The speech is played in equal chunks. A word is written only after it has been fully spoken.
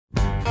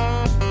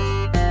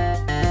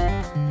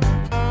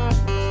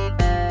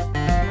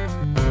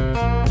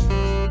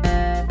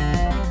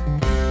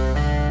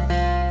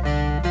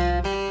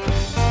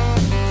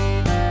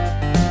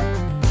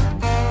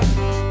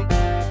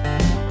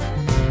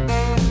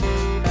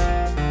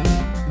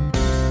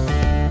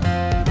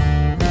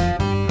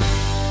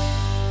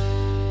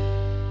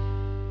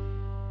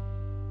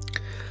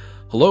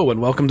Hello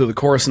and welcome to the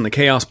Chorus in the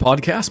Chaos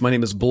podcast. My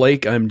name is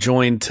Blake. I'm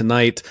joined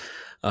tonight,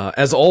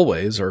 as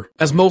always, or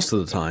as most of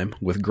the time,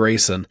 with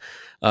Grayson.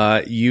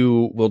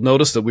 You will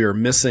notice that we are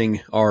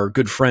missing our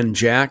good friend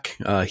Jack.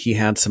 He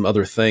had some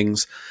other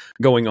things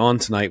going on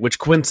tonight, which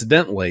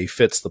coincidentally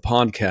fits the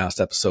podcast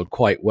episode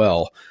quite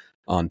well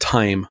on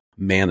time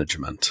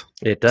management.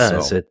 It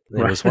does. So, it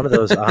was one of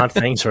those odd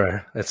things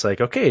where it's like,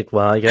 okay,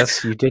 well, I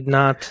guess you did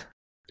not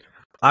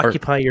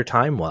occupy your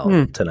time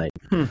well tonight.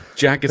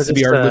 Jack gets to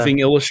be our living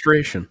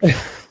illustration.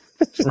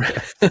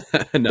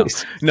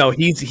 No,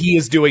 he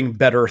is doing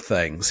better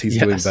things. He's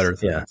doing better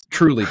things,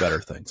 truly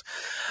better things.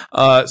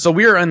 So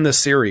we are in this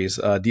series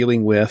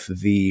dealing with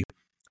the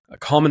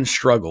common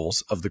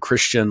struggles of the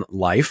Christian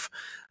life.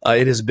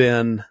 It has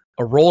been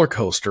a roller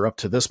coaster up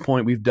to this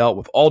point. We've dealt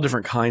with all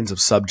different kinds of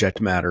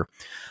subject matter.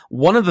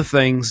 One of the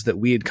things that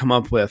we had come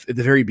up with at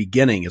the very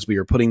beginning as we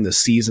were putting the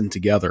season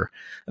together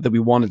that we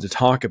wanted to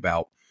talk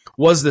about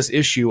was this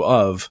issue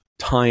of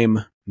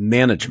time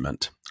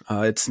management.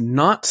 It's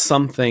not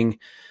something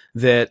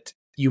that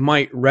you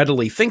might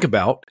readily think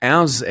about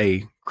as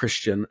a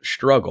Christian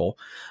struggle,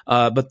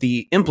 but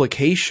the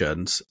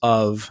implications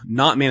of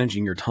not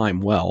managing your time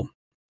well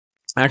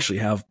actually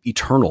have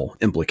eternal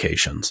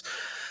implications.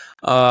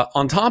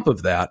 On top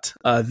of that,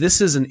 this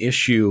is an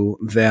issue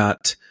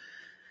that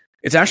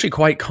it's actually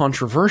quite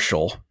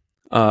controversial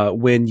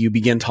when you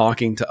begin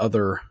talking to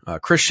other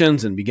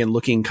Christians and begin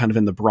looking kind of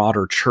in the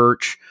broader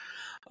church.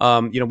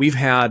 We've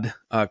had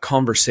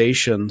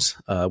conversations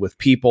with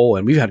people,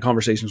 and we've had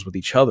conversations with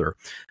each other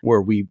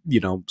where we,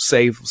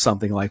 say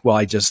something like, well,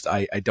 I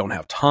don't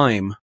have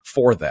time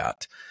for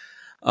that.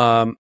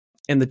 And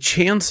the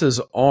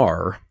chances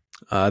are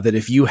that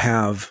if you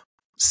have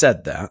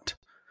said that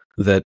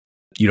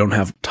you don't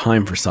have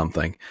time for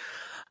something,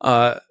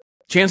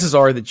 chances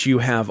are that you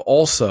have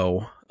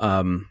also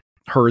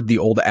heard the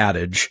old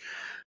adage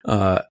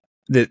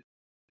that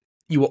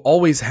you will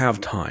always have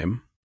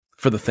time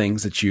for the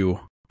things that you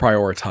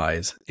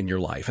prioritize in your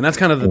life. And that's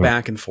kind of the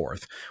back and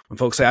forth. When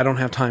folks say, I don't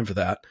have time for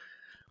that,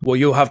 well,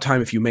 you'll have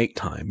time if you make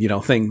time,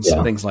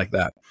 things like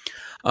that.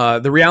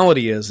 The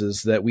reality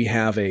is that we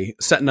have a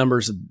set number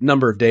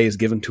of days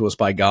given to us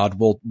by God.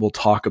 We'll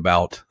talk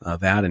about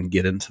that and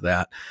get into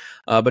that.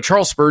 But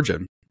Charles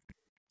Spurgeon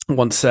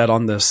once said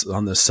on this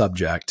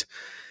subject,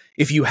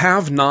 if you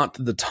have not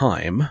the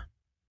time,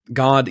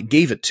 God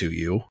gave it to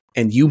you,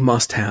 and you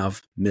must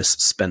have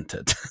misspent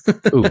it.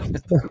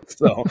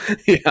 So,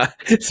 yeah.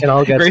 And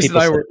all Grace and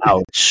I were,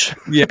 ouch.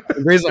 Yeah,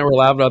 Grace and I were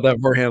laughing about that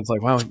beforehand. It's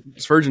like, wow,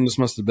 Spurgeon just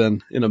must have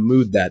been in a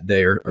mood that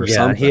day or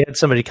something. He had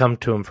somebody come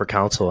to him for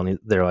counsel, and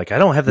they're like, I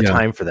don't have the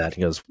time for that.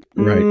 He goes,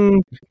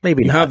 right.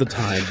 Maybe you not. have the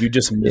time. You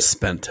just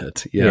misspent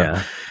it.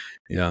 Yeah.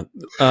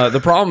 The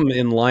problem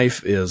in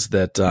life is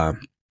that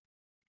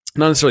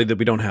not necessarily that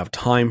we don't have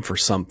time for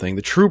something.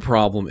 The true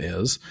problem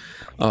is,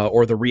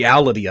 or the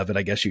reality of it,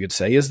 I guess you could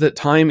say, is that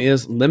time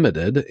is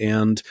limited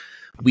and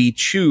we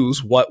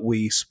choose what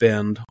we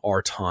spend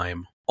our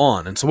time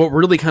on. And so what we're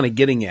really kind of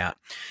getting at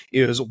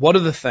is what are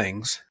the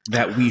things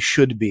that we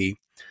should be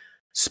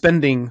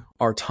spending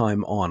our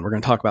time on. We're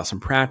going to talk about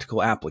some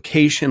practical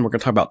application. We're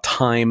going to talk about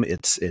time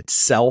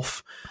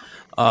itself.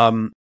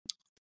 So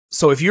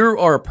if you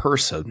are a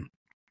person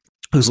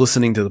who's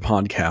listening to the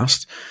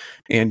podcast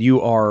and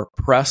you are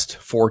pressed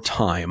for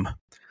time,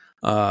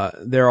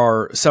 there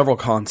are several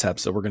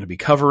concepts that we're going to be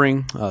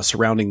covering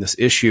surrounding this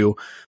issue.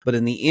 But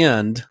in the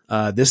end,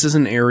 this is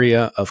an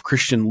area of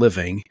Christian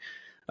living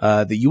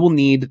that you will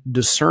need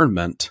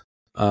discernment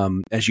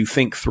as you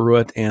think through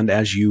it and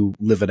as you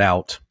live it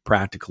out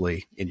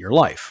practically in your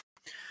life.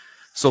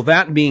 So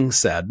that being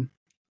said,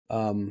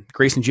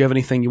 Grayson, do you have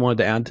anything you wanted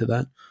to add to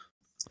that?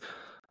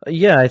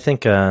 Yeah, I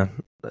think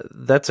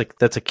that's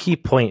a key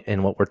point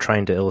in what we're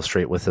trying to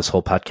illustrate with this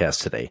whole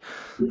podcast today.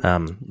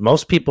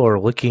 Most people are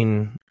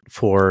looking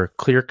for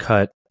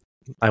clear-cut,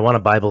 I want a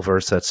Bible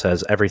verse that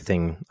says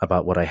everything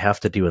about what I have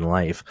to do in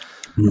life.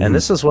 Mm-hmm. And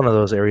this is one of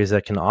those areas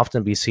that can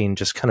often be seen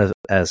just kind of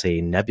as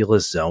a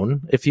nebulous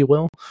zone, if you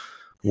will,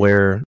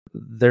 where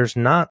there's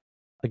not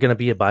going to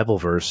be a Bible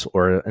verse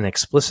or an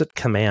explicit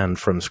command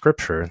from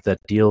Scripture that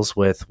deals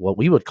with what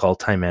we would call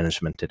time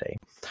management today.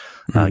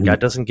 God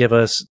doesn't give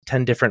us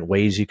 10 different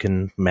ways you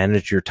can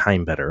manage your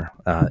time better,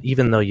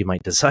 even though you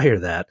might desire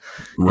that.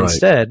 Right.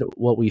 Instead,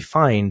 what we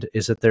find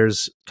is that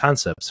there's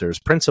concepts, there's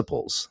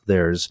principles,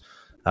 there's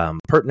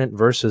pertinent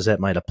verses that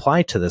might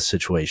apply to this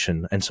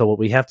situation. And so what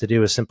we have to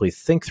do is simply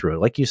think through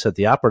it. Like you said,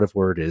 the operative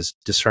word is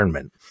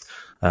discernment.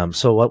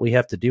 So what we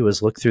have to do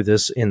is look through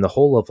this in the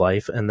whole of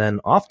life, and then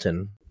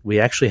often we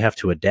actually have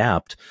to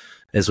adapt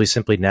as we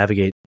simply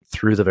navigate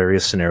through the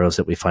various scenarios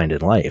that we find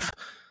in life.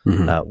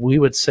 We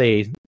would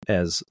say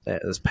as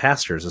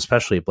pastors,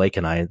 especially Blake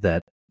and I,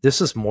 that this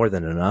is more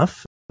than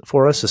enough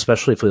for us,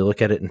 especially if we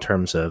look at it in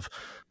terms of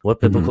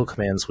what biblical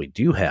commands we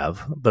do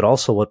have, but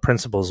also what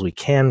principles we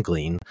can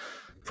glean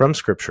from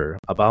Scripture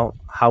about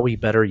how we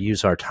better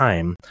use our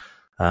time.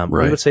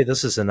 We would say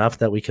this is enough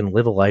that we can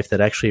live a life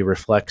that actually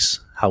reflects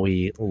how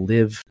we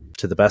live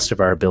to the best of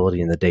our ability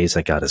in the days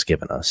that God has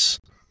given us.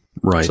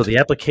 Right. So the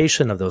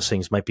application of those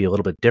things might be a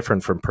little bit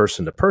different from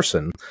person to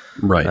person.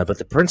 Right. But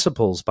the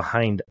principles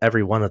behind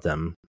every one of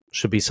them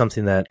should be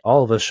something that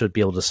all of us should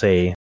be able to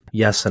say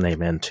yes and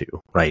amen to,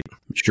 right?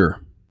 Sure.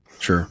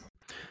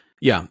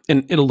 Yeah,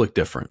 and it'll look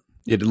different.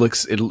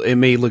 It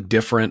may look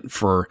different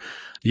for,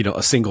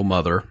 a single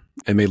mother.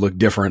 It may look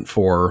different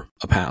for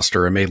a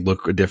pastor. It may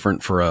look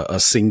different for a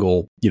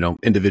single,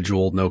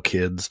 individual, no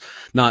kids,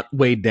 not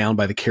weighed down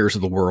by the cares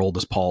of the world,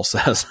 as Paul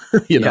says.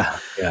 Yeah.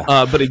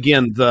 But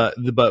again, but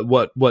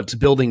what's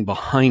building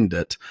behind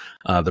it,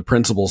 the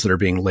principles that are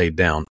being laid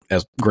down,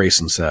 as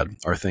Grayson said,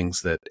 are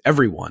things that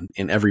everyone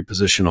in every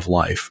position of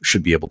life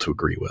should be able to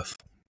agree with.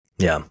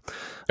 Yeah.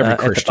 Every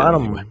Christian,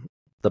 anyway.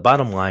 The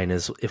bottom line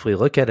is, if we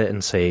look at it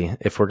and say,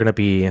 if we're going to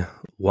be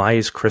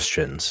wise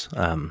Christians,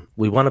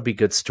 we want to be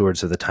good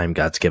stewards of the time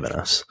God's given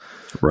us.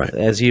 Right.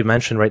 As you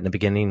mentioned right in the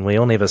beginning, we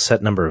only have a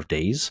set number of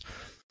days.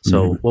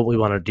 So what we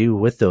want to do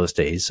with those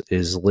days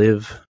is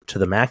live to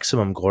the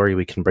maximum glory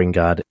we can bring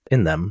God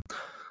in them.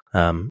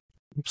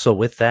 So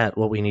with that,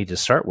 what we need to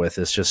start with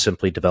is just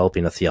simply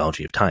developing a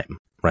theology of time,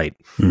 right?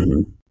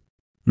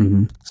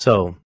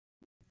 So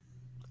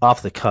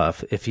off the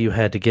cuff, if you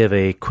had to give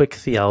a quick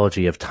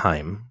theology of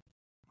time,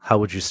 how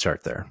would you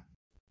start there?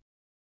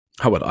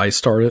 How would I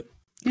start it?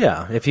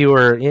 Yeah, if you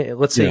were,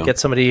 let's say you get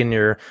somebody in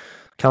your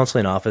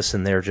counseling office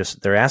and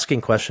they're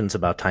asking questions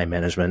about time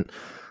management,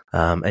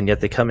 and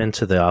yet they come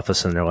into the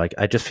office and they're like,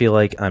 I just feel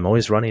like I'm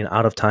always running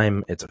out of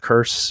time. It's a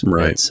curse.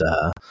 Right. It's,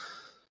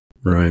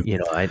 right.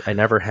 I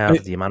never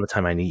have the amount of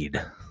time I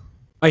need.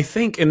 I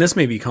think, and this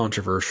may be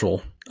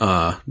controversial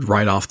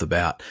right off the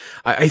bat,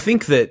 I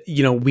think that,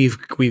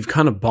 we've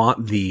kind of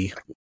bought the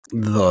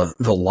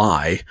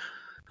lie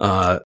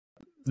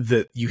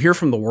that you hear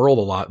from the world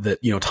a lot, that,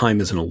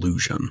 time is an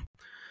illusion.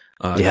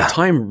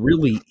 Time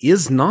really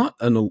is not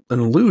an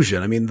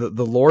illusion. I mean,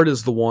 the Lord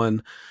is the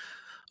one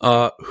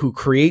who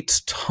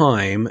creates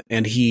time,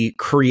 and he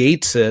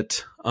creates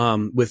it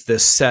with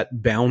this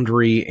set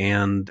boundary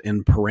and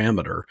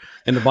parameter.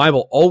 And the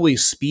Bible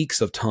always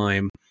speaks of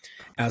time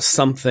as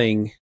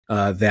something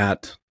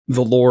that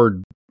the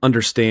Lord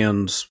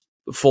understands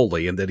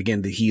fully, and that,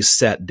 again, that he's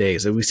set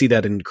days. And we see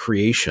that in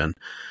creation,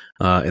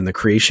 in the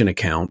creation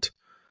account.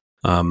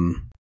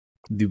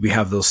 We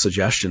have those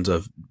suggestions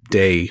of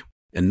day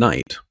and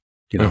night,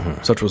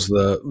 such was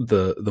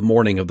the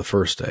morning of the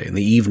first day and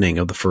the evening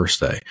of the first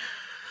day.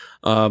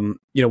 When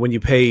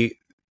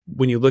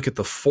you look at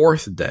the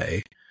fourth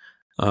day,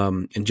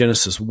 in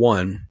Genesis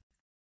 1,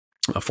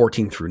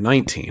 14 through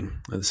 19,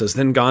 it says,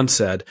 Then God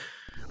said,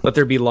 Let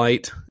there be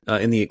light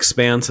in the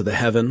expanse of the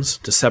heavens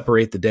to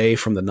separate the day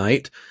from the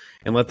night,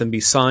 and let them be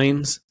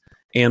signs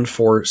and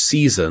for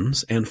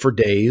seasons, and for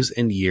days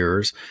and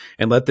years,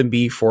 and let them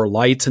be for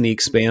lights in the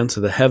expanse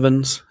of the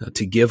heavens,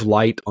 to give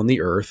light on the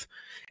earth.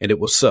 And it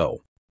was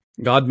so.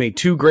 God made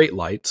two great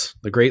lights,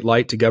 the great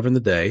light to govern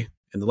the day,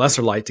 and the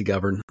lesser light to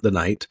govern the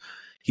night.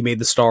 He made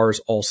the stars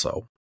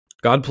also.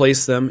 God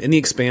placed them in the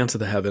expanse of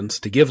the heavens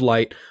to give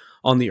light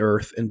on the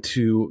earth, and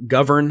to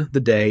govern the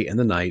day and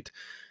the night,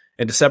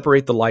 and to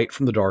separate the light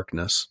from the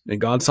darkness. And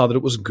God saw that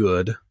it was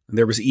good, and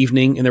there was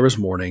evening and there was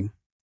morning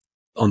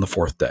on the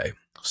fourth day.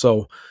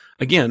 So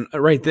again,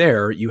 right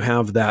there, you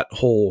have that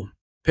whole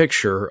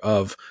picture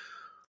of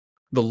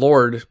the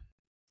Lord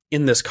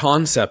in this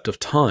concept of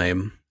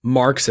time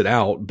marks it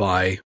out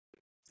by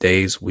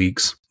days,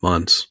 weeks,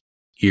 months,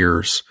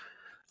 years,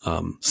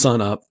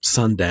 sun up,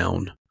 sun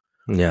down.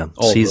 Yeah.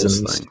 All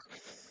seasons. those things.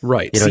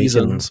 Right.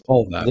 Seasons,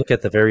 all that. Look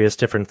at the various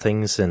different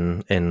things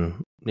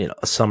in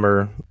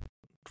summer,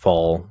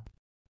 fall,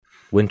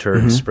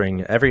 winter,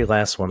 spring. Every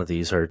last one of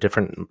these are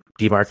different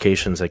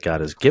demarcations that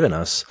God has given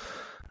us.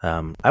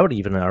 I would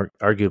even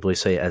arguably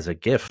say as a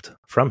gift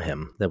from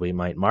him, that we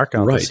might mark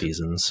out the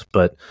seasons.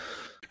 But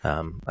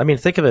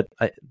think of it.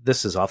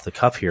 This is off the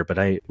cuff here, but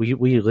we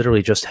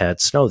literally just had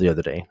snow the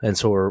other day, and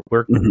so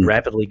we're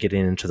rapidly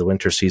getting into the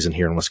winter season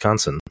here in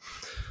Wisconsin.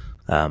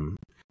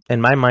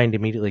 And my mind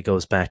immediately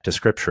goes back to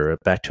Scripture,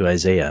 back to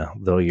Isaiah.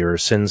 Though your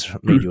sins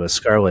made you as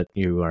scarlet,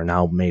 you are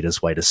now made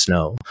as white as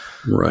snow.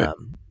 Right.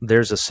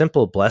 There's a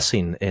simple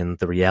blessing in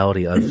the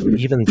reality of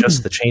even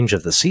just the change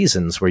of the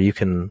seasons, where you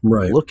can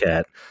look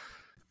at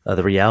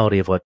the reality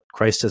of what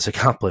Christ has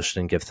accomplished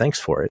and give thanks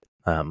for it.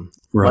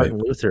 Martin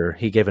Luther,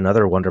 he gave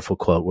another wonderful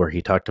quote where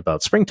he talked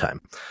about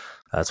springtime.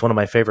 It's one of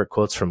my favorite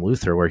quotes from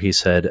Luther, where he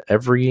said,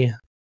 every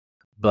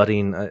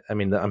budding,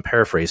 I'm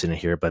paraphrasing it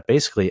here, but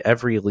basically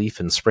every leaf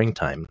in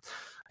springtime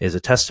is a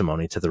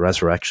testimony to the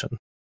resurrection.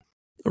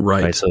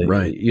 Right. So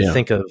you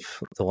think of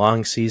the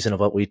long season of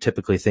what we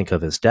typically think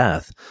of as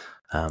death.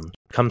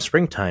 Come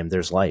springtime,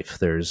 there's life,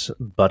 there's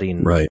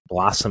budding,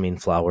 blossoming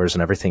flowers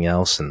and everything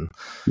else. And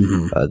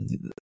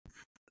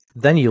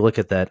then you look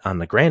at that on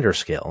the grander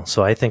scale.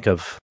 So I think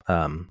of,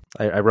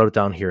 I wrote it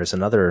down here as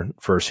another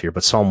verse here,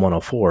 but Psalm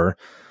 104,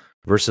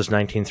 verses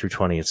 19 through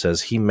 20, it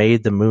says, He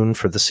made the moon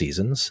for the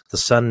seasons. The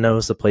sun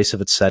knows the place of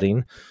its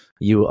setting.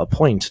 You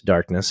appoint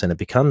darkness, and it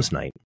becomes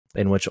night,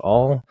 in which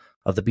all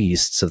of the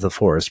beasts of the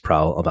forest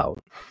prowl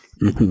about.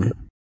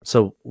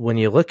 So when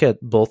you look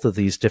at both of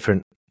these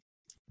different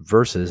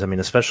verses. I mean,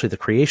 especially the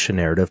creation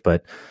narrative,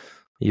 but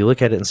you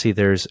look at it and see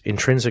there's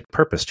intrinsic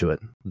purpose to it.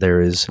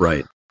 There is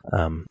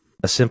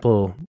a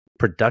simple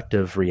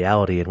productive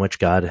reality in which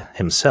God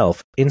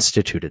himself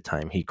instituted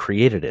time. He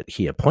created it.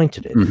 He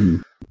appointed it. Mm-hmm.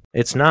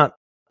 It's not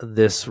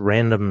this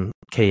random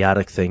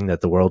chaotic thing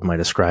that the world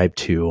might ascribe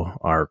to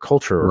our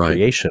culture or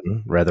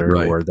creation, rather,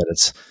 or that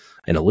it's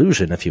an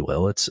illusion, if you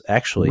will. It's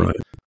actually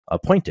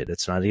appointed.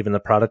 It's not even the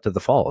product of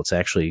the fall. It's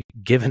actually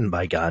given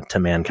by God to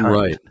mankind.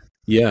 Right.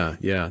 Yeah.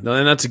 Yeah. No,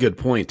 and that's a good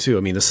point too.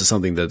 I mean, this is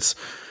something that's,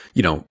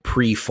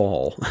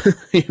 pre-fall,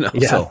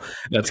 so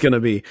that's going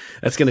to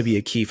be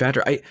a key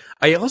factor.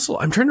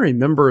 I'm trying to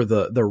remember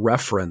the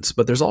reference,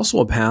 but there's also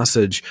a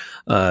passage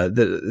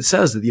that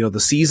says that, the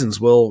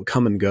seasons will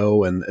come and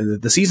go and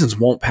the seasons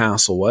won't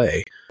pass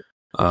away,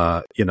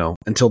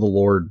 until the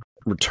Lord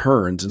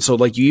returns. And so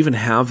like you even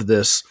have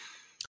this,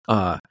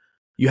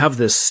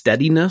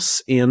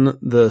 steadiness in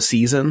the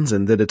seasons,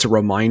 and that it's a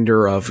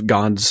reminder of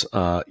God's,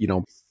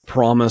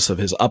 promise of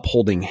his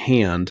upholding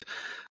hand,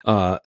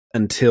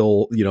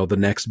 until, the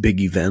next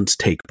big events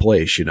take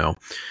place,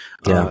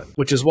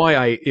 which is why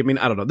I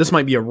don't know, this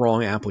might be a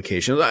wrong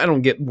application. I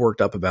don't get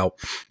worked up about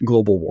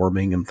global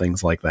warming and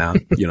things like that,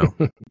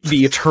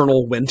 the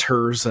eternal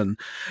winters and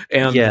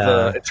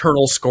the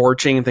eternal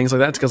scorching and things like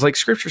that. It's because like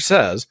scripture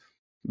says,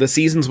 the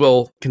seasons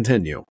will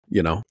continue,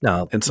 No,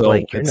 and so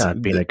like you're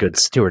not being a good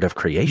steward of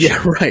creation.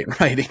 Yeah,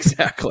 right,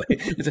 exactly.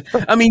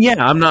 I mean,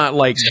 I'm not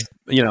like,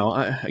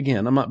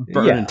 I'm not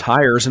burning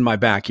tires in my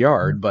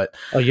backyard, but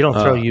you don't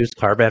throw used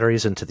car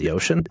batteries into the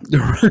ocean,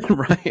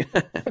 right?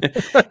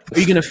 Are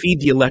you going to feed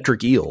the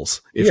electric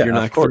eels if you're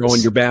not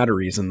throwing your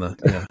batteries in the?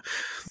 Yeah.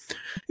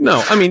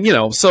 No, I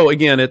mean, so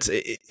again,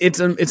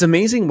 it's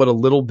amazing what a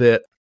little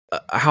bit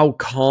how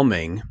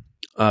calming.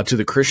 To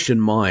the Christian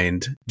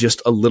mind, just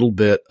a little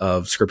bit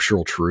of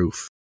scriptural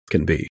truth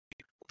can be.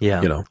 Yeah.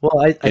 Well,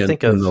 I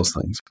think of those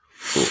things.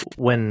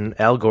 When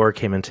Al Gore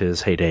came into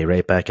his heyday,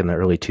 right back in the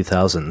early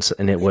 2000s,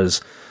 and it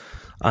was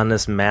on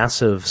this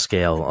massive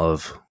scale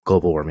of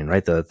global warming,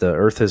 right? The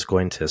Earth is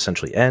going to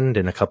essentially end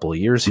in a couple of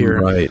years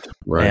here. Right.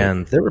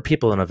 And there were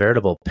people in a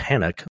veritable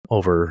panic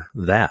over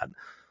that.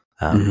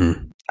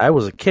 I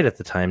was a kid at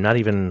the time, not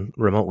even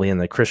remotely in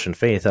the Christian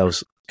faith. I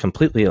was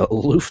completely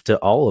aloof to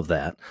all of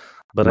that.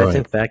 But I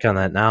think back on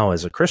that now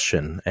as a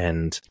Christian,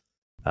 and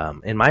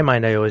in my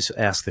mind, I always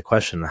ask the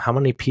question, how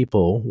many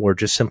people were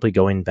just simply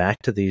going back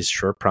to these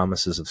short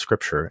promises of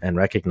Scripture and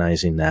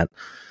recognizing that,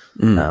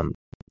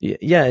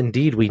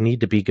 indeed, we need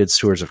to be good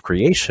stewards of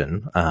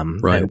creation.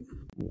 And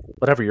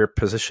whatever your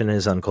position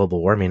is on global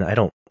warming, I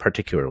don't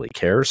particularly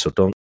care, so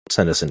don't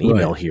send us an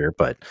email here.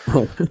 But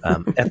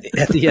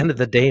at the end of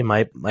the day,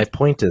 my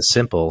point is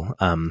simple.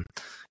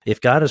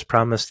 If God has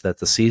promised that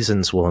the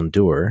seasons will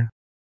endure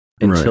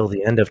until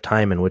the end of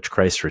time in which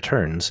Christ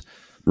returns,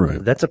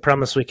 that's a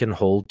promise we can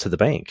hold to the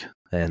bank,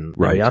 and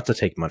we ought to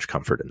take much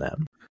comfort in that.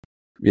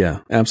 Yeah,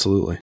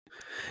 absolutely.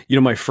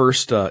 My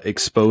first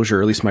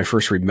exposure, at least my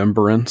first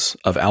remembrance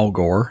of Al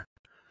Gore,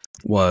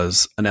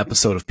 was an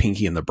episode of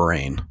Pinky and the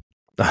Brain.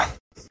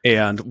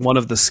 And one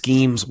of the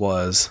schemes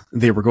was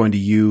they were going to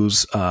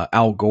use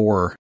Al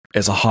Gore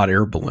as a hot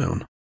air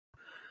balloon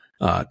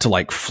to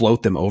like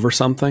float them over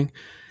something.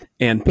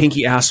 And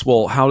Pinky asked,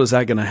 well, how is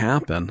that going to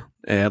happen?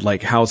 And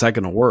like, how is that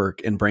going to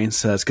work? And Brain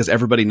says, because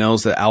everybody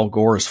knows that Al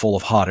Gore is full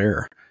of hot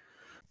air.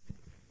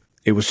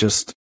 It was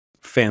just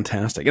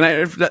fantastic.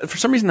 And for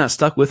some reason that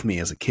stuck with me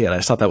as a kid. I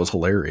just thought that was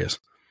hilarious.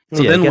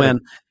 So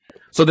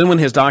then when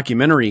his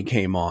documentary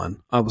came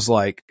on, I was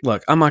like,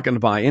 look, I'm not going to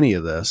buy any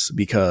of this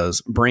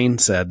because Brain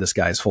said this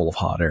guy's full of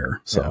hot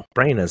air. So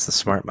Brain is the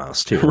smart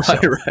mouse too.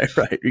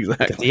 Right.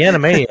 Exactly. The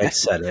Animaniacs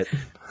said it.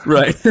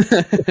 Right.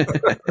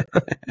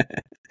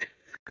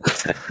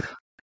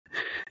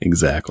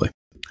 Exactly.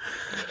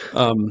 We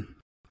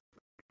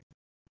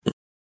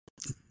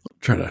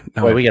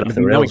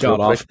got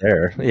off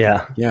there.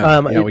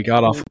 We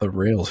got off the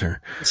rails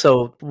here.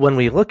 So when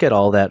we look at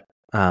all that,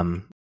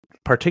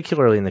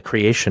 particularly in the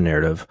creation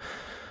narrative,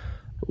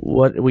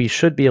 what we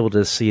should be able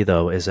to see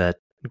though is that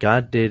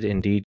God did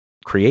indeed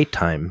create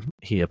time.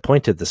 He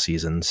appointed the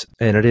seasons,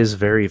 and it is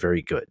very,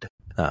 very good.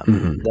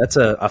 That's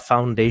a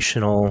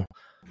foundational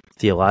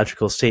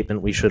theological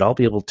statement we should all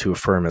be able to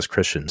affirm as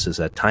Christians, is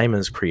that time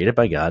is created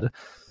by God,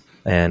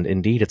 and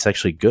indeed it's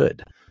actually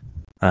good.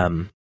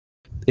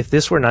 If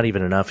this were not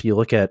even enough, you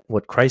look at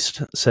what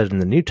Christ said in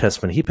the New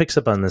Testament. He picks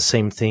up on the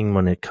same thing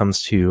when it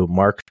comes to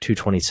Mark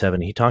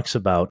 2:27. He talks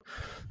about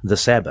the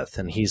Sabbath,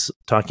 and he's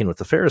talking with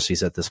the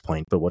Pharisees at this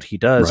point, but what he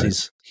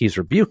does, he's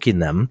rebuking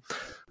them,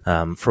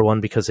 for one,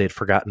 because they had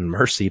forgotten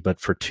mercy, but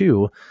for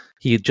two,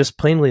 he just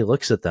plainly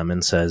looks at them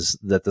and says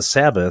that the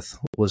Sabbath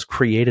was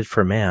created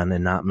for man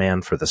and not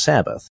man for the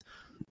Sabbath.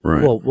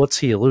 Right. Well, what's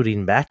he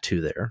alluding back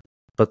to there?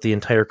 But the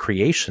entire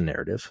creation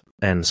narrative,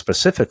 and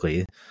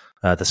specifically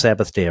the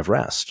Sabbath day of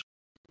rest.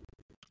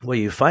 What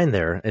you find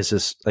there is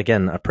this,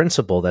 again, a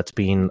principle that's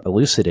being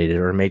elucidated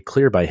or made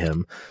clear by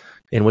him,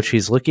 in which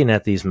he's looking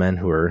at these men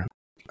who are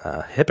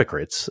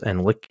hypocrites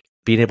and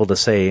being able to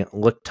say,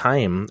 look,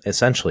 time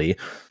essentially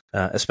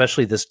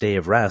especially this day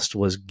of rest,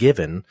 was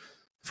given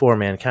for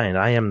mankind.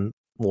 I am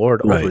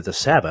Lord over the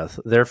Sabbath,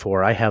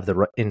 therefore I have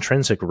the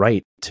intrinsic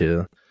right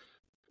to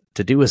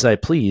do as I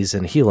please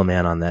and heal a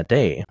man on that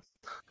day.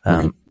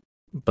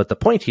 But the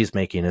point he's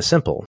making is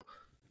simple.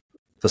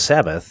 The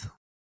Sabbath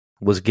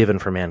was given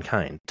for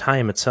mankind.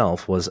 Time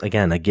itself was,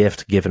 again, a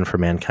gift given for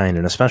mankind,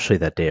 and especially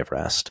that day of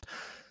rest.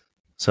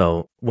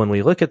 So when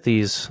we look at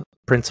these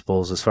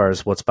principles as far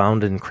as what's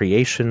bound in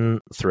creation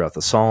throughout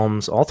the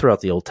Psalms, all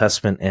throughout the Old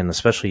Testament, and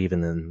especially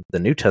even in the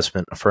New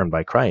Testament affirmed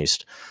by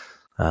Christ,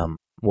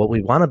 what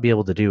we want to be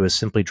able to do is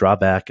simply draw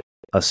back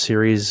a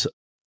series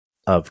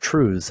of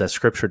truths that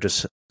Scripture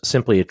just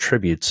simply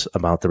attributes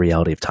about the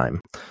reality of time.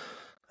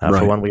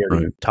 For one, we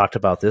already talked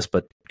about this,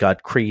 but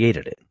God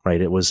created it,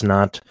 right? It was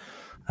not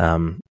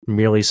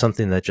merely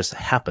something that just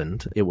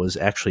happened. It was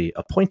actually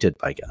appointed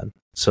by God.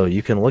 So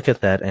you can look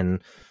at that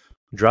and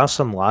draw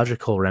some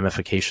logical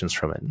ramifications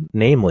from it.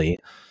 Namely,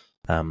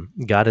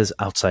 God is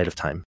outside of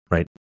time,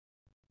 right?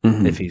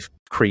 If He's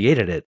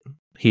created it,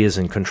 He is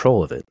in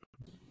control of it.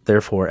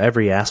 Therefore,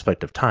 every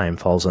aspect of time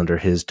falls under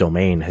His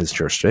domain, His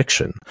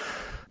jurisdiction.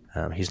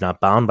 He's not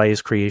bound by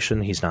His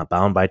creation. He's not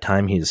bound by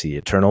time. He's the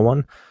eternal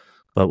one.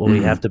 But what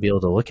we have to be able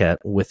to look at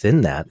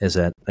within that is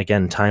that,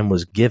 again, time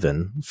was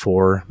given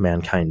for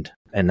mankind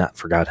and not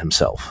for God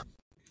Himself.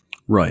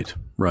 Right.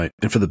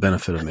 And for the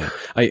benefit of man.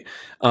 I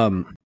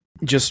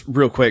just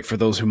real quick, for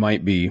those who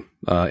might be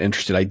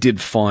interested, I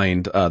did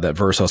find that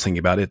verse I was thinking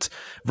about. It's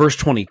verse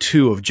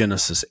 22 of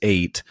Genesis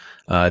 8.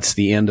 It's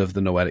the end of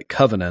the Noahic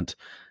covenant.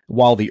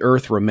 While the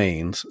earth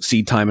remains,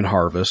 seed time and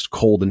harvest,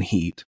 cold and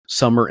heat,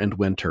 summer and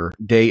winter,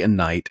 day and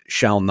night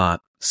shall not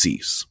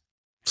cease.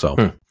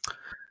 So,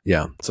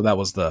 yeah. So that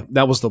was the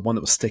one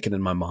that was sticking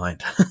in my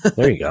mind.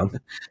 There you go.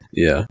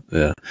 Yeah.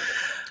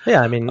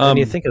 I mean, when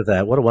you think of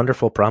that, what a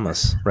wonderful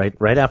promise, right?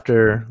 Right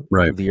after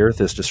the earth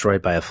is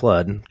destroyed by a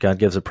flood, God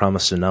gives a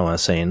promise to Noah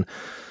saying,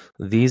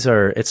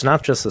 it's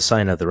not just the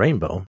sign of the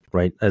rainbow,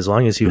 right? As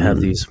long as you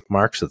have these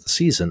marks of the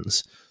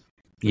seasons,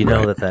 you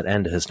know that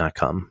end has not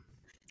come.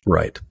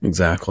 Right.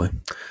 Exactly.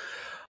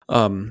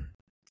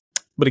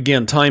 But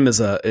again, time is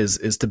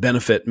to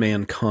benefit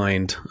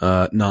mankind,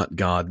 not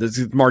God. This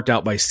is marked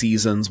out by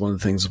seasons. One of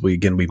the things we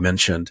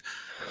mentioned.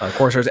 Of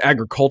course, there's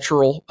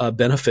agricultural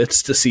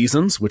benefits to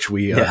seasons, which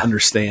we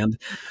understand.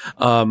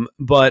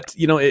 But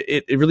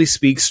it really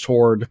speaks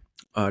toward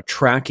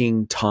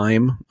tracking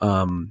time,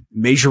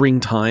 measuring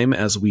time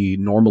as we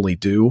normally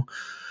do.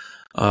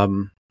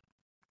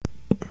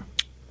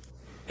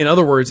 In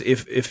other words,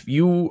 if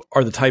you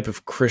are the type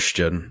of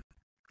Christian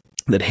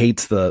that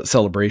hates the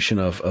celebration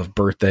of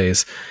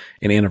birthdays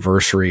and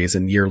anniversaries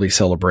and yearly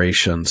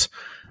celebrations,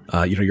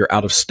 you're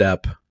out of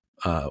step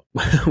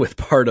with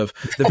part of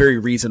the very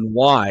reason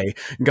why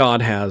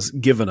God has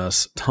given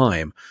us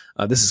time.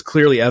 This is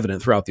clearly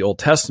evident throughout the Old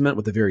Testament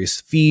with the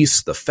various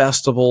feasts, the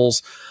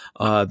festivals,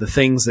 the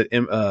things that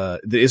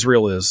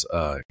Israel is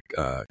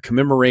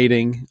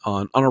commemorating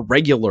on a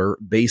regular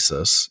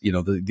basis,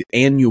 the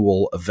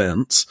annual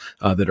events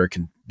that are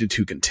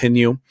to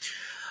continue.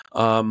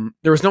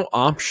 There was no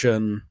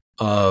option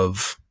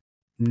of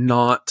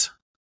not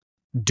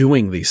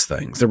doing these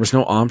things. There was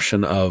no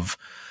option of,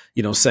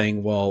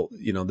 saying, well,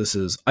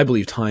 I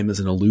believe time is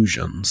an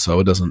illusion, so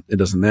it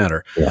doesn't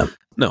matter. Yeah.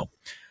 No.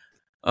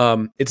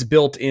 It's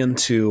built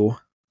into,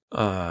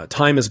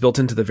 time is built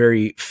into the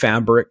very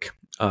fabric,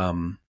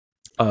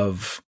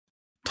 of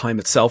time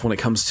itself when it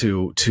comes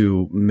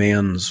to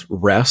man's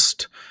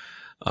rest,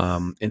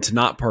 and to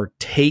not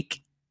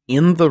partake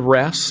in the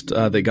rest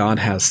that God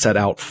has set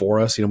out for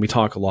us. We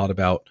talk a lot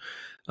about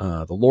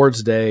the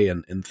Lord's Day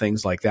and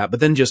things like that, but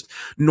then just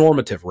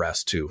normative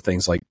rest too,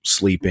 things like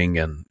sleeping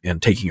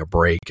and taking a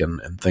break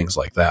and things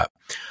like that.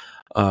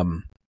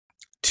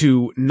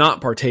 To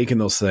not partake in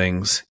those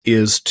things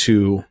is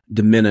to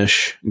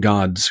diminish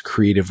God's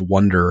creative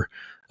wonder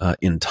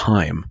in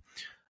time.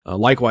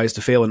 Likewise,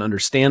 to fail in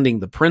understanding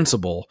the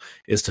principle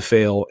is to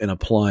fail in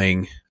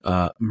applying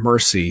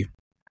mercy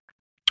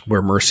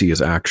where mercy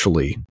is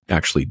actually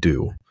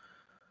due.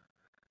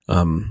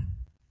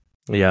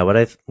 Yeah,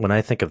 when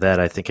I think of that,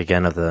 I think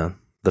again of the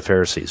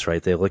Pharisees,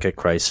 right? They look at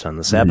Christ on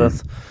the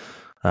Sabbath.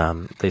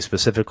 They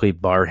specifically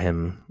bar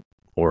him,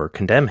 or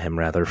condemn him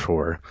rather,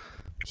 for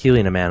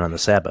healing a man on the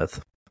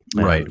Sabbath.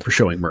 Right, for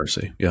showing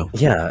mercy. Yeah.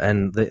 Yeah,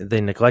 and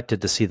they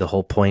neglected to see the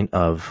whole point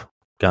of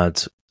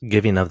God's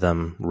giving of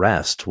them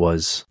rest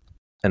was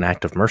an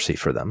act of mercy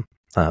for them.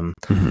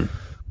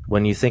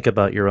 When you think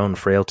about your own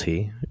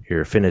frailty,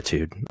 your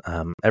finitude,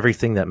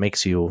 everything that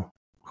makes you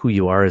who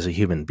you are as a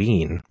human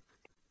being,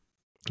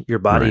 your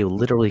body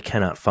literally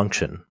cannot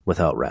function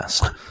without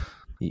rest.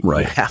 You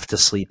have to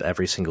sleep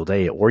every single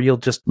day, or you'll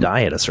just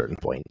die at a certain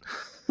point.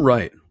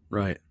 Right.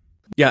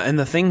 Yeah, and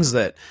the things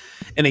that,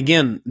 and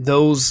again,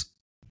 those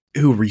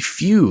who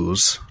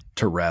refuse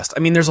to rest,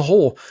 there's a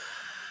whole,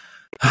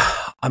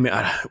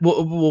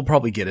 we'll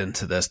probably get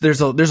into this.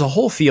 There's a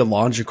whole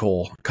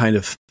theological kind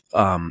of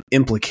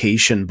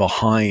implication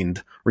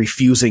behind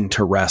refusing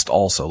to rest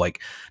also.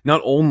 Like,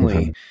 not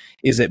only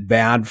is it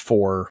bad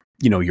for,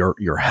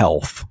 your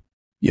health,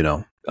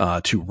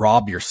 to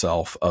rob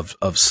yourself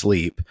of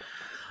sleep.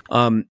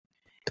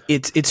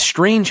 It's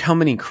strange how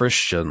many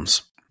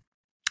Christians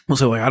will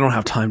say, like, I don't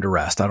have time to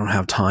rest. I don't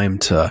have time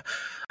to,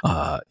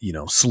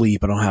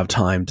 sleep. I don't have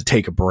time to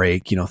take a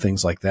break,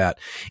 things like that.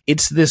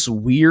 It's this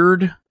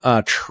weird,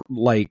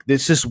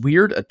 this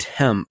weird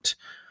attempt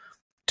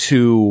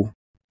to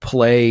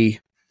play,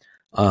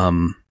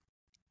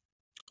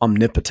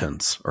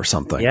 omnipotence or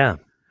something. Yeah.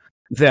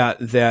 That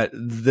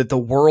the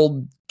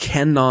world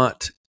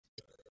cannot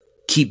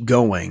keep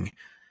going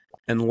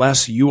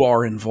unless you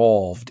are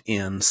involved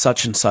in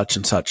such and such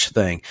and such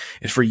thing.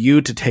 And for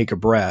you to take a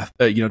breath,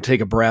 and to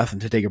take a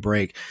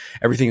break,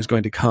 everything is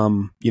going to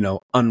come,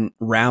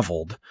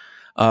 unraveled.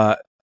 I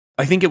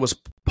think it was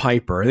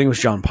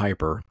John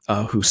Piper,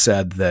 who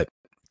said that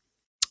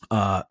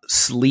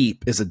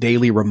sleep is a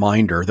daily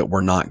reminder that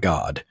we're not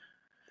God.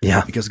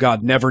 Yeah. Because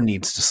God never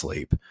needs to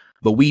sleep,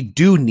 but we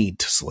do need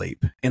to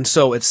sleep. And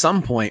so at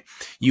some point,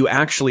 you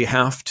actually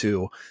have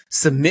to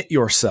submit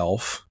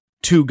yourself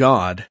to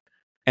God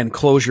and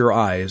close your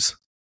eyes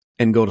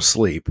and go to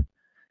sleep.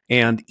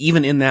 And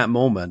even in that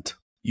moment,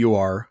 you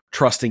are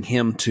trusting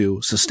him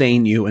to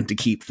sustain you and to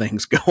keep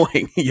things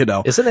going,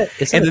 Isn't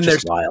it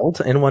just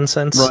wild in one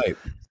sense? Right.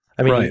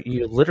 I mean,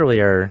 you literally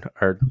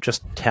are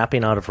just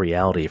tapping out of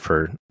reality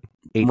for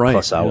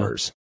 8+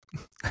 hours.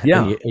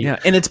 Yeah.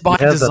 And it's by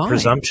design. The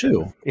presumption.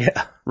 Too.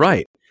 Yeah.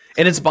 Right.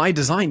 And it's by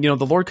design. The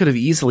Lord could have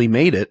easily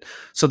made it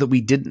so that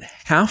we didn't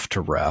have to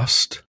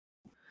rest.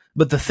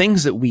 But the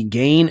things that we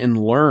gain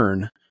and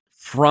learn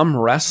from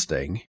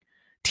resting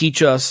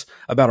teach us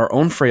about our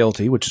own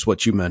frailty, which is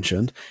what you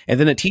mentioned. And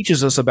then it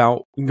teaches us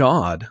about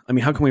God. I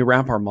mean, how can we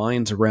wrap our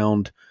minds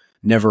around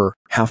never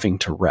having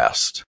to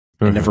rest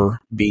and never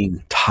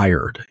being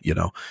tired,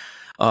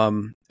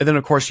 And then,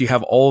 of course, you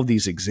have all of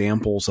these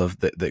examples of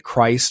that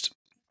Christ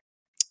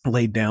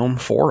laid down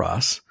for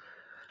us,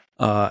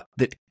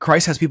 that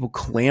Christ has people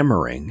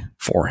clamoring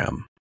for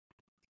him.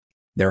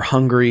 They're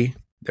hungry,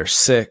 they're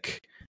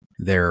sick,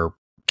 they're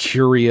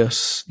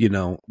curious,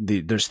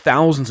 there's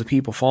thousands of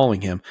people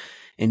following him.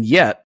 And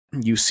yet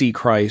you see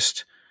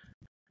Christ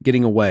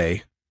getting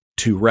away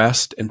to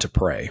rest and to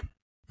pray,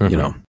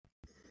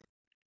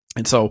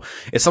 And so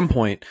at some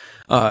point,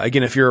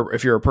 again, if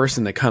you're a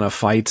person that kind of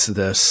fights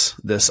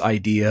this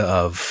idea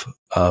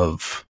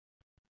of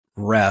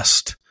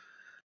rest,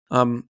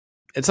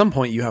 at some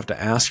point you have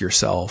to ask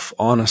yourself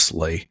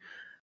honestly,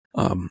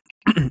 am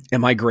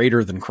I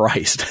greater than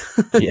Christ?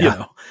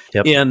 Yeah.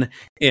 Yep.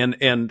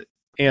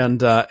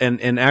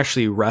 And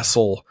actually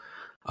wrestle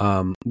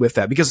with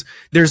that, because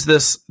there's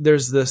this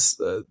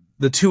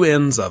the two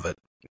ends of it.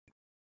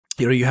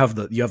 You have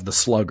the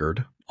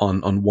sluggard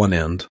on one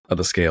end of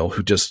the scale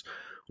who just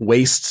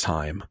wastes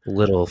time,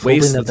 little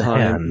folding of the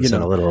hands,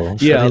 and a little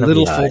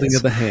folding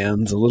of the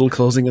hands, a little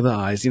closing of the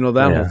eyes, that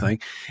whole thing.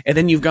 And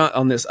then you've got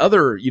on this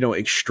other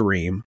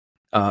extreme,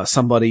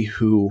 somebody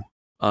who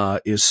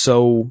is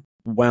so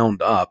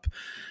wound up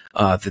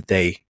that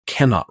they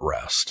cannot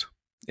rest.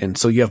 And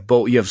so you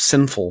have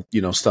sinful,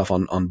 stuff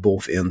on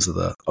both ends of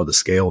the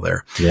scale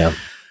there. Yeah.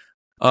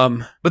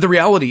 But the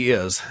reality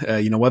is,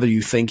 whether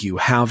you think you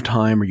have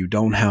time or you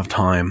don't have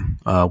time,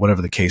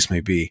 whatever the case may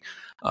be,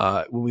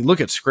 when we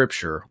look at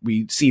Scripture,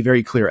 we see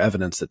very clear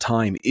evidence that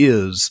time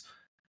is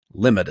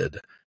limited,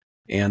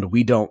 and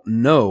we don't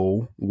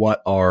know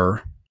what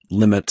our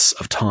limits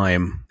of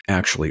time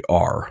actually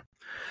are.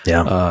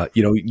 Yeah.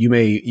 You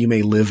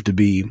may live to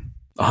be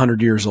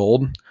 100 years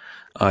old.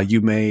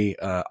 You may.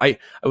 I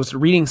was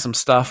reading some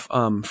stuff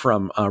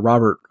from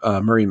Robert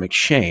Murray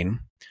McShane,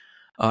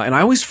 and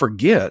I always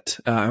forget.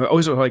 I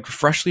always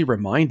freshly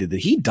reminded that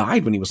he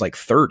died when he was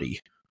 30.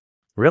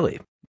 Really?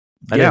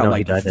 I didn't know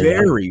he died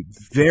very,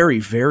 very,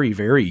 very,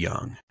 very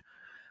young.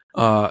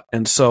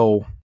 And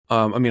so,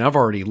 I've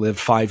already lived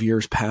 5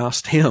 years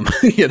past him.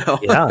 Yeah,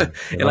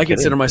 and I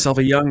consider myself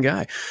a young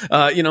guy.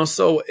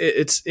 So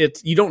it's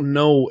you don't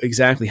know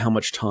exactly how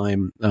much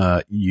time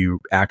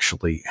you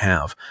actually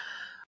have.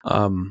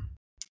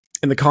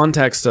 In the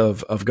context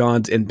of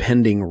God's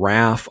impending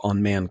wrath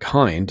on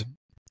mankind,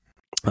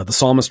 the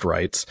psalmist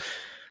writes,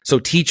 "So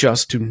teach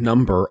us to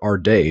number our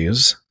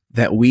days,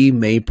 that we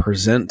may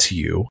present to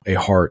you a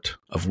heart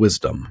of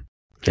wisdom."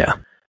 Yeah.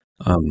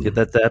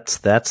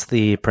 That's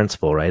the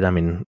principle, right? I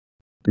mean,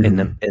 in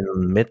the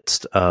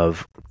midst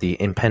of the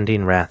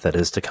impending wrath that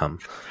is to come,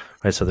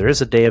 right? So there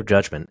is a day of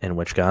judgment in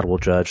which God will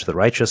judge the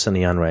righteous and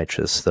the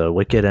unrighteous, the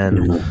wicked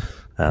and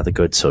the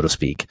good, so to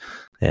speak.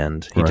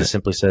 And he just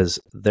simply says,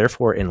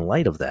 therefore, in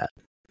light of that,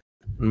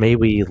 may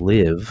we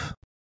live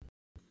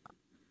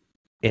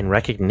in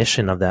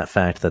recognition of that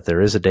fact that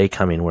there is a day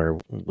coming where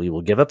we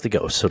will give up the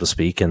ghost, so to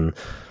speak, and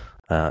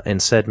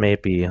instead may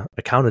it be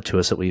accounted to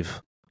us that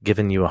we've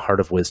given you a heart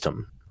of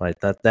wisdom. Right?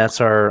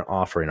 That's our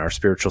offering, our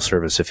spiritual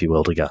service, if you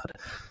will, to God.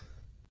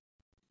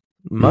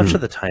 Much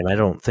of the time, I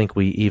don't think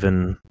we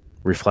even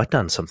reflect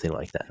on something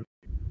like that.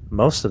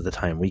 Most of the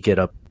time, we get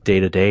up day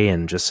to day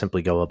and just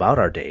simply go about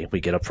our day.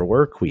 We get up for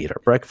work, we eat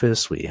our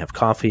breakfast, we have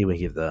coffee, we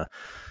give the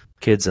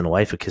kids and a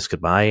wife a kiss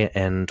goodbye,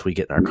 and we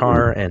get in our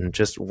car, and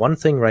just one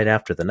thing right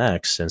after the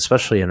next, and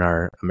especially in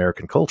our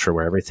American culture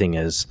where everything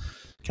is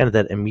kind of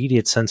that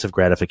immediate sense of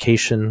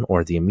gratification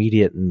or the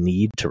immediate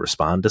need to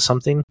respond to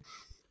something.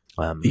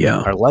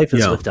 Our life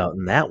is lived out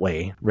in that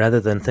way, rather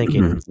than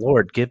thinking,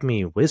 Lord, give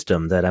me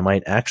wisdom that I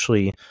might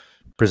actually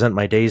present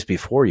my days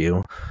before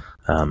you,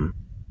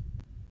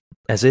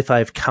 as if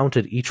I've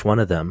counted each one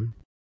of them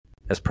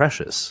as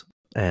precious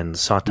and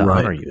sought to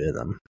honor you in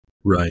them.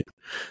 Right.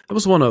 That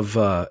was one of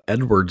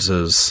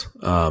Edwards's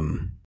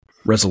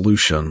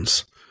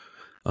resolutions.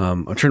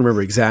 I'm trying to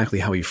remember exactly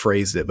how he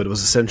phrased it, but it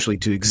was essentially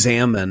to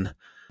examine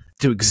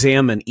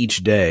each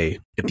day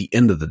at the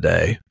end of the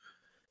day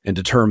and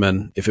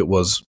determine if it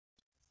was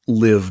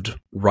lived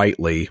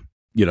rightly,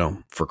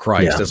 for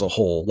Christ as a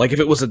whole. Like if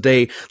it was a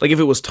day, like if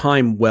it was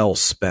time well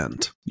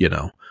spent,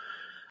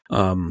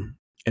 and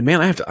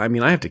man, I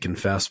have to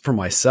confess for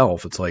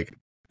myself, it's like,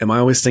 am I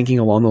always thinking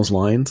along those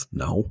lines?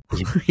 No.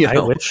 I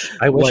wish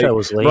I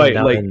was laying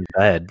down in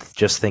bed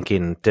just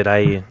thinking, did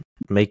I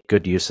make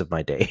good use of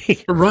my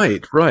day?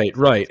 Right.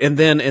 And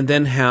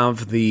then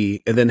have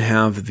the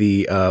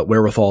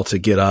wherewithal to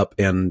get up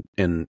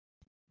and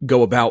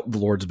go about the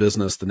Lord's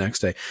business the next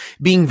day,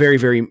 being very,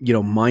 very,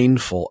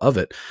 mindful of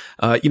it.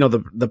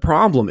 The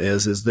problem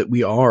is that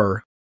we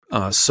are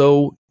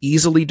so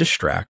easily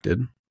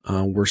distracted.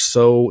 There's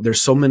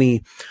so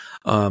many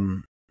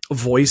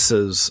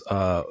voices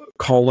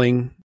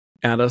calling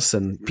at us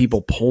and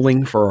people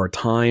pulling for our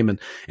time, and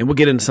we'll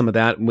get into some of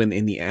that when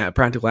in the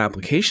practical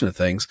application of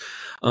things.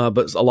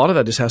 But a lot of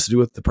that just has to do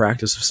with the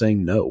practice of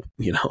saying no.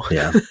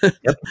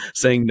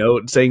 Saying no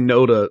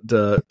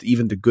to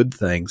even to good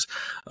things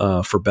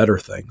for better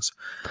things.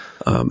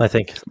 I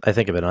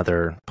think of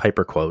another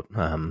Piper quote.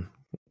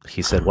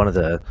 He said one of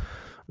the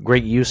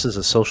great uses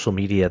of social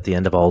media at the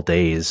end of all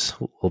days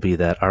will be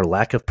that our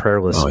lack of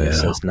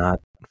prayerlessness is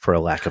not for a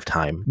lack of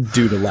time.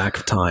 Due to lack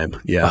of time.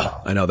 Yeah,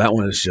 I know. That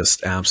one is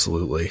just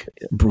absolutely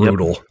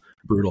brutal.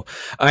 Brutal.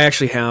 I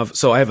actually have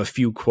a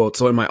few quotes.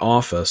 So in my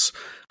office,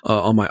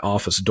 on my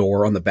office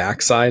door on the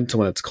back side, so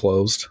when it's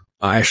closed,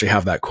 I actually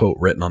have that quote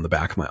written on the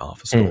back of my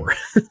office door.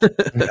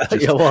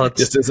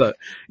 just as a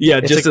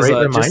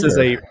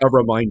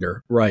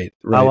reminder. Right.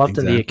 How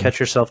often do you catch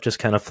yourself just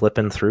kind of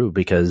flipping through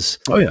because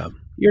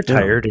you're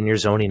tired and you're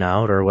zoning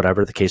out or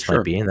whatever the case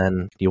might be, and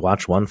then you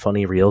watch one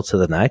funny reel to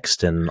the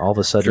next, and all of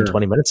a sudden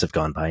 20 minutes have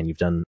gone by and you've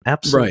done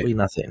absolutely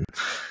nothing.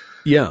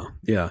 Yeah.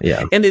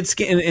 And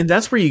and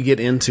that's where you get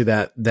into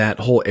that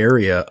whole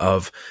area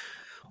of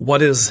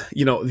what is,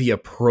 the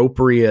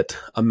appropriate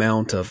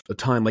amount of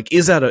time? Like,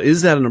 is that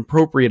an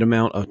appropriate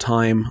amount of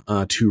time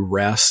to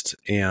rest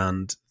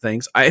and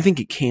things? I think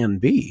it can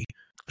be.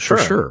 For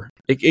sure.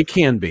 It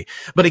can be,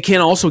 but it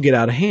can also get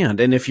out of hand.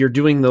 And if you're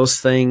doing those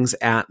things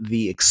at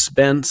the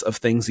expense of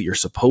things that you're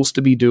supposed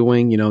to be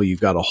doing, you've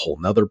got a whole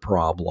nother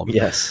problem.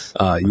 Yes.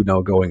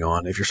 Going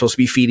on. If you're supposed to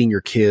be feeding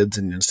your kids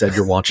and instead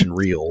you're watching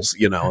reels,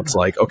 it's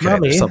like, okay,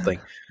 Mommy. There's something.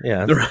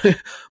 Yeah. Mommy,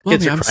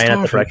 kids are crying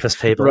at the breakfast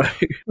table.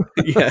 Right.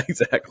 Yeah,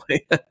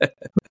 exactly.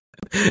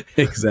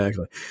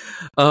 Exactly.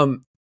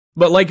 But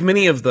like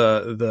many of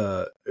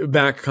the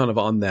back kind of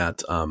on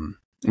that,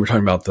 we're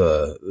talking about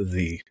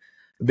the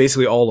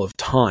basically all of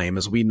time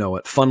as we know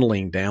it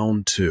funneling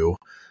down to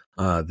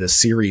this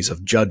series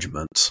of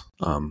judgments,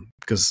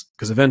 because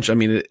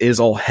eventually, it is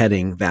all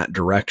heading that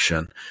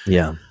direction.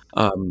 Yeah.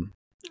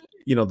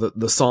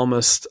 The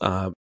psalmist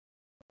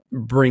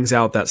brings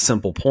out that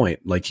simple point,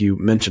 like you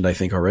mentioned, I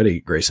think already,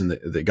 Grayson,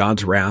 that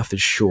God's wrath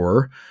is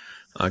sure,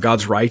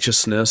 God's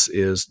righteousness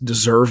is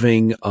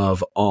deserving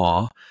of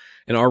awe,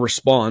 and our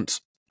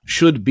response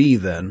should be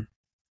then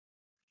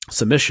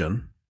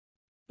submission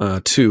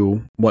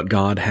to what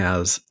God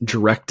has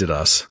directed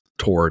us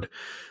toward,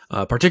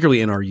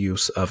 particularly in our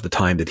use of the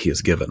time that He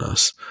has given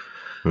us.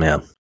 Yeah.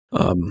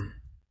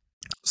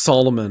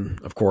 Solomon,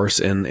 of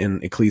course,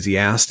 in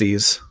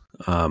Ecclesiastes,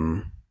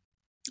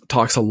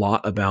 talks a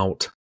lot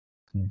about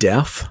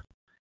death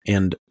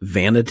and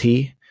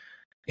vanity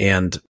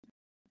and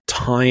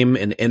time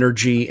and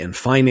energy and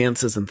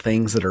finances and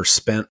things that are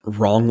spent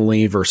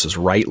wrongly versus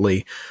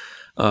rightly,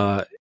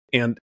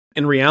 and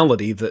in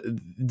reality,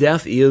 the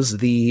death is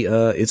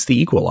it's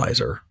the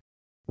equalizer.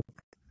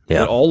 Yeah.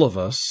 That all of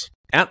us,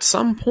 at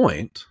some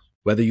point,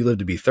 whether you live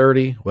to be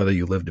 30, whether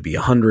you live to be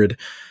 100,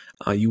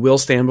 you will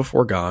stand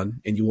before God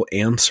and you will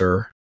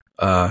answer.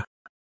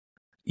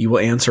 You will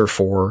answer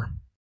for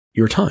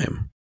your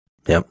time.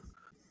 Yep.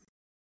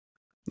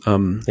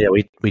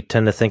 We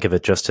tend to think of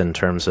it just in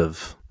terms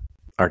of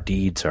our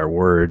deeds, our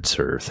words,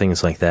 or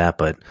things like that,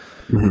 but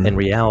in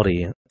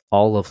reality,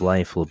 all of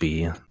life will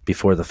be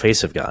before the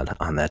face of God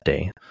on that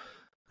day.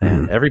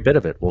 And every bit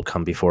of it will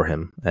come before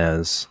Him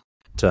as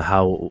to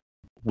how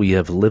we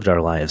have lived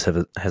our lives.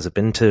 Has it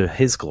been to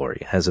His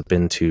glory? Has it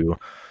been to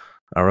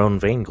our own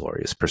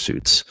vainglorious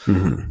pursuits?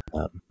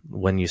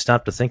 When you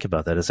stop to think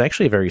about that, it's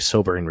actually a very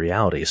sobering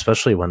reality,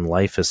 especially when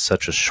life is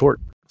such a short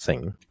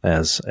thing.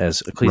 As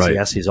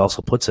Ecclesiastes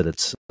also puts it,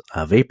 it's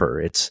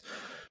vapor, it's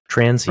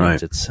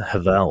transient, it's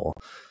havel.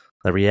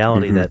 The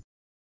reality that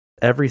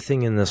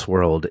everything in this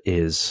world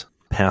is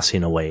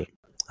passing away.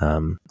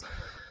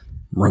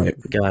 Right.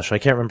 Gosh, I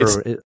can't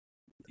remember.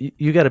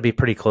 You got to be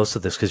pretty close to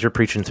this because you're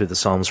preaching through the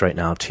Psalms right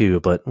now too.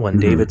 But when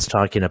David's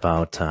talking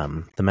about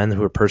the men who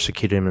were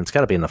persecuting him, it's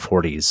got to be in the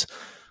 40s.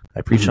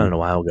 I preached on it a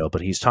while ago,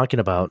 but he's talking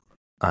about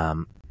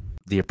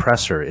the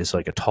oppressor is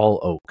like a tall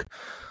oak,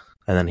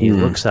 and then he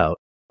looks out,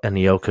 and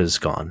the oak is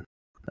gone.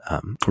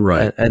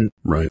 And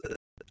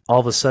all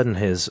of a sudden,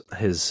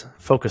 his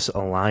focus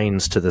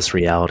aligns to this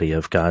reality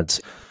of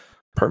God's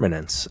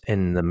permanence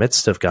in the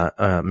midst of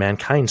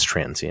mankind's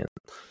transient.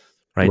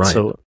 Right.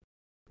 So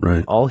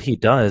all he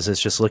does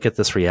is just look at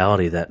this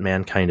reality that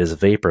mankind is a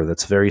vapor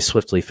that's very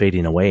swiftly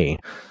fading away.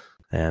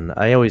 And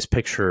I always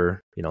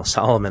picture,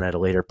 Solomon at a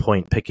later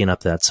point picking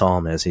up that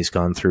psalm as he's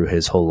gone through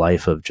his whole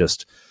life of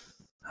just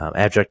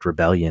abject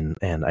rebellion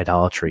and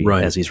idolatry,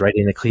 as he's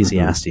writing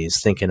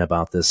Ecclesiastes, thinking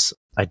about this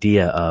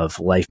idea of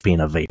life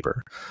being a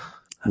vapor.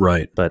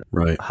 But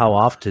how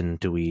often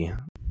do we,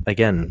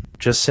 again,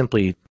 just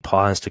simply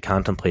pause to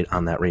contemplate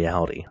on that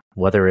reality,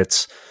 whether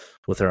it's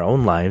with our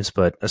own lives,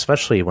 but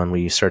especially when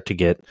we start to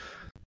get,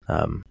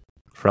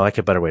 for lack of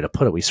a better way to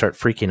put it, we start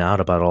freaking out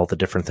about all the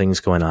different things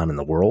going on in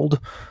the world,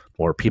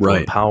 or people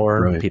in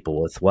power,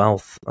 people with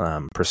wealth,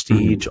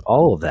 prestige,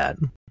 all of that.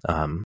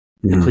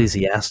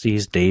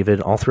 Ecclesiastes,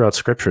 David, all throughout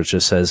Scripture, it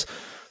just says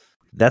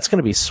that's going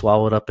to be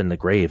swallowed up in the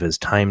grave as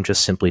time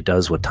just simply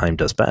does what time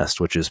does best,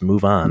 which is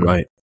move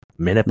on,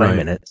 minute by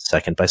minute,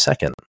 second by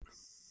second.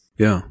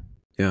 Yeah.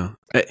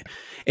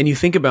 And you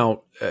think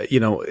about,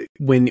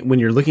 when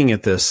you're looking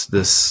at this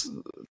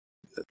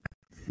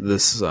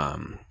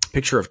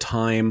picture of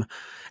time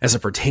as it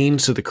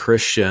pertains to the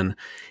Christian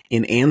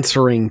in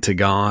answering to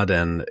God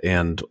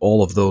and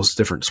all of those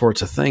different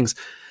sorts of things,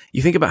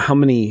 you think about how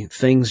many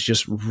things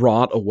just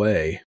rot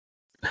away,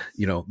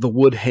 the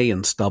wood, hay,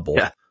 and stubble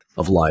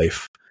of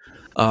life,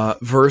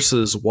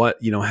 versus what,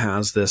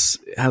 has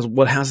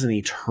an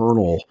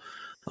eternal,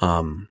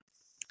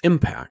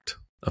 impact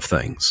of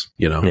things,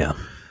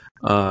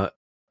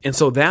 and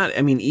so that,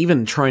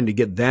 even trying to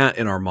get that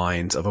in our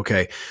minds of,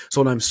 okay,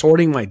 so when I'm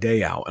sorting my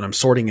day out and I'm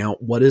sorting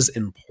out what is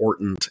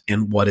important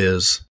and what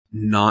is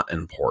not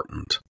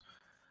important,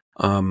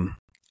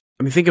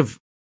 think of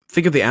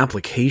the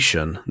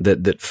application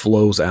that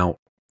flows out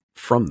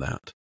from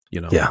that,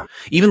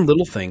 even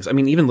little things. So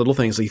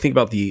you think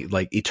about the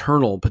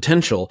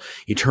potential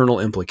eternal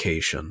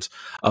implications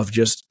of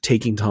just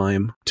taking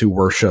time to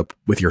worship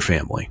with your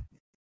family,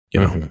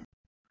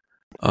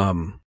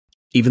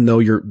 even though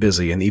you're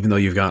busy and even though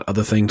you've got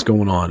other things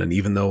going on and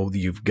even though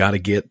you've got to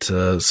get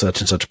to such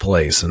and such a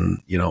place and,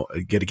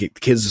 get the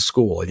kids to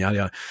school and yada,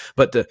 yada.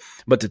 But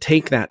to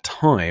take that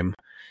time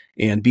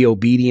and be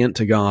obedient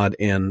to God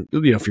and,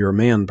 if you're a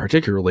man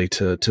particularly,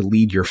 to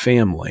lead your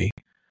family,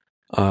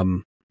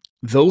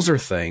 those are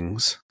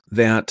things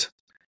that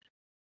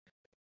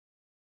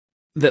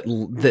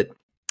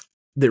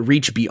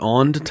reach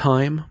beyond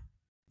time.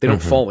 They don't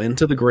fall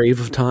into the grave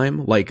of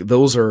time. Like,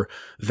 those are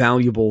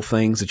valuable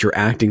things that you're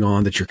acting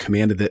on, that you're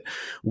commanded, that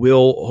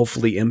will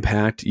hopefully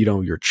impact,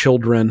 your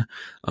children.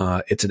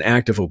 It's an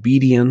act of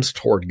obedience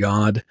toward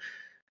God,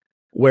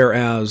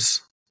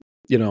 whereas,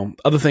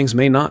 other things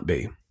may not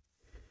be.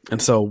 And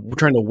so we're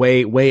trying to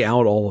weigh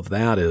out all of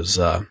that is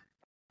a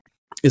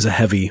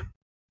heavy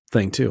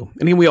thing too.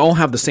 And we all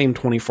have the same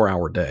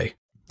 24-hour day.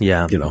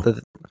 Yeah.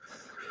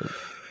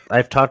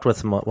 I've talked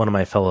with one of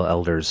my fellow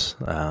elders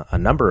a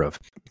number of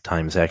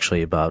times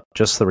actually about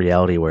just the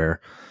reality where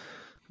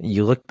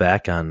you look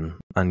back on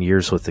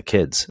years with the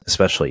kids,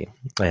 especially,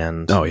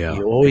 and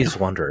you always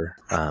wonder,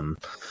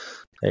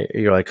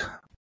 you're like,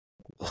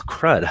 well,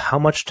 crud, how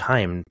much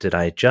time did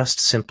I just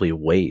simply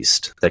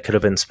waste that could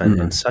have been spent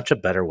in such a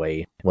better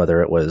way,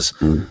 whether it was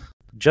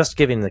just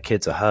giving the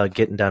kids a hug,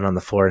 getting down on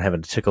the floor and having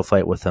a tickle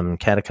fight with them,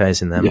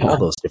 catechizing them, all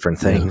those different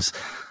things.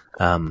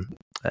 And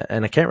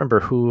I can't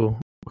remember who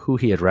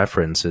he had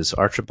referenced is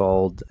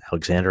Archibald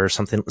Alexander or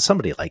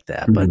somebody like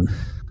that. But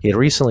he had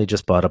recently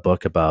just bought a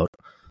book about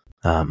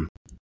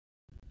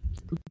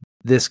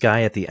this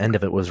guy. At the end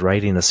of it was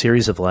writing a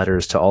series of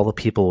letters to all the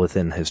people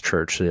within his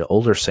church, the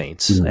older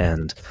saints.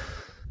 And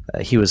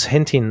he was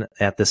hinting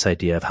at this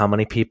idea of how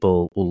many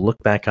people will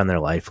look back on their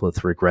life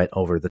with regret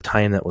over the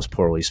time that was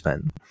poorly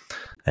spent.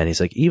 And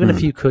he's like, even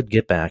if you could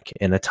get back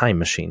in a time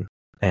machine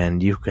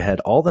and you had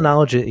all the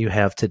knowledge that you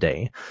have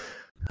today,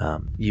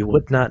 you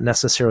would not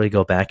necessarily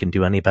go back and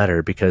do any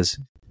better because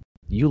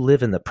you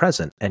live in the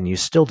present and you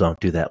still don't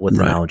do that with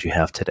the knowledge you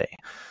have today.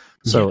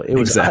 So it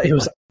was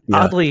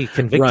oddly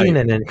convicting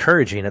and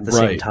encouraging at the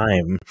same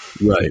time.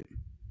 Right.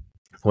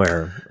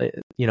 Where,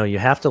 you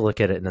have to look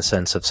at it in a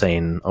sense of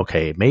saying,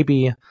 okay,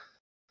 maybe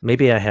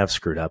I have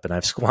screwed up and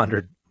I've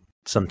squandered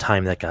some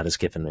time that God has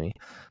given me.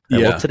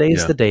 Well,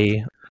 today's the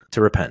day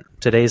to repent.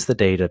 Today's the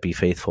day to be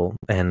faithful.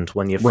 And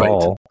when you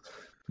fall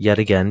yet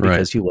again,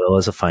 because you will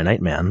as a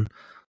finite man,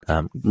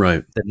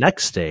 the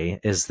next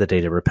day is the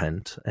day to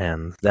repent,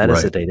 and that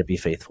is the day to be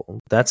faithful.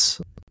 That's,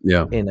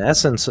 in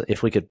essence,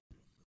 if we could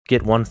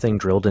get one thing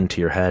drilled into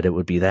your head, it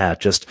would be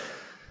that. Just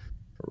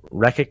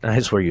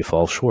recognize where you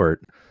fall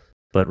short,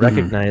 but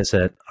recognize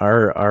that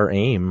our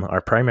aim,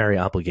 our primary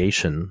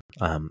obligation,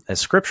 as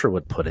Scripture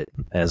would put it,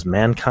 as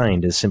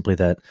mankind, is simply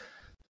that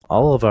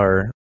all of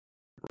our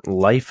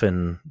life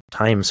and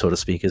time, so to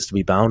speak, is to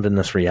be bound in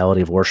this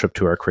reality of worship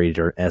to our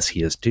Creator as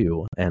He is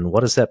due. And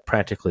what does that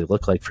practically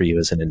look like for you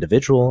as an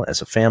individual,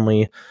 as a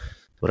family,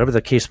 whatever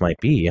the case might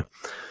be?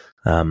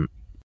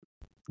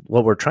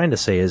 What we're trying to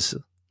say is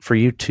for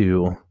you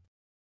to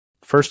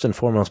first and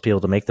foremost be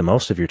able to make the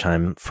most of your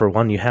time. For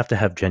one, you have to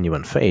have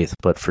genuine faith,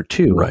 but for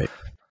two,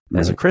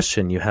 as a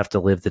Christian, you have to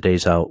live the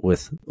days out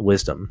with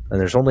wisdom. And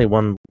there's only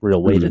one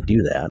real way to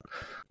do that,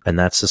 and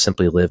that's to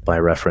simply live by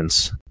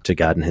reference to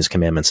God and His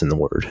commandments in the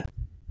Word.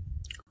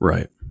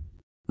 Right.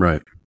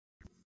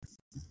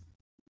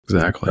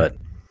 Exactly.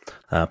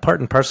 But part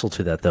and parcel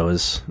to that, though,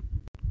 is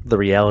the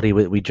reality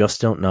we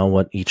just don't know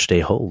what each day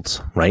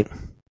holds, right?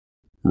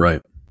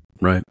 Right.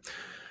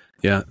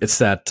 Yeah, it's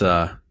that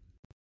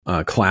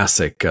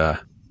classic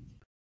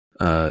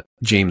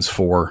James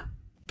 4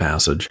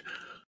 passage.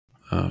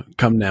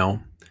 Come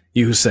now,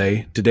 you who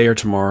say, today or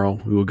tomorrow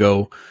we will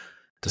go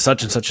to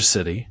such and such a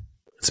city,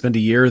 spend a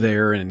year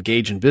there and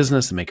engage in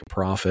business and make a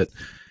profit.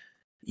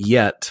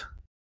 Yet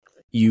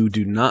you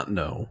do not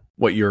know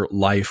what your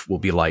life will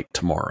be like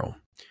tomorrow.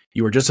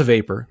 You are just a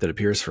vapor that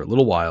appears for a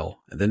little while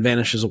and then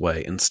vanishes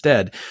away.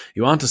 Instead,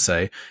 you ought to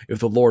say, if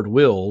the Lord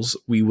wills,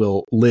 we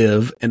will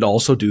live and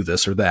also do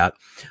this or that.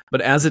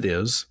 But as it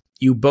is,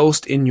 you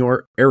boast in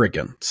your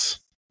arrogance.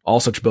 All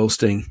such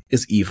boasting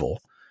is evil.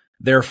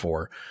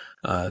 Therefore,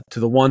 to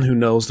the one who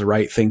knows the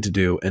right thing to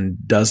do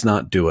and does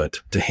not do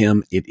it, to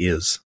him it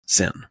is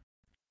sin.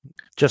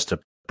 Just a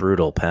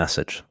brutal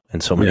passage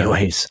in so many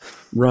ways.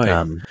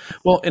 Right.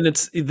 Well, and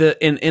it's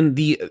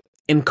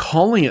in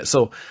calling it,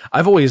 so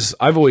I've always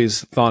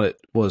thought it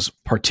was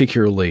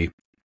particularly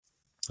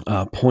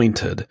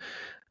pointed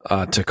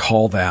to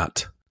call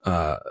that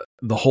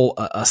the whole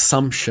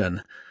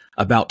assumption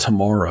about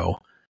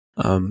tomorrow,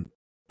 that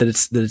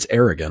it's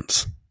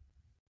arrogance.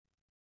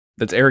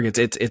 That's arrogance.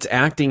 It's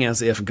acting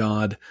as if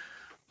God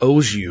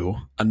owes you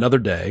another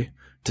day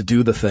to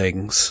do the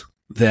things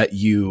that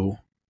you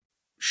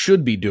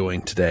should be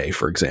doing today,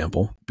 for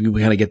example.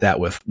 We kind of get that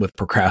with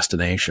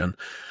procrastination.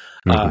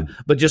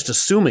 But just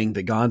assuming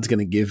that God's going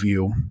to give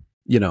you,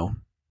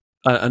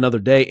 another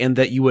day, and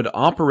that you would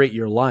operate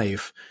your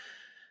life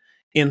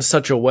in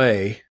such a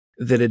way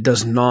that it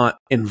does not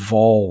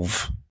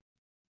involve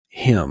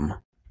Him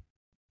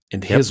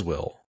and His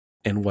will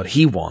and what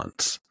He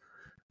wants,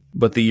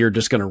 but that you're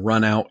just going to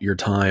run out your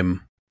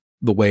time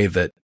the way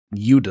that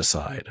you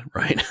decide,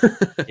 right?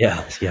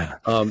 Yeah.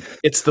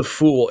 It's the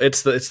fool.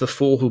 It's the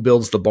fool who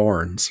builds the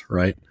barns,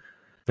 right?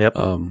 Yep.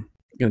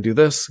 Going to do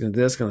this, going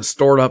to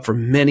store it up for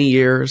many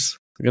years.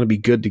 They're going to be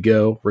good to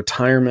go.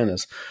 Retirement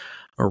is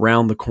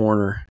around the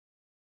corner.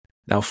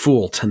 Now,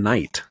 fool,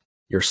 tonight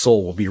your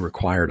soul will be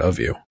required of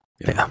you.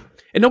 Yeah.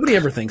 And nobody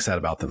ever thinks that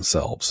about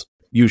themselves,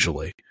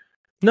 usually.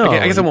 No.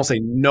 I guess I won't say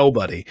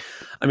nobody.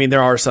 I mean,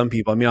 there are some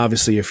people. I mean,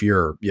 obviously, if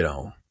you're,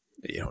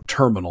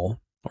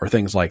 terminal or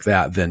things like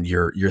that, then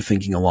you're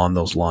thinking along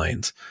those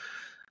lines.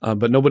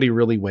 But nobody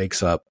really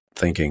wakes up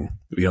thinking,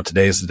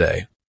 today's the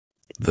day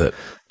that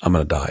I'm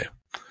going to die.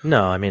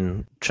 No, I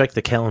mean, check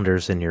the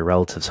calendars in your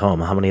relative's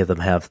home. How many of them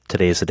have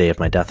today's the day of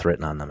my death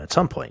written on them? At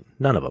some point,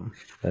 none of them.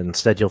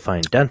 Instead, you'll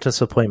find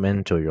dentist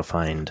appointment, or you'll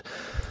find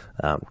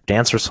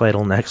dance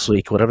recital next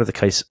week, whatever the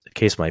case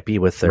might be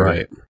with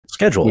their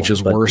schedule. Which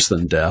is worse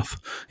than death.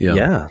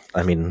 Yeah,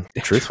 I mean,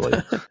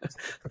 truthfully.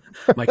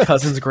 My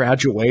cousin's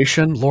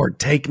graduation, Lord,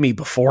 take me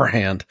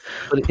beforehand.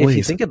 But please. If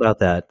you think about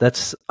that,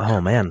 that's, oh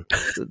man.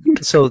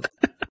 So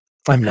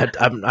I'm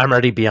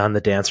already beyond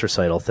the dance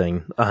recital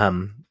thing.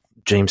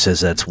 James says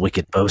that's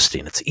wicked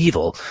boasting. It's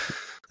evil,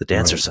 the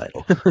dance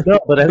recital. No,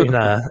 but I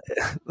mean,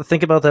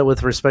 think about that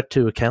with respect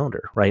to a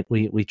calendar, right?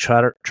 We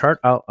chart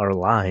out our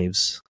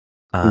lives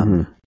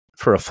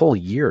for a full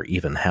year,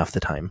 even half the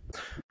time.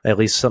 At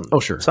least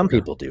some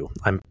people do.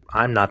 I'm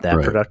not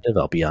that productive,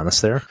 I'll be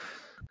honest there.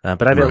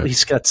 But I've at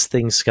least got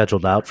things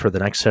scheduled out for the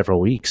next several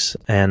weeks.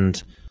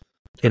 And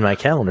in my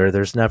calendar,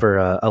 there's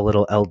never a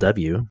little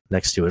LW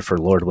next to it for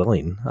Lord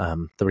willing.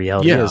 The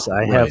reality is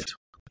I have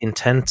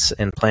intents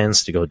and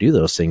plans to go do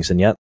those things, and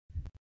yet,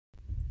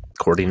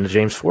 according to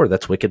James 4,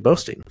 that's wicked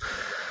boasting.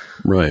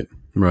 Right.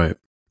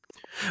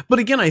 But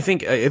again, I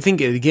think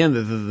again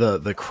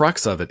the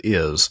crux of it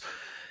is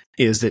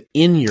that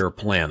in your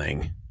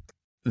planning,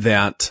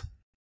 that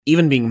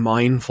even being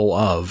mindful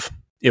of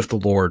if the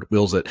Lord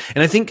wills it,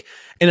 and I think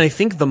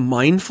the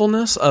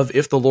mindfulness of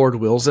if the Lord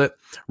wills it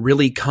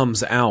really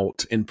comes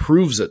out and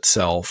proves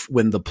itself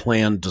when the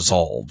plan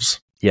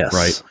dissolves. Yes.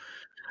 Right.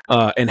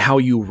 And how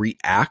you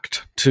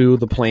react to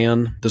the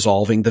plan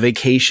dissolving, the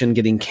vacation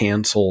getting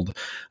canceled,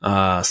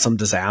 some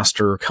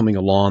disaster coming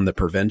along that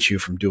prevents you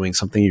from doing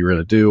something you're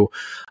going to do,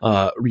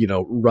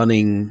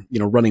 running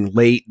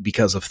late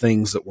because of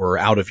things that were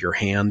out of your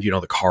hand,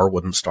 the car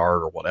wouldn't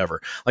start or whatever.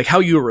 Like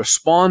how you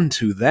respond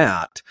to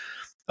that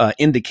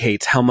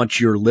indicates how much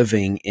you're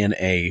living in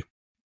a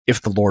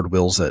if the Lord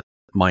wills it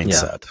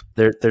mindset.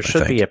 Yeah. There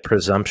should be a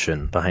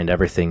presumption behind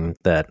everything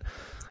that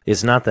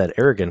is not that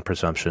arrogant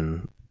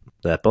presumption,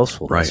 that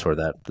boastfulness or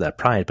that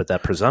pride, but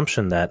that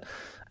presumption that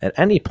at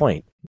any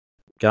point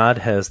God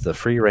has the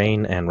free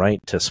reign and right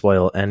to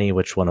spoil any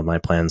which one of my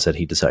plans that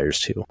he desires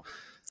to.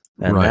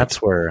 And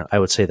that's where I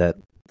would say that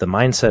the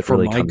mindset for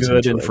really my comes good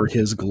into and it. For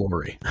his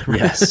glory.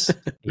 Yes.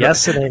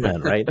 Yes and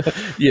amen, right?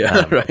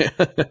 Yeah, right.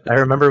 I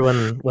remember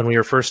when we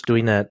were first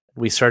doing that,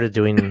 we started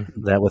doing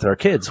that with our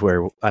kids,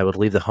 where I would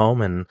leave the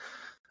home and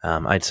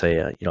I'd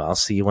say, I'll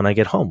see you when I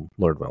get home,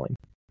 Lord willing.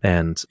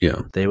 And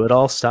they would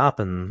all stop,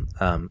 and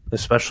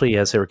especially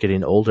as they were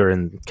getting older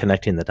and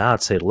connecting the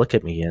dots, they'd look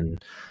at me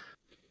and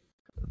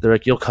they're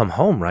like, "You'll come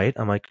home, right?"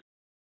 I'm like,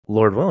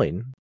 "Lord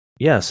willing,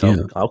 yes,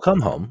 I'll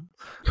come home."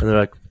 And they're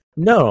like,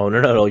 No,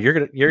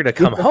 you're gonna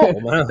come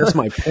home. That's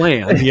my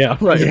plan. Yeah,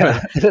 right. Yeah,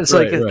 right. It's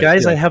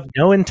guys, I have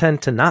no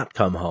intent to not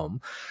come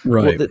home.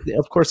 Right. Well,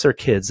 of course, they're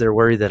kids. They're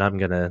worried that I'm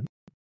gonna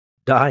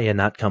die and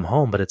not come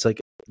home. But it's like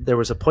there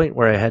was a point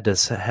where I had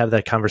to have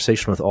that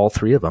conversation with all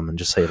three of them and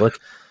just say, "Look,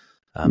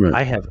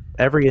 I have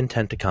every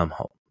intent to come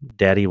home.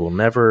 Daddy will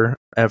never,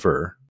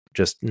 ever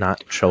just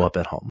not show up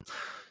at home."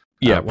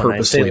 Yeah, when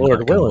I say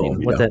Lord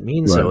willing, what that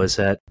means though is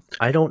that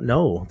I don't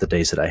know the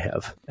days that I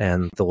have,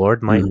 and the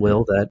Lord might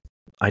will that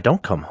I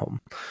don't come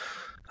home.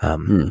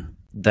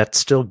 That's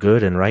still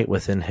good and right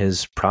within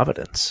his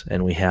providence,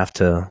 and we have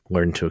to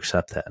learn to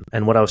accept that.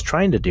 And what I was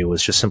trying to do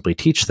was just simply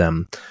teach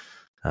them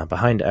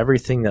behind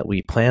everything that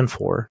we plan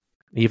for,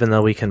 even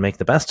though we can make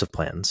the best of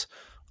plans,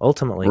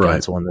 ultimately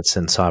God's the one that's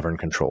in sovereign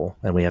control,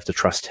 and we have to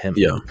trust him.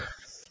 Yeah.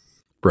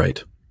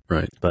 Right.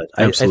 But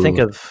I think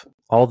of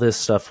all this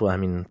stuff. I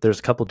mean, there's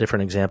a couple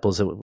different examples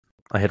that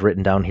I had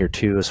written down here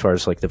too, as far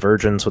as like the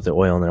virgins with the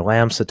oil in their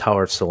lamps, the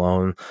Tower of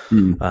Siloam.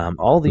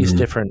 All these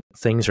different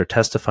things are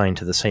testifying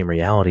to the same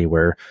reality,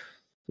 where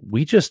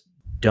we just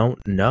don't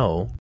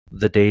know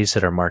the days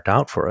that are marked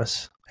out for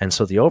us. And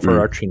so the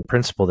overarching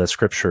principle that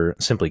Scripture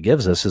simply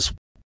gives us is,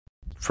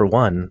 for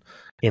one,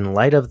 in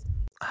light of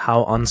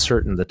how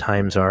uncertain the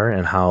times are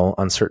and how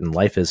uncertain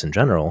life is in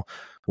general,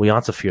 we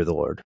ought to fear the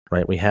Lord,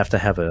 right? We have to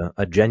have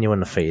a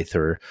genuine faith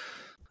or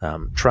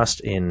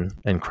trust in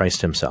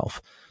Christ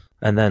himself.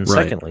 And then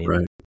secondly,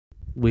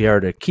 we are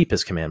to keep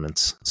his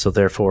commandments. So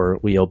therefore,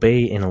 we obey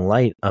in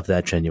light of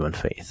that genuine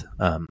faith.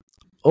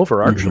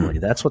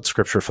 Overarchingly, that's what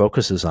Scripture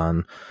focuses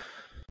on,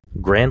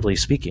 grandly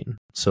speaking.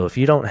 So if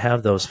you don't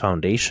have those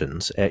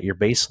foundations at your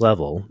base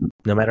level,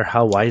 no matter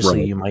how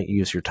wisely you might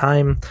use your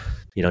time,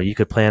 you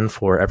could plan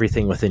for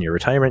everything within your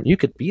retirement. You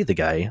could be the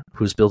guy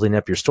who's building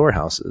up your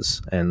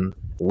storehouses and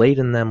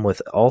laden them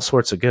with all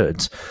sorts of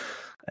goods.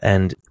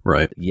 And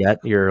yet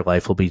your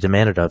life will be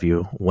demanded of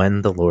you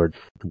when the Lord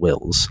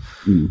wills.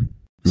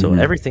 So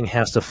everything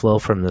has to flow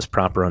from this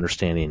proper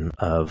understanding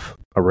of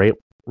a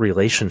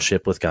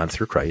relationship with God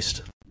through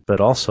Christ, but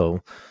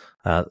also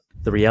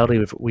the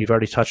reality we've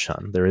already touched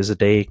on. There is a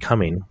day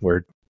coming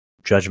where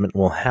judgment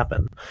will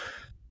happen.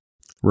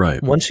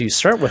 Once you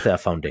start with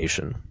that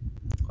foundation,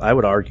 I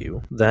would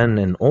argue, then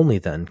and only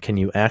then can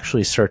you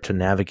actually start to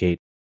navigate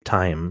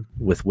time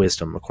with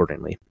wisdom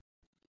accordingly.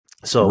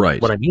 So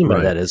what I mean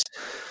by that is,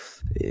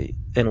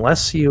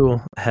 unless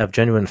you have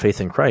genuine faith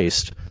in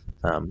Christ,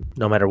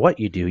 no matter what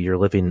you do, you're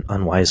living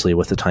unwisely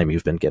with the time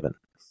you've been given.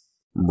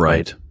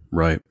 Right.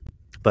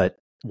 But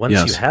once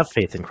you have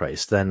faith in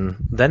Christ,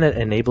 then it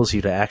enables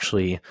you to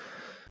actually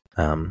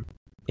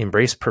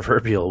embrace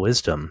proverbial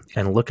wisdom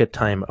and look at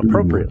time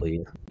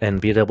appropriately and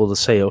be able to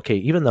say, okay,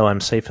 even though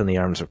I'm safe in the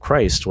arms of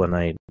Christ when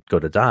I go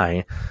to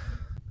die,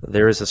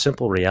 there is a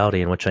simple reality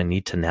in which I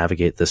need to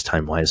navigate this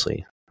time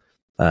wisely.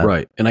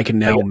 And I can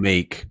now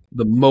make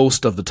the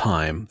most of the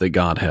time that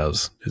God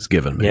has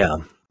given me.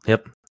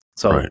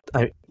 So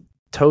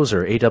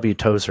Tozer, A.W.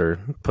 Tozer,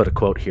 put a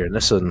quote here, and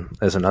this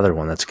is another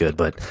one that's good,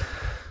 but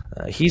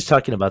he's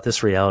talking about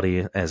this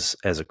reality as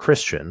a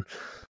Christian.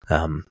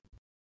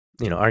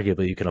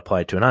 Arguably you can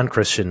apply it to a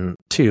non-Christian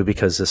too,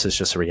 because this is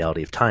just a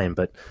reality of time.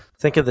 But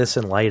think of this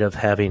in light of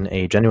having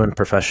a genuine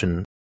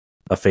profession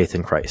of faith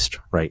in Christ,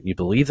 right? You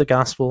believe the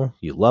gospel,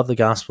 you love the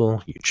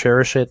gospel, you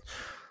cherish it,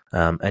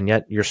 and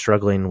yet you're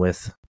struggling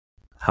with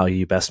how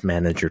you best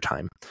manage your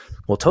time.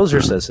 Well,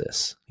 Tozer says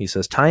this. He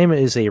says, time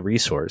is a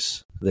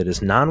resource that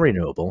is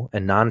non-renewable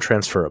and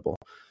non-transferable.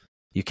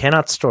 You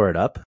cannot store it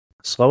up,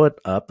 slow it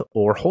up,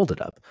 or hold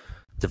it up,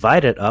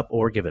 divide it up,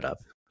 or give it up.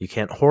 You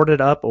can't hoard it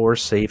up or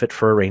save it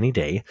for a rainy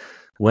day.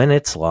 When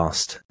it's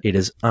lost, it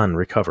is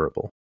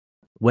unrecoverable.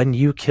 When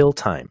you kill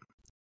time,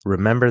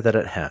 remember that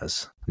it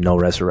has no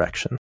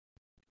resurrection.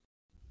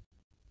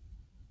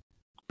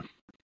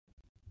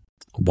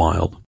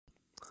 Wild.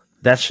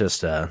 That's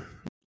just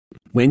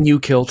when you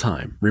kill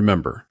time,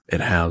 remember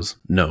it has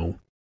no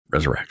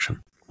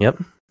resurrection.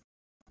 Yep.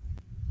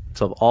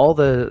 So of all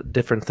the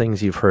different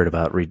things you've heard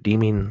about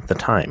redeeming the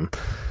time,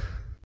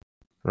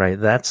 right?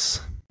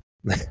 That's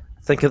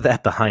think of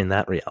that behind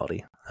that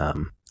reality.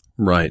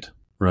 Right.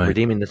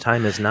 Redeeming the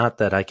time is not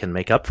that I can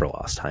make up for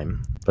lost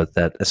time, but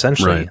that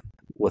essentially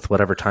with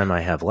whatever time I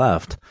have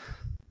left,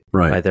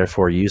 I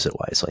therefore use it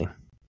wisely.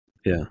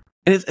 Yeah.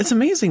 And it's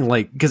amazing,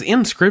 like, because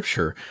in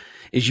Scripture,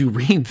 as you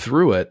read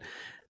through it,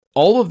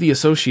 all of the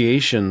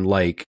association,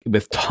 like,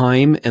 with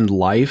time and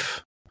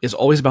life is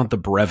always about the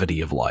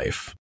brevity of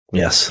life.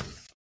 Yes.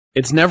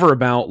 It's never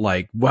about,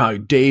 like, wow,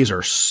 days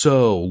are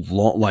so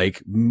long,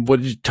 like,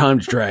 time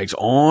drags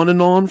on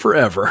and on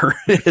forever.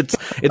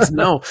 It's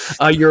no,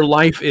 your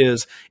life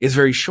is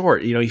very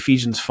short. You know,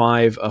 Ephesians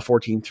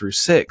 5:14 through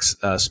 6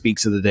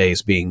 speaks of the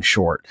days being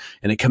short,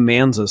 and it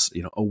commands us,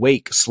 you know,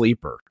 awake,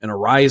 sleeper, and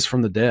arise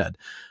from the dead,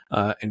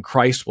 and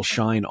Christ will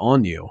shine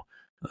on you.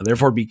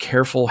 Therefore, be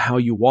careful how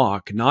you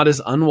walk, not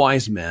as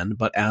unwise men,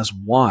 but as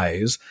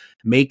wise.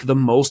 Make the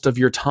most of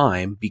your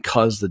time,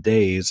 because the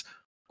days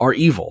are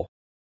evil.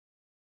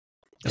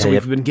 So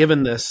we've been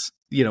given this,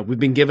 you know,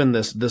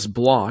 this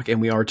block, and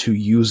we are to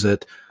use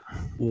it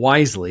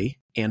wisely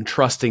and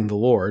trusting the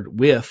Lord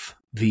with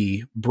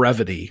the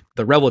brevity,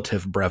 the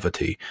relative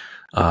brevity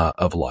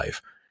of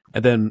life.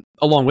 And then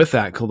along with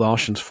that,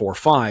 Colossians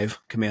 4:5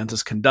 commands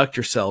us, conduct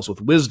yourselves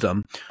with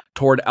wisdom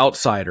toward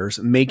outsiders,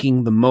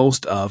 making the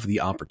most of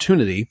the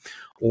opportunity,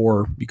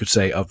 or you could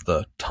say of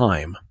the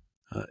time.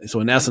 So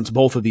in essence,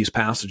 both of these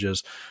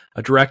passages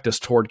direct us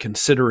toward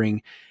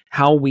considering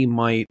how we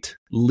might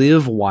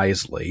live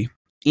wisely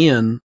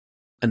in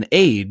an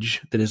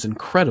age that is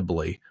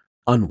incredibly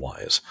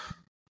unwise.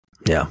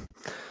 Yeah.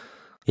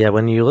 Yeah,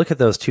 when you look at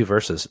those two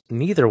verses,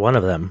 neither one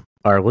of them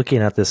are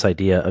looking at this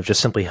idea of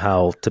just simply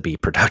how to be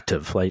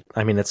productive. Like,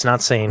 I mean, it's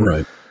not saying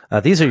right.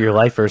 These are your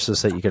life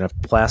verses that you're going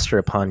to plaster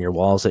upon your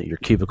walls at your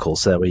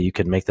cubicles, so that way you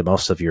can make the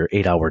most of your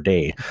 8-hour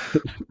day.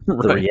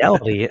 Right. The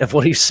reality of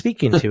what he's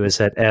speaking to is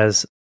that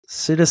as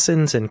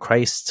citizens in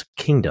Christ's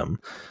kingdom,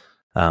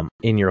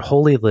 in your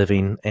holy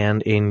living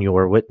and in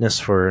your witness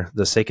for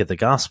the sake of the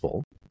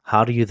gospel,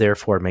 how do you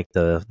therefore make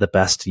the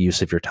best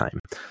use of your time?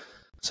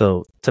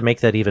 So to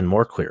make that even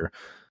more clear,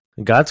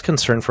 God's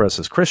concern for us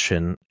as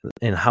Christian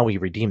in how we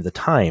redeem the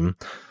time,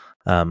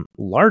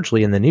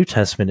 largely in the New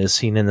Testament, is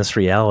seen in this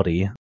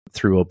reality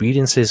through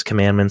obedience to his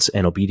commandments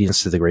and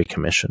obedience to the Great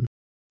Commission.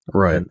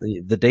 Right.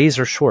 The days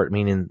are short,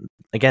 meaning,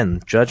 again,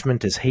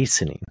 judgment is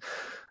hastening.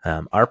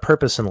 Our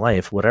purpose in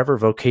life, whatever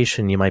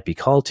vocation you might be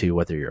called to,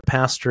 whether you're a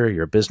pastor,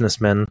 you're a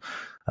businessman,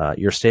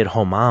 you're a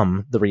stay-at-home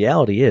mom, the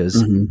reality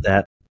is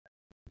that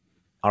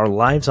our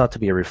lives ought to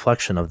be a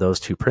reflection of those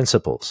two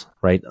principles,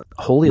 right?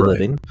 Holy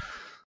living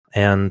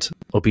and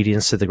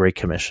obedience to the Great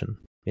Commission.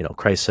 You know,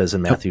 Christ says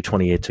in Matthew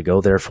 28 to go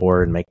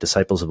therefore and make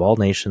disciples of all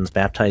nations,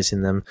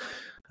 baptizing them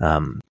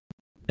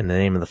in the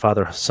name of the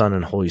Father, Son,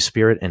 and Holy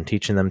Spirit, and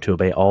teaching them to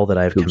obey all that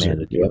I have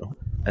commanded you.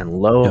 And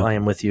lo, I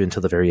am with you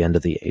until the very end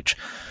of the age.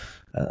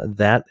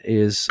 That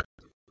is,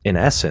 in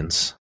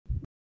essence,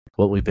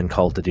 what we've been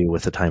called to do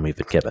with the time we've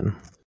been given.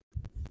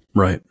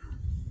 Right.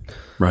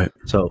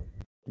 So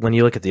when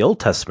you look at the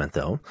Old Testament,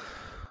 though,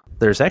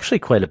 there's actually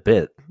quite a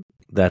bit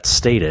that's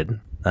stated,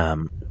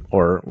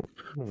 or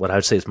what I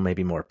would say is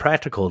maybe more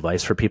practical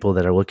advice for people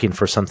that are looking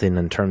for something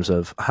in terms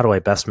of how do I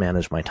best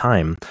manage my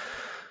time.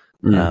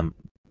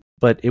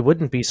 But it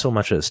wouldn't be so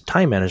much as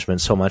time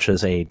management, so much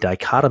as a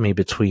dichotomy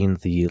between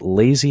the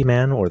lazy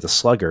man or the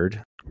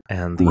sluggard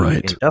and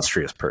the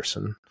industrious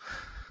person.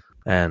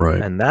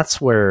 And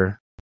that's where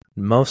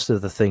most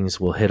of the things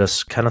will hit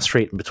us kind of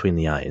straight in between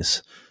the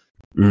eyes.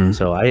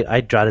 So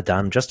I jotted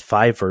down just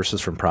 5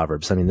 verses from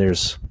Proverbs. I mean,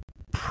 there's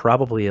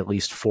probably at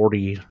least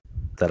 40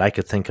 that I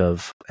could think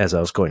of as I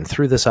was going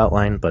through this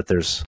outline, but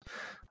there's,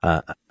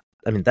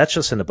 that's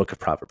just in the book of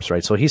Proverbs,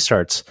 right? So he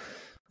starts,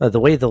 the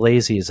way of the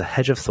lazy is a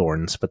hedge of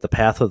thorns, but the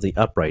path of the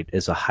upright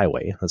is a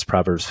highway. That's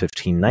Proverbs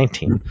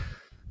 15:19.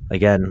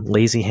 Again,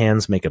 lazy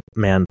hands make a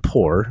man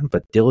poor,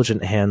 but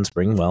diligent hands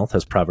bring wealth.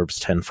 That's Proverbs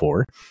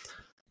 10:4.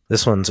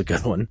 This one's a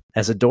good one.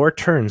 As a door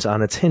turns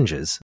on its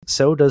hinges,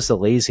 so does the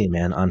lazy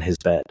man on his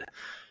bed.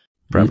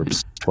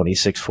 Proverbs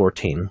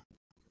 26:14.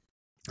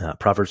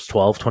 Proverbs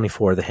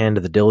 12:24. The hand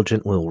of the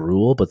diligent will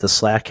rule, but the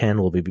slack hand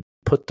will be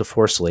put to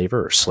forced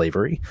labor or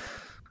slavery.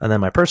 And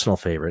then my personal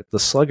favorite, the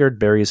sluggard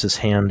buries his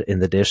hand in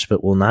the dish,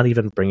 but will not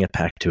even bring it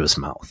back to his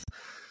mouth.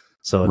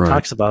 So it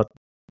talks about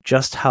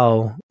just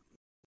how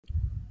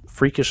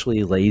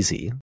freakishly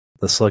lazy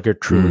the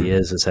sluggard truly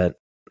is that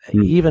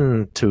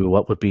even to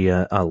what would be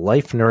a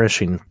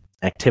life-nourishing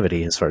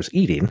activity as far as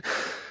eating,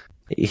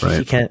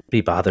 he can't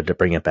be bothered to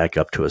bring it back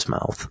up to his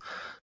mouth.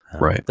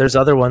 There's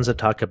other ones that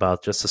talk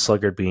about just the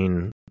sluggard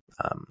being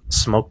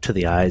smoke to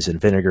the eyes and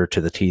vinegar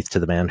to the teeth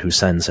to the man who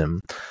sends him.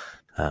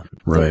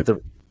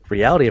 The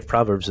reality of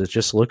Proverbs is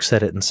just looks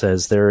at it and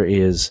says there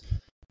is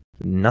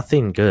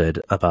nothing good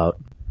about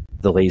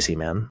the lazy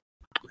man.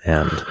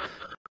 And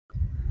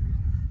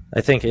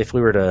I think if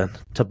we were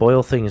to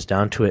boil things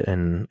down to it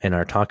in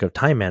our talk of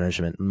time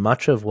management,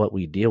 much of what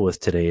we deal with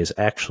today is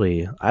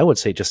actually, I would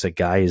say, just a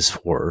guise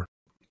for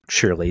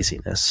sheer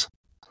laziness.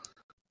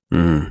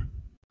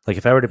 Like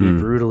if I were to be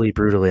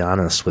brutally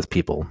honest with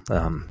people,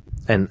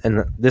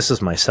 and this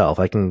is myself,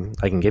 I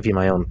can give you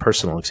my own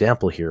personal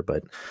example here,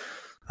 but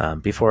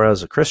before I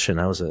was a Christian,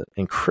 I was an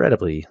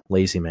incredibly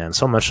lazy man,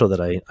 so much so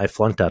that I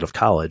flunked out of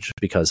college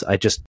because I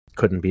just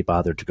couldn't be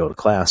bothered to go to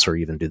class or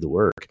even do the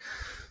work.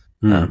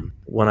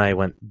 When I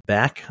went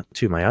back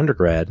to my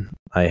undergrad,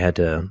 I had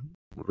to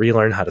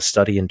relearn how to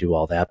study and do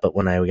all that. But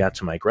when I got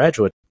to my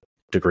graduate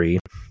degree,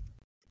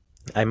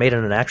 I made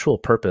it an actual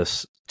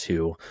purpose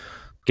to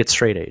get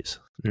straight A's.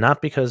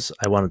 Not because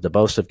I wanted to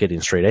boast of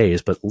getting straight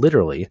A's, but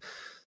literally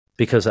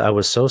because I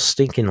was so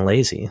stinking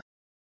lazy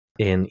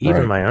in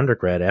even my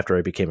undergrad after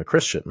I became a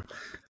Christian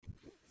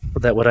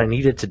that what I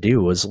needed to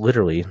do was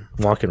literally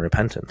walk in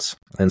repentance.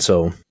 And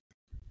so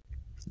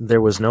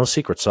there was no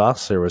secret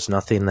sauce. There was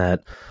nothing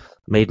that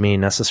made me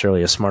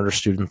necessarily a smarter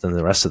student than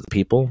the rest of the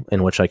people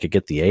in which I could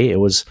get the A. It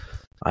was,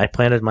 I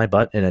planted my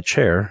butt in a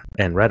chair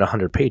and read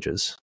 100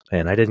 pages.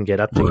 And I didn't get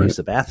up to use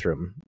the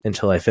bathroom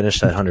until I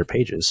finished that 100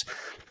 pages.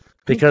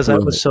 Because I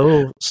was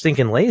so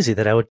stinking lazy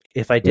that I would,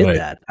 if I did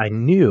that, I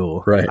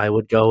knew I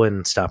would go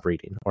and stop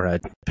reading, or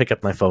I'd pick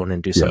up my phone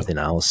and do something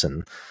else.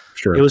 And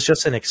it was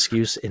just an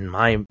excuse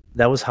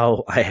that was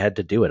how I had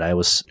to do it. I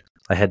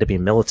had to be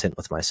militant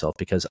with myself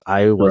because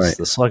I was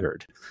the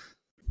sluggard.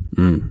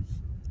 Isn't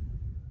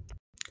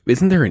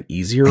there an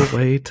easier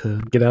way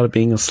to get out of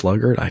being a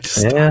sluggard?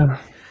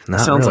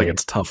 Sounds like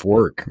it's tough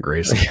work,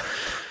 Grace.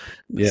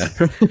 Yeah.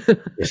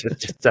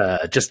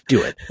 Just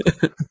do it.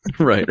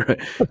 Right.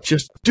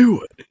 Just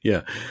do it.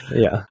 Yeah.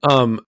 Yeah.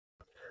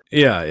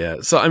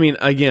 Yeah. So, I mean,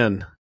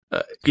 again,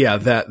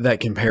 that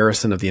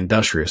comparison of the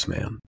industrious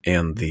man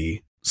and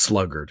the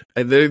sluggard,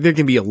 there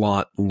can be a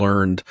lot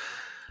learned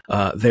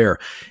there.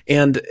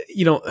 And,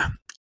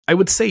 I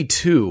would say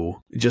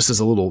too, just as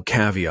a little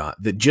caveat,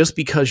 that just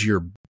because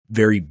you're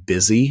very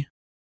busy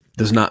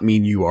does not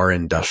mean you are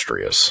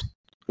industrious.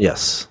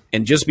 Yes.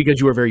 And just because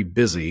you are very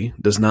busy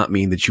does not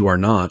mean that you are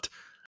not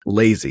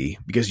lazy,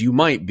 because you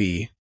might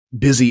be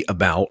busy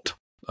about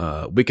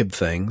wicked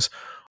things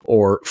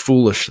or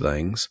foolish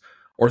things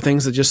or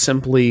things that just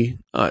simply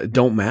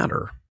don't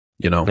matter,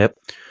 Yep.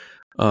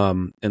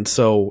 And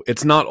so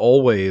it's not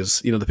always,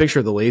 the picture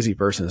of the lazy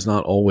person is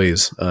not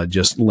always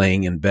just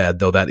laying in bed,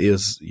 though that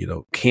is,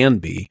 can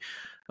be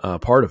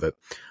part of it.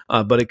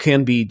 But it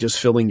can be just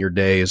filling your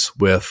days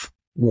with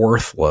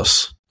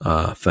worthless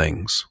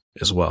things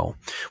as well,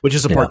 which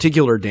is a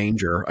particular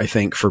danger, I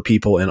think, for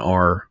people in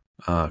our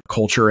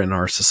culture and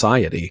our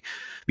society,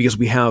 because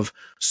we have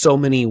so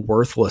many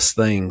worthless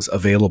things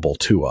available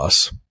to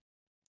us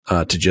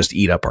to just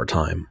eat up our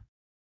time.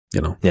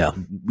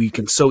 We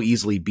can so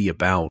easily be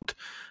about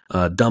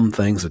dumb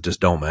things that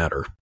just don't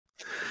matter.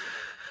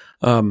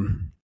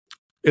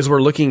 As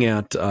we're looking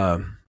at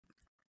some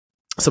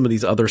of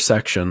these other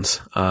sections,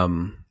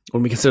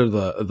 when we consider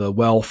the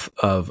wealth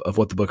of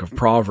what the book of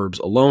Proverbs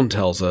alone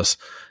tells us,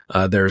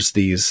 there's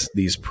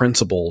these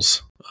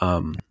principles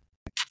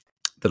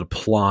that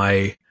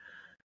apply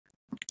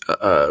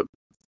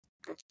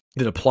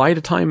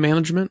to time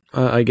management,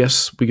 I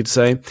guess we could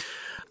say.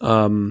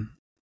 So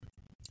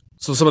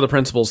some of the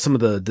principles, some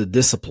of the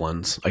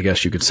disciplines, I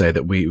guess you could say,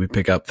 that we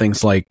pick up,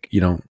 things like,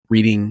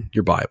 reading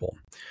your Bible,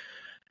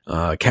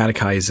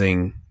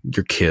 catechizing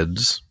your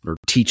kids, or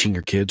teaching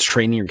your kids,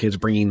 training your kids,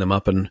 bringing them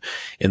up in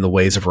the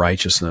ways of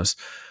righteousness,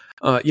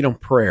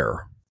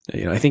 prayer.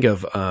 I think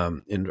of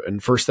in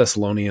 1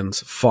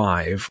 Thessalonians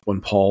 5,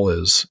 when Paul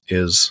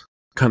is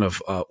kind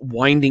of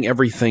winding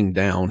everything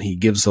down, he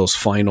gives those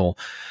final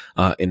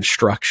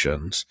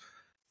instructions,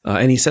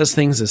 and he says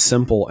things as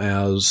simple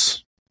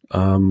as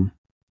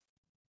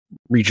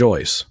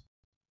rejoice,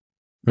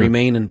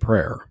 remain in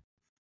prayer,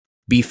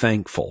 be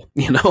thankful,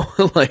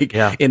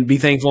 and be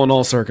thankful in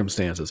all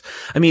circumstances.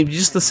 I mean,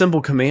 just the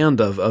simple command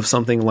of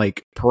something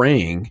like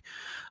praying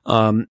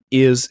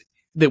is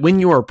that when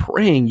you are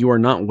praying, you are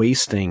not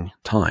wasting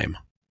time.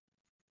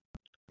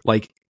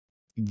 Like,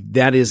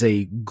 that is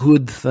a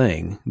good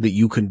thing that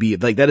you can be,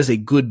 like, that is a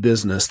good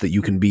business that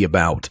you can be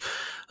about.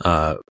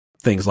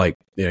 Things like,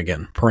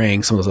 again,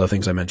 praying, some of those other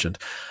things I mentioned,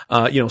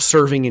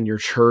 serving in your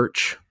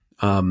church,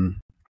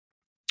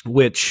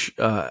 which,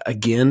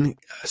 again,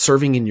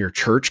 serving in your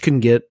church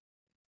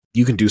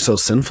you can do so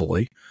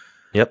sinfully.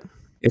 Yep.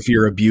 If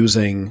you're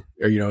abusing,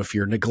 or, if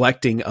you're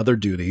neglecting other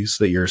duties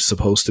that you're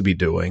supposed to be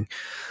doing,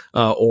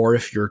 or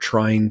if you're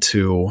trying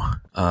to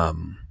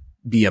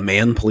be a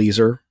man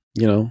pleaser,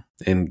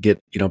 and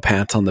get,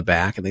 pats on the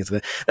back and things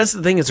like that. That's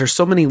the thing, is there's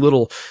so many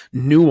little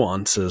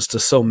nuances to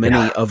so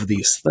many of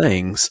these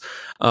things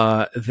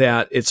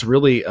that it's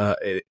really,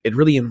 it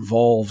really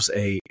involves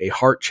a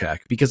heart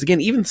check, because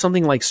again, even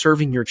something like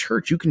serving your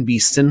church, you can be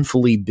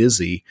sinfully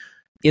busy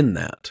in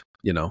that,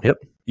 Yep.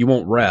 You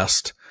won't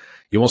rest.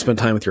 You won't spend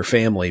time with your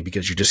family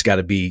because you just got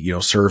to be,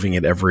 serving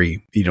at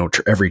every,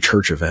 every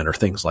church event or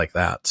things like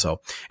that.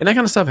 So, and that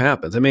kind of stuff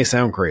happens. It may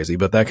sound crazy,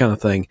 but that kind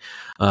of thing,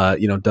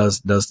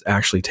 does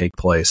actually take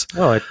place.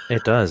 Oh,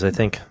 it does. I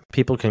think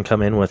people can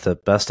come in with the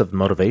best of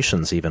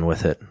motivations, even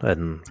with it,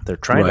 and they're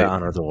trying to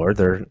honor the Lord.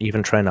 They're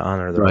even trying to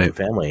honor their own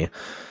family.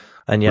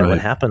 And yet what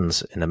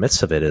happens in the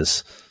midst of it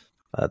is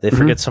they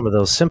forget some of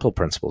those simple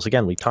principles.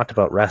 Again, we talked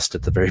about rest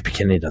at the very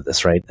beginning of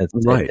this, right?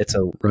 It's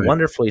a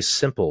wonderfully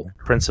simple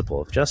principle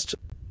of just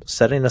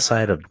setting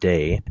aside a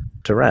day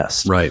to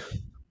rest. Right.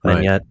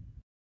 And yet,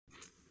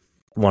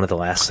 one of the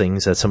last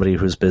things that somebody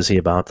who's busy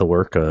about the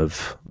work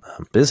of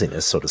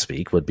busyness, so to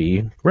speak, would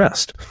be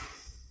rest.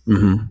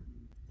 Mm-hmm.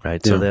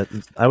 Right. So that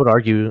I would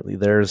argue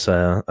there's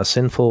a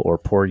sinful or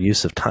poor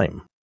use of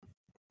time.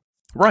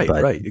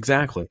 Right,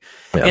 exactly.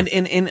 Yeah.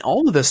 And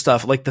all of this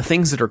stuff, like the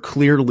things that are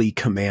clearly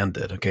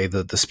commanded, okay,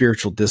 the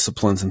spiritual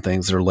disciplines and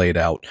things that are laid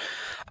out,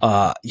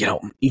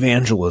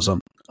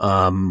 evangelism,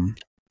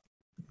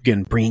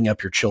 again, bringing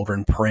up your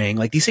children, praying,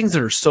 like these things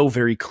that are so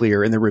very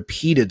clear and they're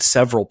repeated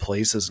several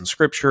places in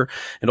scripture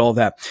and all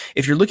that.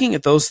 If you're looking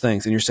at those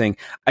things and you're saying,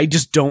 I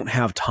just don't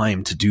have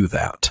time to do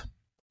that.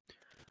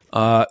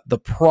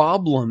 The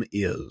problem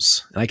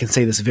is, and I can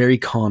say this very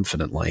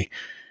confidently,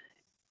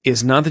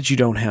 is not that you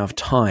don't have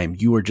time.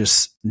 You are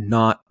just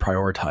not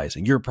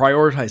prioritizing. You're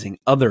prioritizing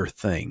other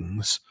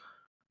things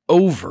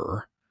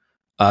over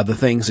the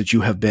things that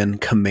you have been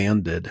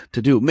commanded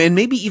to do, and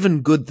maybe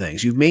even good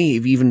things. You may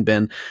even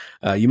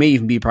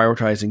be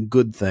prioritizing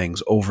good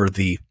things over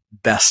the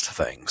best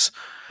things.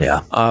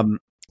 Yeah.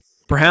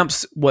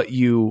 Perhaps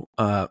you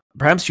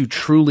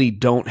truly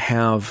don't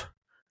have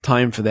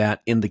time for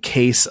that in the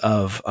case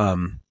of,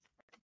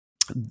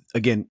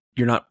 again,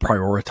 you're not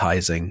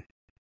prioritizing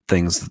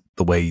things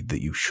the way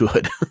that you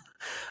should.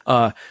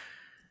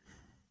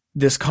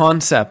 This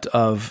concept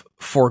of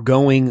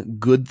foregoing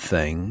good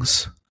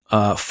things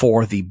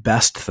for the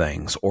best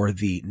things or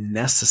the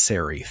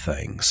necessary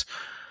things.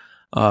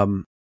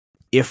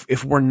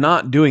 If we're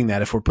not doing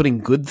that, if we're putting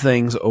good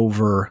things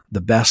over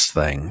the best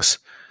things,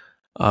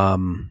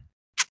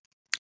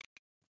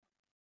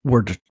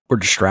 we're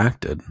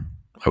distracted,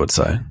 I would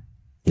say.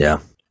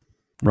 Yeah.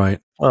 Right.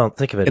 Well,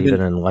 think of it even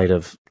in light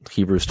of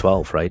Hebrews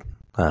 12, right?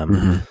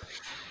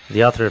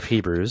 The author of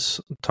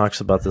Hebrews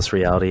talks about this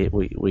reality.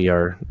 We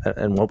are,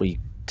 and what we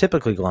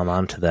typically glom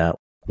onto that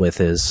with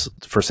is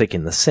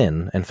forsaking the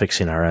sin and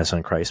fixing our eyes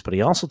on Christ. But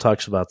he also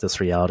talks about this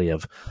reality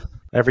of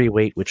every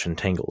weight which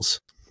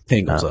entangles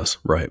us,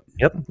 right?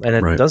 Yep, and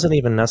it doesn't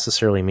even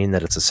necessarily mean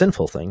that it's a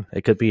sinful thing.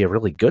 It could be a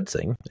really good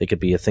thing. It could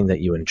be a thing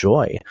that you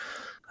enjoy.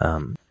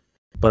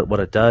 But what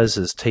it does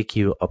is take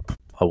you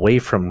away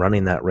from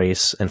running that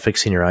race and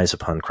fixing your eyes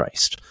upon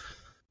Christ.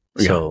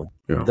 So,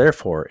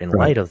 therefore, in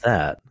light of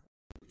that,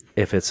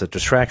 if it's a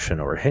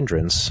distraction or a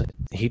hindrance,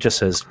 he just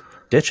says,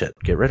 ditch it,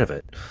 get rid of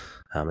it.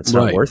 It's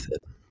not worth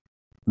it.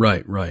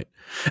 Right.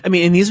 I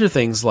mean, and these are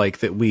things like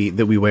that we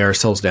weigh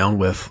ourselves down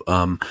with,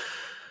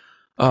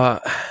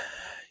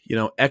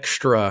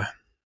 extra.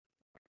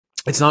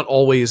 It's not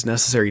always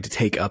necessary to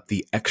take up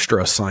the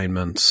extra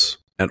assignments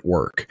at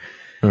work.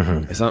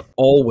 Mm-hmm. It's not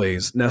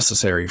always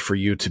necessary for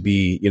you to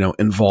be,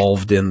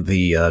 involved in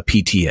the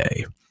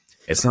PTA.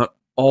 It's not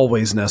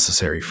always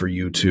necessary for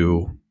you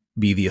to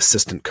be the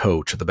assistant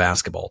coach of the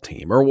basketball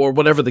team or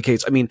whatever the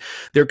case. I mean,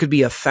 there could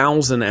be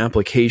 1,000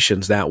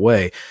 applications that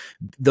way.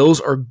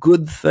 Those are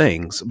good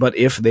things, but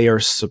if they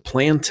are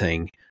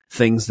supplanting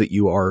things that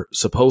you are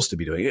supposed to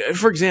be doing,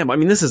 for example, I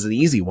mean, this is an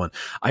easy one.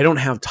 I don't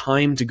have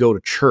time to go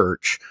to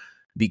church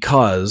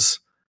because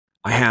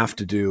I have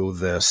to do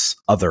this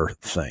other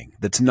thing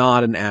that's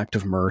not an act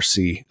of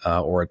mercy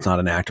or it's not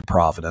an act of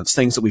providence,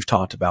 things that we've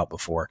talked about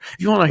before.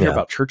 If you want to hear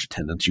about church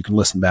attendance, you can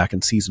listen back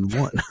in season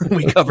 1.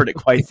 We covered it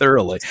quite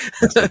thoroughly.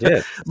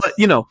 Yes,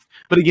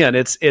 but again,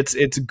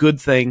 it's good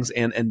things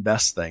and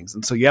best things.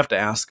 And so you have to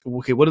ask,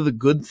 okay, what are the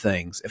good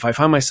things? If I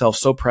find myself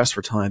so pressed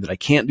for time that I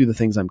can't do the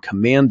things I'm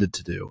commanded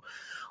to do,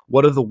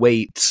 what are the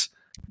weights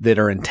that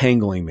are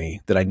entangling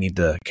me that I need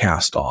to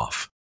cast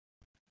off?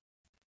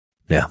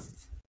 Yeah.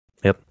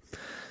 Yep.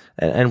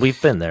 And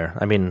we've been there.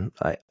 I mean,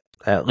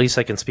 at least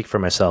I can speak for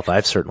myself.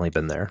 I've certainly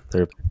been there.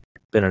 There have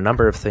been a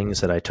number of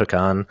things that I took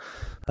on,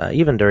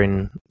 even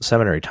during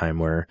seminary time,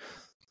 where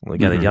we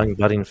got a young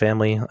budding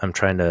family. I'm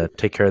trying to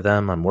take care of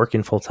them. I'm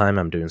working full time.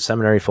 I'm doing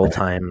seminary full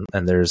time.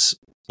 And there's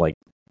like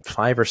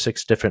 5 or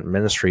 6 different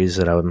ministries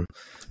that I'm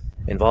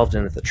involved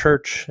in at the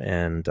church.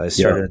 And I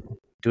started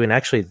doing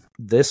actually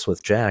this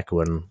with Jack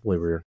when we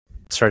were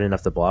starting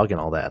up the blog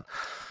and all that.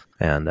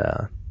 And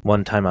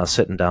one time I was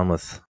sitting down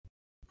with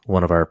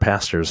one of our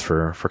pastors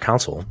for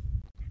counsel,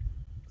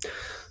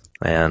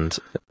 and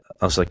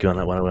I was like,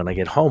 when I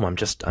get home, I'm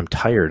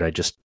tired. I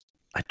just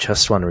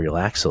want to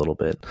relax a little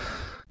bit.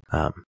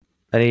 And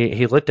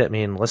he looked at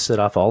me and listed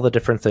off all the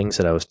different things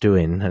that I was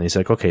doing, and he's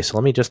like, okay, so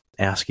let me just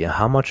ask you,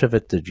 how much of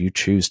it did you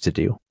choose to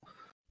do?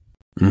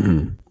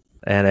 Mm-hmm.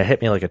 And it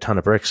hit me like a ton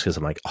of bricks, because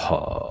I'm like,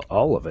 oh,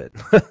 all of it.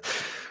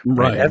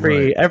 Right,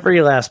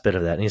 every last bit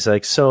of that. And he's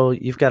like, so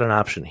you've got an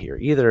option here.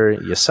 Either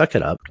you suck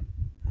it up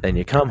and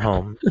you come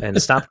home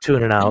and stop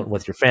tuning out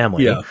with your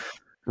family. Yeah.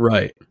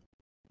 Right.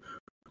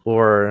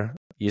 Or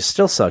you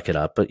still suck it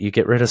up, but you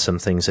get rid of some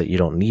things that you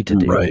don't need to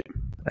do. Right.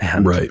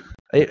 And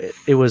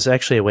it was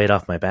actually a weight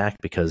off my back,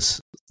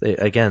 because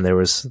again, there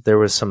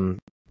was some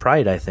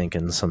pride, I think,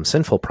 and some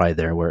sinful pride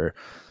there, where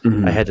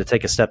I had to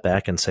take a step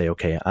back and say,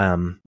 okay,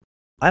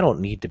 I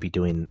don't need to be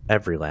doing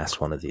every last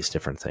one of these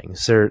different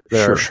things. There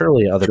are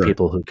surely other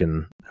people who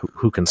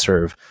can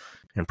serve,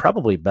 and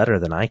probably better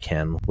than I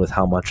can, with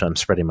how much I'm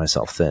spreading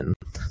myself thin.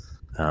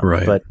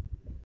 But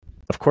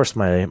of course,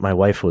 my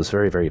wife was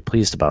very, very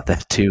pleased about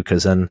that too,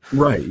 because then,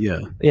 right,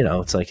 yeah,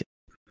 it's like,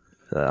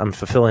 I'm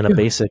fulfilling a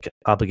basic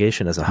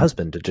obligation as a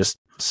husband to just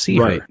see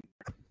her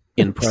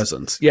in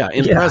presence. Yeah,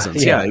 in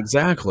presence. Yeah,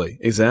 exactly.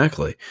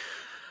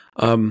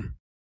 And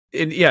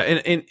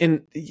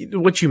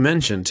what you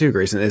mentioned too,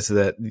 Grayson, is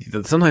that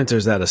sometimes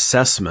there's that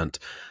assessment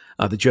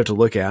that you have to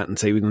look at and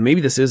say,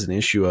 maybe this is an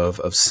issue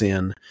of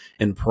sin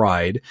and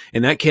pride.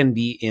 And that can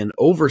be in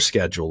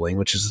overscheduling,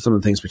 which is some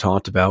of the things we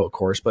talked about, of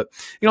course, but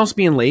it can also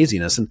be in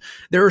laziness. And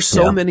there are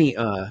so many,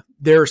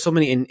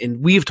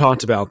 and we've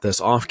talked about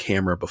this off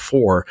camera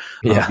before,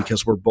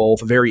 because we're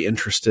both very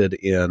interested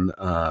in,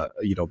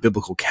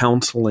 biblical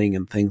counseling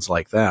and things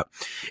like that.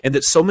 And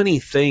that so many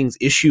things,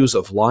 issues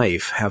of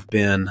life have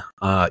been,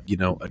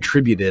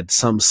 attributed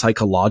some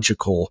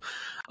psychological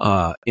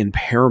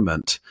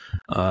impairment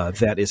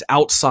that is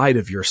outside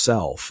of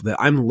yourself, that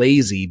I'm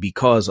lazy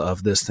because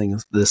of this thing,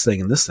 and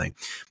this thing.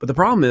 But the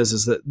problem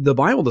is that the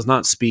Bible does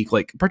not speak,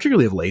 like,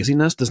 particularly of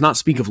laziness, does not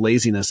speak of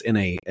laziness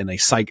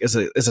as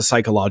a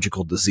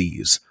psychological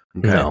disease.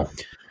 Okay? No.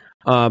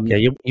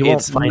 You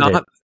won't find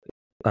it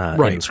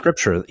in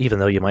Scripture, even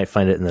though you might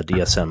find it in the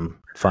DSM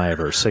 5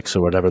 or 6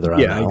 or whatever they're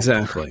on now.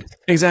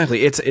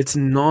 Exactly. It's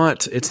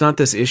not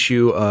this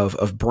issue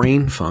of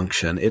brain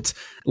function. It's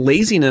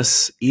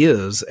laziness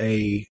is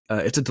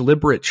it's a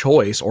deliberate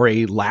choice or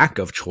a lack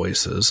of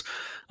choices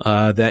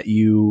that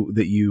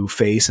you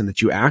face and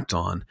that you act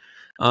on.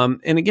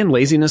 And again,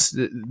 laziness,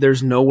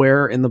 there's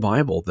nowhere in the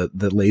Bible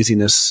that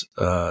laziness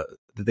that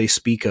they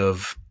speak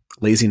of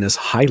laziness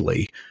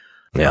highly.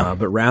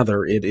 But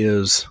rather it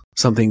is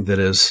something that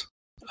is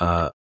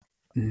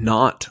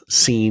not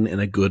seen in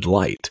a good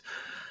light.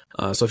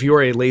 So if you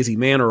are a lazy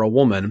man or a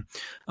woman,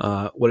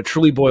 what it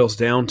truly boils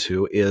down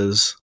to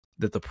is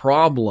that the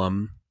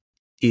problem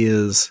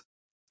is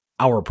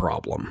our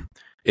problem.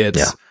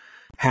 It's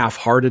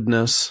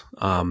half-heartedness.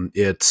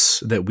 It's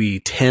that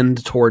we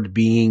tend toward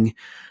being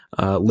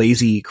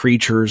lazy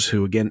creatures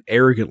who, again,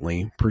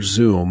 arrogantly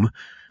presume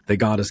that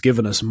God has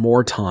given us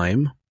more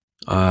time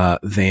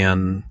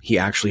than he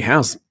actually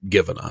has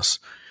given us.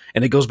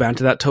 And it goes back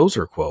to that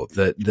Tozer quote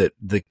that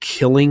the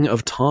killing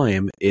of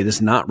time, it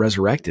is not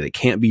resurrected. It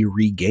can't be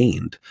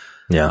regained.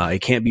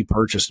 It can't be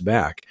purchased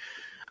back.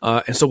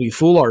 And so we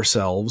fool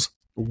ourselves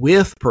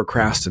with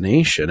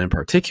procrastination in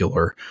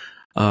particular.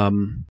 We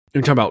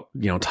talk about,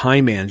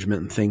 time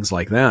management and things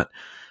like that,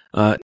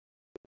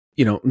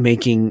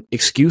 making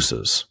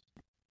excuses.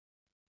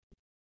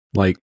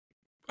 Like,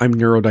 I'm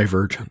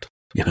neurodivergent.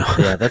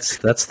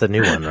 That's the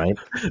new one, right?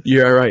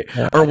 Yeah, right.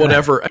 Or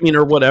whatever.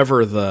 Or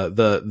whatever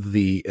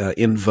the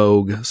in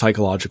vogue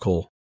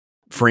psychological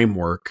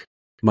framework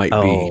might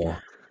be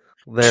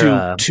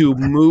to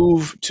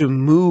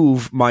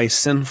move my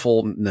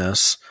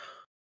sinfulness,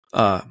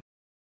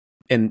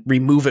 and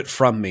remove it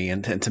from me,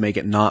 and to make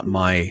it not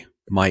my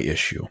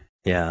issue.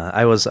 Yeah,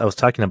 I was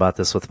talking about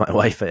this with my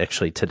wife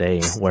actually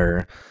today,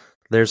 where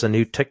there's a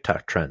new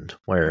TikTok trend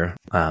where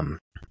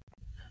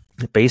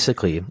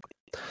basically.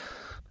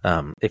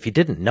 If you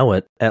didn't know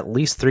it, at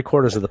least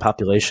 3/4 of the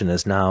population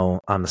is now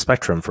on the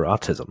spectrum for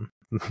autism,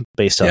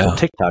 based on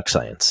TikTok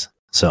science.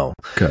 So,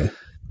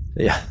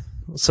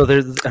 So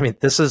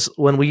this is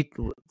when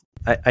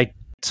I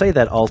say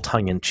that all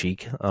tongue in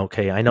cheek.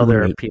 Okay, I know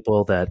there are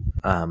people that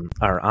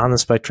are on the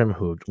spectrum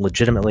who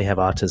legitimately have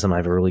autism. I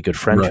have a really good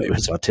friend who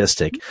is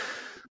autistic,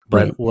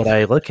 but what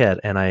I look at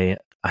and I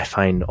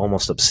find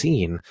almost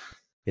obscene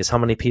is how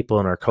many people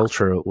in our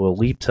culture will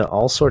leap to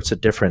all sorts of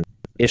different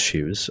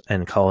issues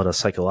and call it a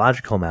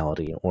psychological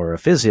malady or a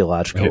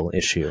physiological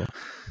issue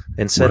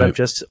instead of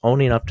just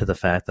owning up to the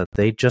fact that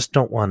they just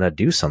don't want to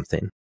do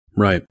something.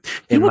 Right.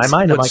 In my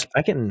mind, I'm like,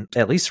 I can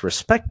at least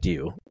respect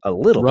you a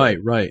little bit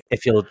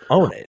if you'll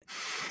own it.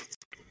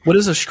 What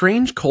is a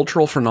strange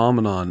cultural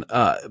phenomenon,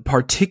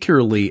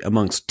 particularly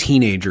amongst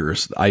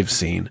teenagers I've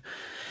seen,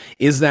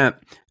 is that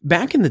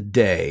back in the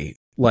day,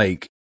 when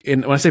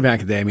I say back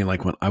in the day, I mean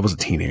like when I was a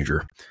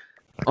teenager,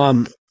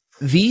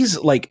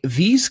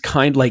 these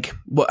kind, like,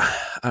 what,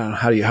 I don't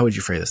know, how would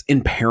you phrase this?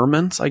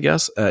 Impairments, I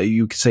guess.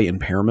 You could say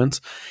impairments.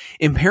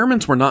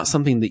 Impairments were not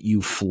something that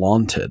you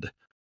flaunted.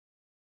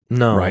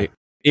 No. Right?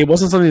 It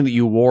wasn't something that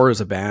you wore as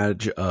a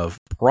badge of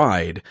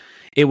pride.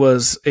 It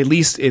was, at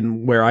least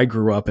in where I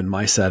grew up, in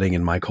my setting,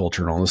 in my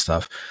culture and all this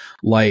stuff,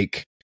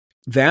 like,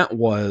 that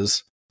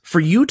was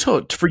for you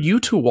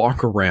to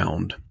walk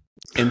around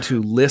and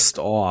to list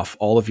off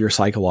all of your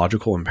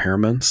psychological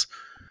impairments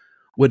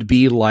would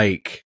be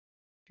like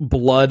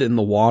blood in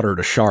the water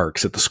to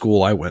sharks at the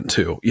school I went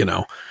to,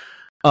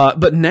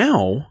 but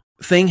now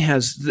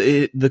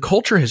the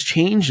culture has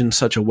changed in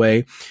such a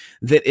way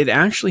that it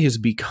actually has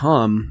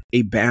become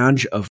a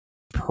badge of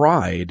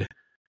pride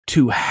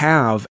to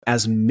have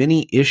as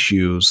many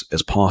issues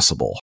as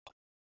possible.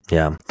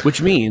 Yeah.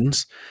 Which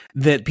means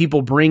that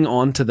people bring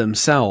onto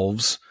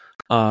themselves,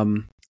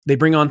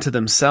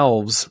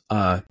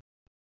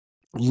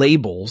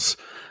 labels,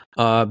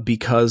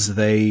 because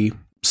they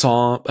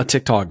saw a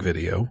TikTok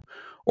video,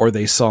 or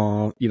they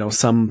saw,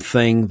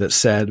 something that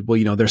said,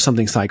 well, there's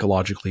something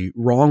psychologically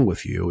wrong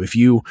with you. If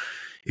you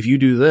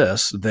do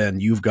this, then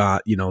you've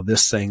got,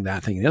 this thing,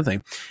 that thing, the other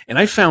thing. And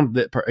I found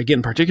that,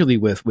 again, particularly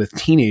with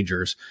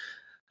teenagers,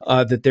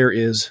 that there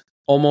is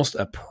almost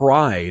a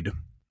pride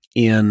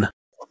in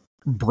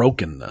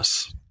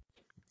brokenness.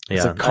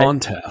 It's a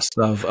contest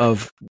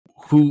of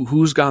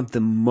who's got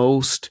the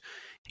most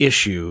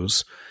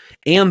issues,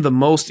 and the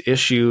most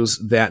issues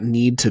that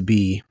need to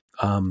be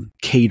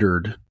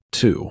catered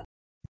to.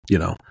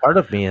 Part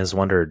of me has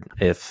wondered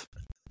if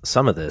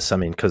some of this,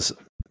 because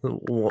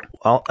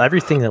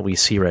everything that we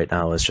see right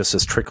now is just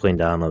this trickling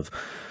down of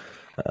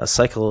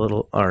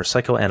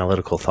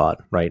psychoanalytical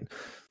thought, right?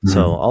 Mm-hmm.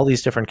 So all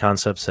these different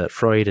concepts that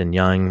Freud and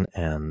Jung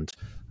and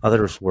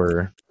others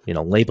were,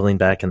 labeling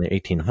back in the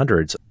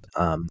 1800s,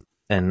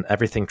 and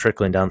everything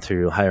trickling down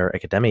through higher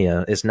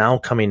academia is now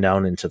coming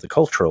down into the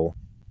cultural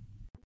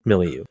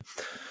milieu.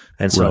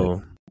 And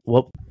so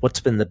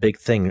what's been the big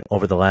thing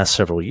over the last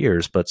several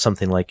years, but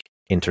something like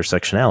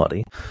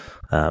intersectionality.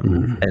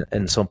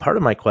 And so part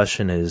of my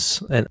question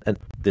is, and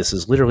this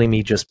is literally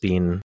me just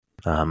being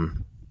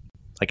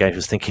a guy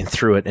who's thinking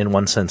through it in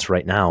one sense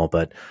right now,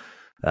 but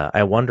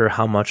I wonder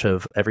how much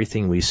of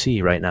everything we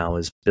see right now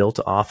is built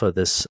off of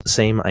this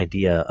same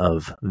idea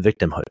of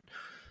victimhood,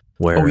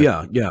 where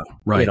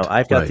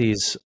I've got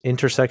these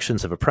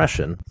intersections of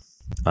oppression,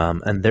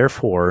 and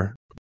therefore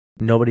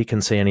nobody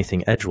can say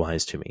anything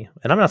edgewise to me.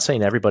 And I'm not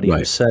saying everybody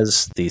who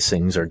says these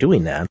things are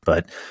doing that,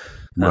 but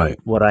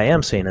what I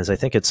am saying is I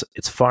think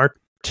it's far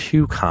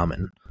too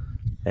common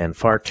and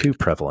far too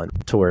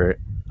prevalent to where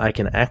I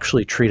can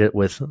actually treat it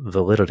with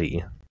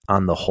validity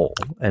on the whole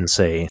and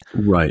say,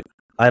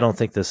 I don't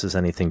think this is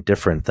anything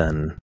different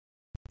than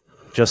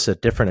just a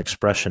different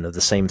expression of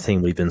the same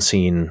thing we've been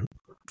seeing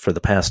for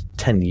the past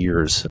 10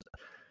 years,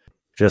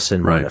 just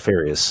in more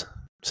nefarious,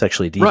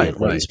 sexually deviant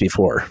ways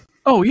before.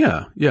 Oh,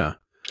 yeah, yeah.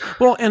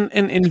 Well, and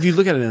if you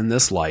look at it in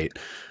this light,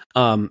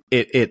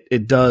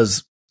 it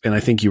does, and I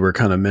think you were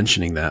kind of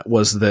mentioning that,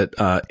 was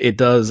that it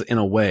does in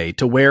a way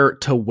to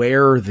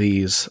wear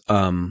these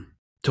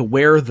to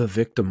wear the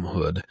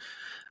victimhood,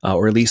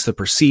 or at least the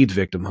perceived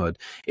victimhood.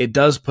 It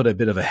does put a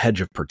bit of a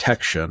hedge of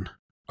protection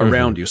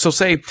around you. So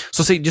say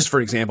just for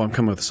example, I'm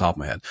coming with this off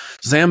my head.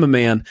 Say I'm a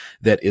man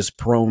that is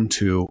prone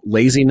to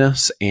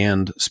laziness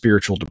and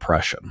spiritual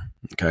depression.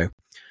 Okay,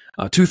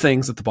 two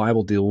things that the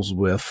Bible deals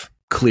with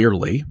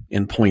clearly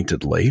and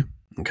pointedly.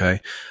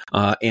 Okay,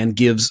 and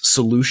gives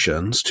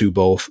solutions to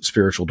both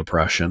spiritual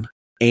depression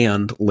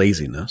and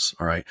laziness.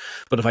 All right,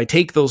 but if I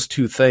take those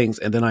two things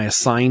and then I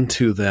assign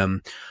to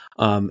them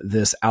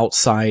this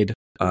outside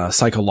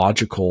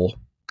psychological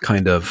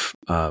kind of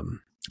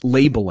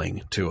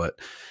labeling to it,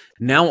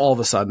 now all of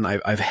a sudden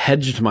I've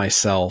hedged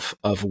myself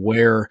of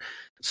where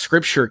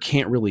Scripture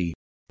can't really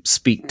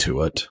speak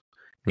to it,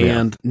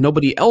 and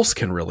nobody else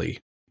can really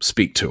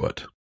speak to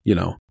it,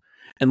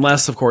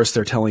 unless of course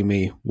they're telling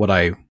me what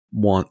I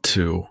want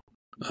to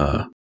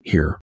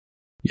hear,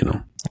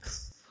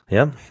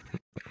 Yeah,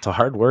 it's a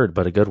hard word,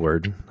 but a good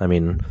word. I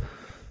mean,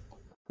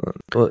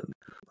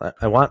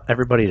 I want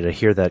everybody to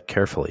hear that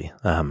carefully.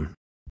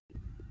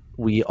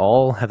 We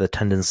all have the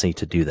tendency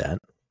to do that,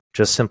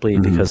 just simply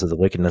because of the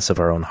wickedness of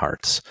our own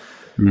hearts.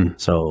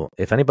 So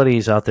if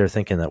anybody's out there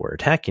thinking that we're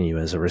attacking you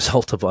as a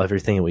result of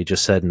everything that we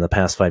just said in the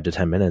past 5 to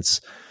 10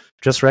 minutes,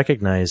 just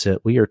recognize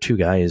that we are two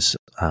guys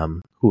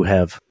who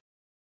have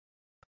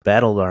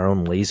battled our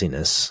own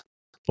laziness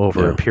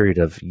over a period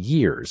of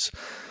years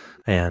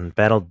and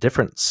battled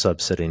different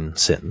subsetting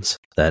sins.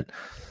 That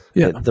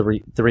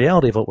the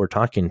reality of what we're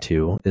talking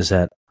to is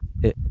that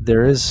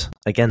there is,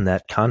 again,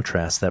 that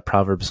contrast that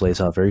Proverbs lays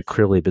out very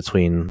clearly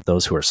between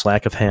those who are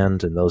slack of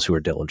hand and those who are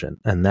diligent.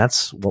 And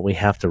that's what we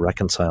have to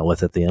reconcile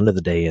with at the end of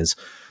the day, is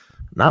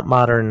not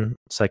modern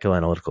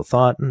psychoanalytical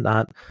thought,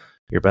 not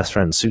your best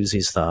friend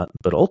Susie's thought,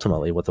 but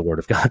ultimately what the Word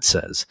of God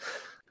says.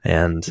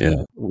 And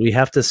we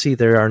have to see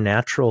there are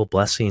natural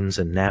blessings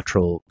and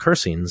natural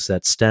cursings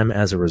that stem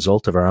as a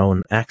result of our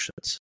own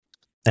actions.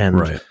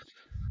 And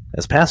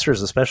as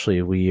pastors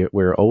especially,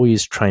 we're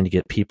always trying to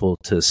get people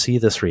to see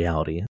this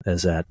reality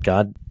as that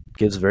God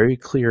gives very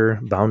clear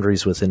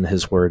boundaries within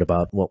His Word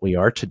about what we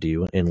are to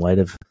do in light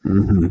of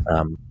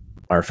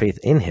our faith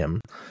in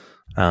Him,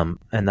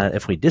 and that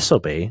if we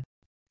disobey,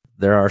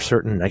 there are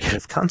certain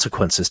negative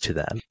consequences to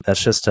that.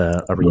 That's just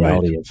a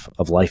reality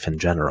of life in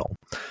general.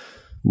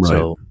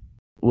 So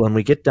when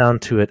we get down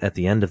to it at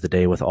the end of the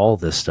day with all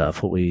this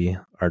stuff, what we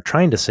are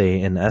trying to say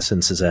in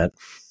essence is that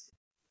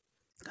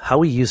how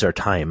we use our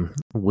time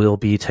will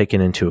be taken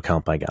into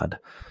account by God.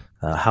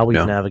 How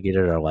we've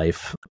navigated our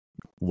life,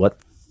 what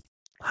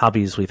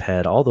hobbies we've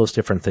had, all those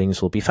different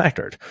things will be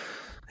factored.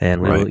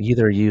 And we will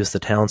either use the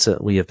talents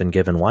that we have been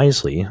given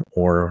wisely,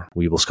 or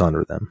we will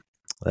squander them.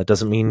 That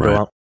doesn't mean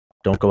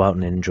don't go out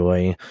and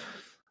enjoy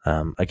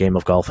a game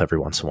of golf every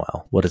once in a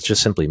while. What it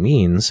just simply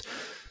means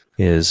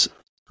is,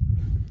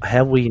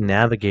 have we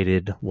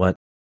navigated what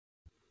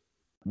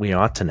we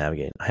ought to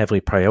navigate? Have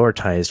we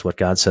prioritized what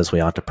God says we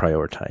ought to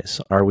prioritize?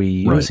 Are we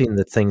using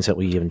the things that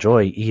we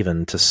enjoy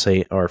even to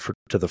say, or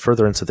to the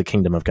furtherance of the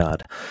kingdom of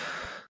God?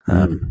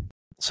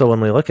 So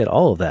when we look at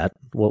all of that,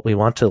 what we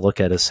want to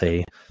look at is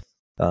say,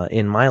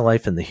 in my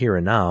life in the here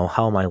and now,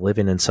 how am I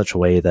living in such a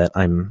way that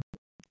I'm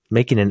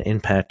making an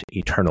impact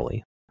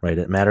eternally, right?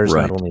 It matters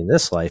not only in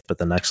this life, but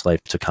the next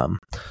life to come.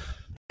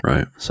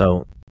 Right.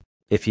 So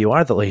if you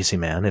are the lazy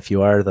man, if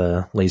you are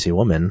the lazy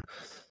woman,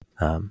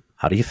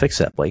 how do you fix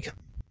that, Blake?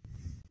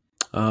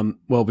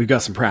 Well, we've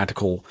got some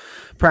practical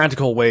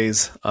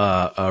ways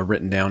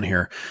written down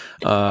here.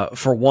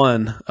 For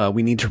one,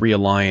 we need to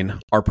realign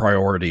our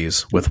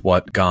priorities with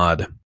what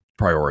God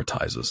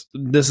prioritizes.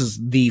 This is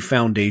the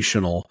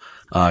foundational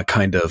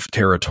kind of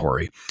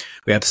territory.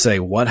 We have to say,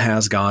 what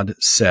has God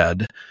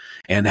said,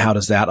 and how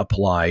does that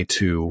apply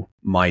to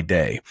my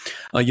day?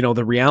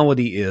 The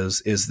reality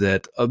is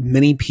that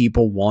many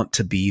people want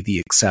to be the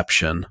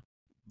exception,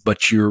 but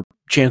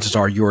chances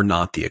are you're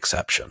not the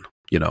exception.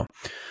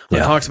 When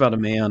it talks about a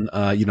man,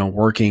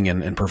 working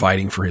and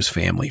providing for his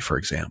family, for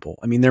example,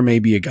 I mean, there may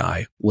be a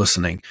guy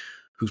listening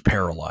who's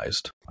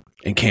paralyzed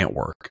and can't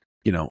work.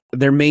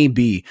 There may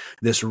be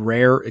this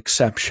rare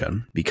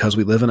exception because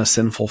we live in a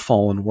sinful,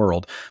 fallen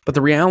world. But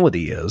the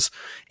reality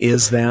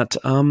is that,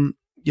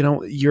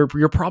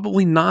 you're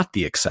probably not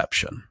the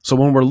exception. So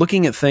when we're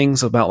looking at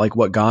things about like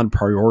what God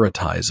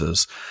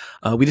prioritizes,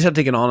 we just have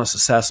to take an honest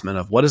assessment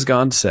of what has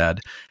God said?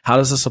 How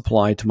does this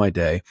apply to my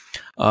day?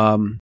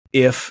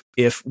 If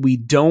we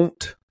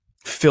don't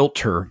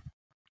filter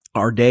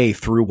our day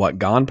through what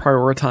God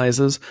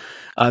prioritizes,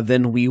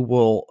 then we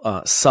will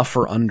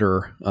suffer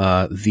under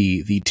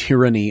the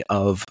tyranny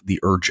of the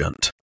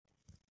urgent.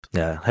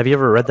 Yeah. Have you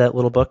ever read that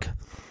little book?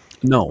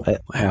 No,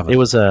 I haven't.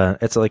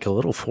 It's like a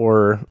little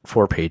four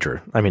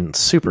pager. I mean,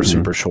 super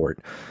short.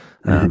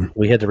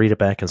 We had to read it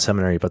back in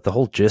seminary, but the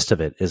whole gist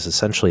of it is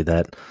essentially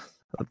that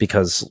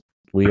because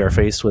we are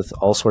faced with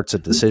all sorts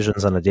of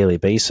decisions on a daily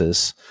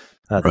basis,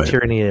 the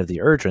tyranny of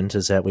the urgent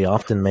is that we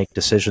often make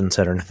decisions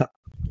that are not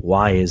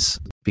wise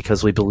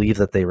because we believe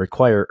that they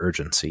require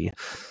urgency.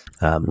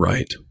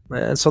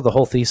 And so the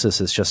whole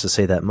thesis is just to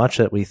say that much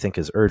that we think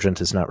is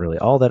urgent is not really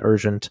all that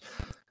urgent.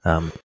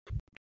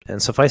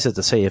 And suffice it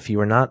to say, if you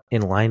are not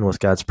in line with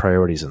God's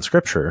priorities in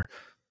Scripture,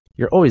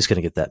 you're always going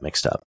to get that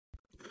mixed up.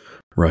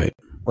 Right.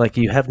 Like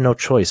you have no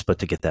choice but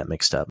to get that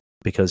mixed up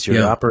because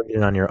you're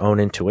operating on your own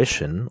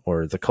intuition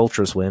or the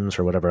culture's whims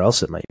or whatever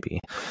else it might be.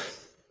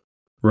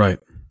 Right.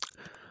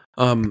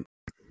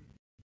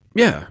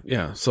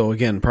 Yeah. So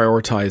again,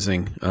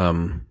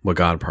 prioritizing what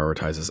God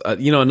prioritizes.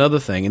 Another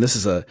thing, and this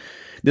is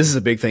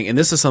a big thing, and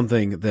this is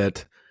something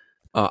that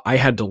I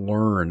had to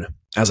learn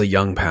as a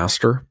young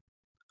pastor,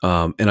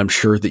 and I'm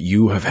sure that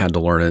you have had to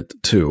learn it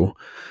too.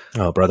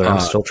 Oh, brother, I'm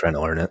still trying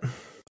to learn it.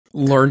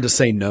 Learn to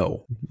say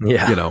no.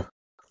 Yeah.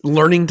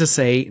 Learning to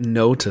say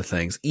no to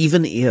things,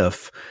 even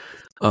if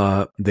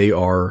they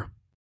are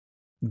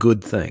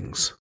good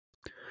things.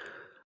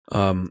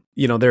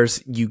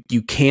 There's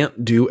you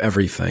can't do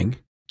everything.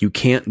 You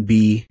can't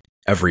be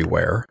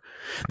everywhere.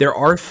 There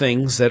are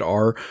things that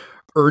are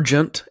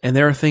urgent, and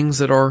there are things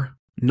that are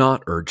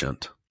not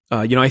urgent.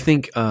 I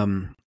think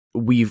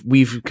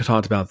we've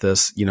talked about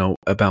this.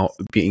 About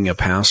being a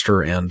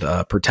pastor and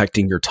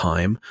protecting your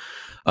time.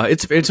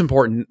 It's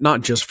important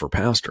not just for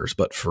pastors,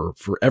 but for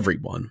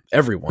everyone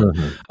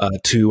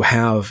to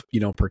have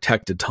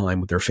protected time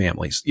with their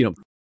families.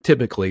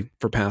 Typically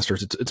for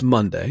pastors, it's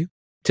Monday.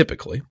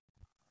 Typically.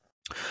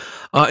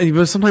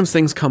 But sometimes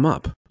things come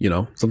up,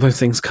 sometimes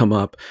things come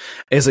up.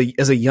 As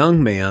a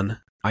young man,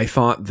 I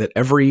thought that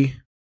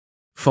every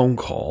phone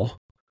call,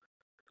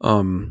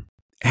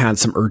 had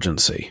some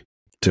urgency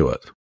to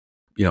it.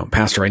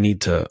 Pastor, I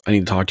need to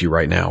talk to you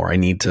right now, or I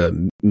need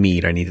to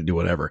meet, I need to do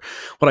whatever.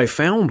 What I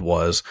found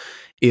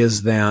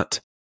is that,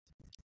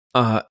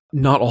 not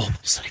all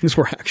those things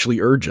were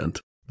actually urgent.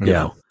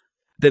 Then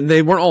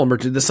they weren't all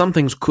emergent. Some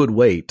things could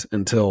wait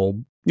until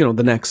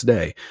the next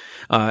day,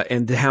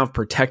 and to have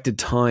protected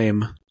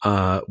time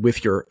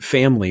with your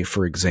family,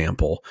 for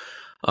example,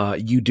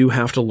 you do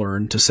have to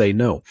learn to say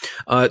no.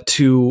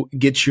 To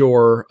get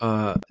your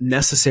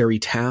necessary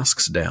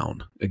tasks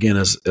down. Again,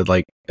 as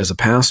a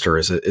pastor,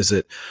 is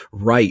it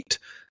right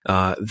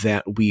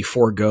that we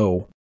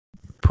forego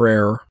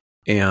prayer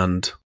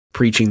and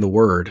preaching the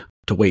word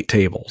to wait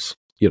tables?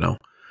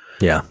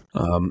 Yeah.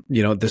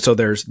 So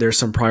there's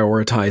some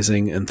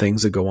prioritizing and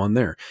things that go on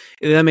there.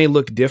 That may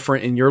look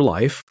different in your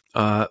life,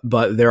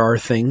 but there are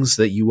things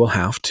that you will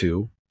have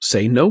to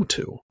say no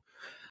to.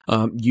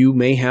 You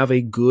may have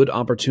a good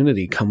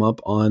opportunity come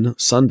up on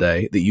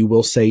Sunday that you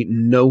will say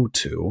no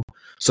to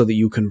so that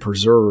you can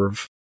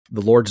preserve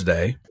the Lord's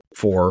Day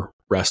for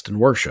rest and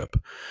worship.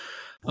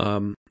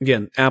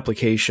 Again,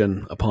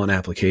 application upon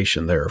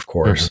application there, of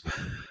course.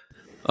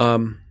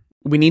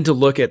 We need to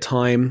look at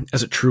time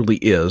as it truly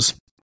is,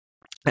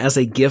 as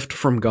a gift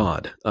from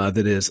God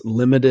that is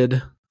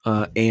limited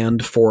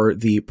and for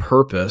the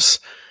purpose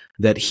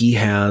that He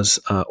has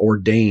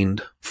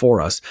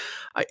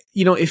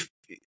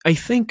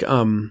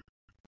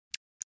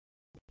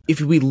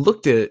if we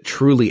looked at it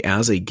truly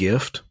as a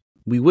gift,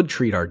 we would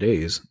treat our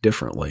days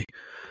differently.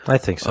 I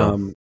think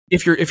so.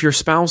 If your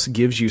spouse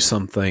gives you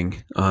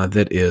something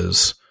that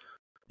is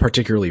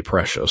particularly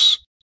precious,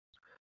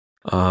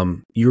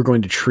 you're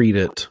going to treat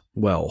it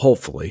well,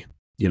 hopefully,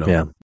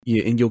 and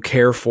you'll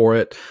care for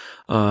it.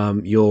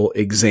 You'll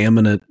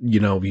examine it,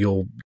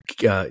 you'll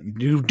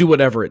do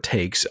whatever it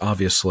takes,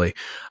 obviously,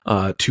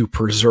 to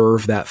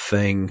preserve that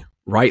thing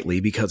rightly,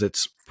 because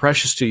it's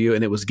precious to you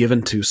and it was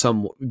given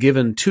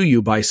to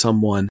you by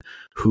someone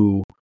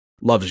who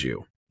loves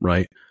you,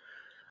 right?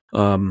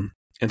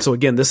 And so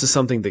again, this is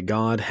something that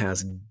God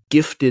has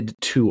gifted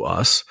to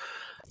us.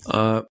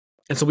 And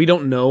so we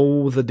don't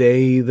know the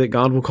day that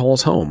God will call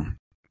us home.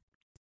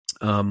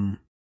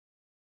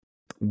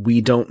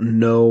 We don't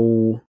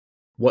know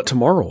what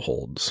tomorrow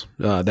holds,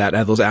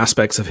 those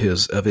aspects of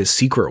his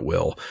secret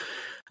will.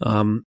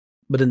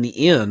 But in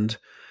the end,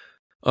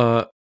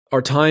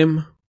 our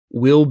time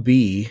will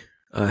be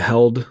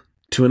held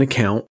to an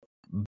account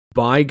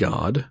by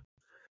God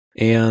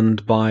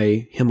and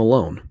by him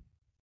alone.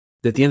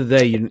 At the end of the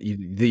day,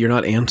 you're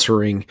not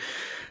answering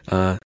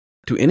to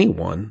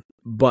anyone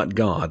but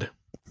God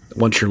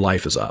once your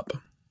life is up.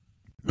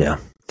 Yeah.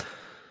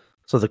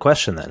 So the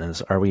question then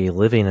is, are we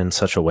living in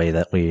such a way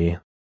that we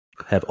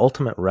have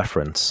ultimate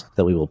reference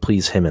that we will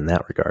please him in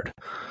that regard?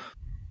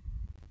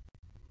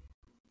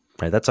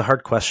 Right. That's a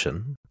hard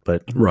question,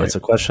 but it's a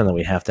question that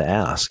we have to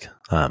ask.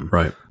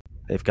 Right.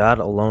 If God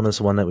alone is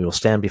the one that we will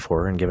stand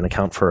before and give an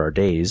account for our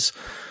days,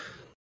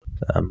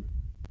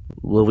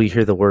 will we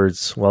hear the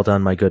words, "Well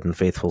done, my good and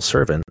faithful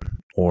servant,"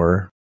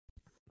 or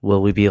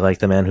will we be like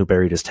the man who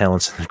buried his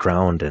talents in the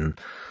ground and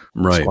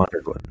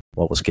squandered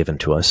what was given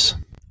to us?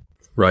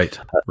 Right.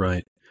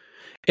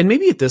 And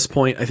maybe at this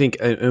point, I think,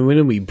 and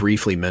when we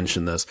briefly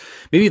mentioned this,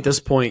 maybe at this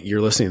point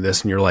you're listening to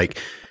this and you're like,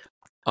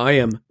 I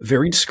am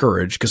very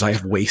discouraged because I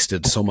have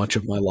wasted so much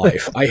of my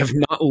life. I have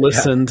not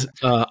listened.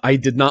 I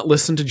did not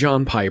listen to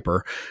John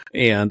Piper,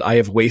 and I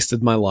have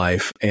wasted my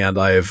life, and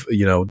I have,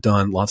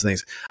 done lots of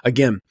things.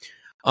 Again,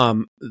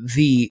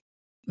 the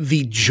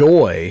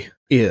joy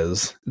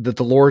is that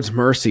the Lord's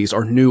mercies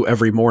are new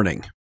every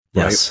morning.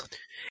 Yes. Right?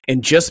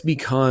 And just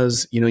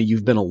because,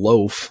 you've been a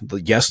loaf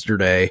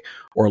yesterday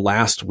or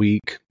last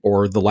week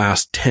or the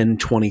last 10,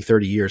 20,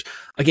 30 years,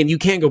 again, you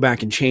can't go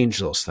back and change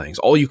those things.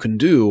 All you can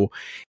do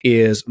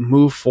is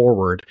move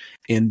forward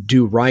and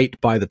do right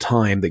by the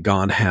time that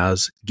God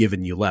has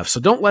given you left. So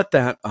don't let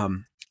that,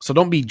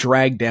 don't be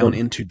dragged down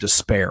into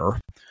despair,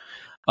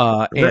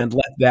 and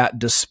let that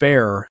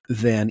despair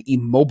then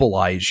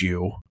immobilize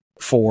you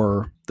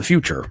for the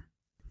future.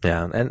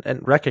 Yeah.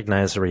 And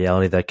recognize the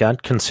reality that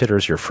God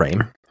considers your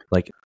frame.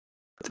 Like,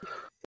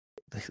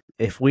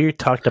 if we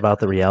talked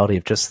about the reality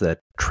of just the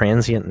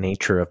transient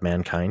nature of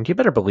mankind, you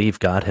better believe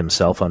God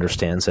himself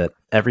understands that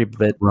every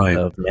bit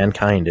of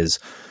mankind is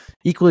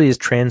equally as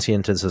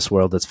transient as this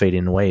world that's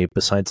fading away,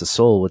 besides the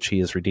soul which he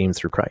has redeemed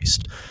through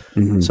Christ.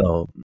 Mm-hmm.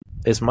 So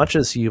as much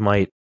as you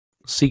might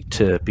seek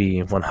to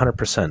be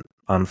 100%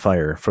 on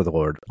fire for the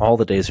Lord all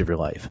the days of your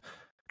life,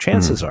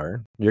 chances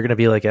are you're going to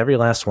be like every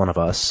last one of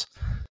us,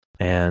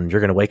 and you're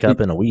going to wake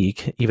up in a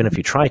week, even if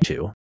you try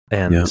to,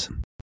 and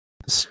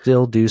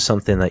still do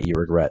something that you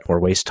regret or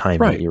waste time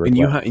that you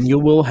regret. And you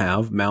will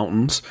have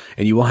mountains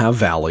and you will have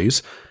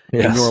valleys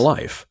in your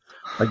life.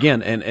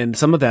 Again, and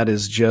some of that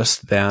is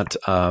just that,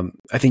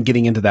 I think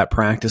getting into that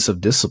practice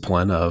of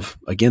discipline of,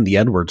 again, the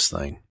Edwards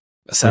thing,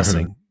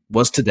 assessing,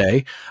 was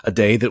today a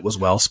day that was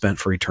well spent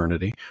for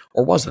eternity,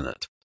 or wasn't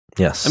it?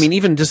 Yes. I mean,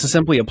 even just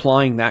simply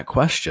applying that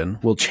question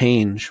will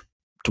change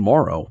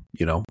tomorrow,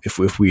 if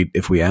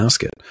we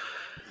ask it.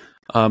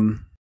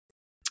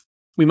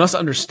 We must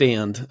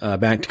understand,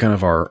 back to kind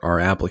of our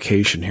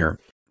application here,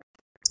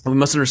 we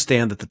must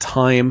understand that the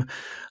time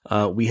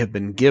we have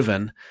been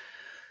given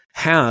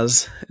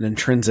has an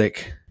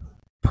intrinsic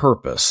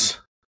purpose,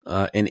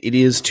 and it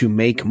is to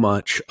make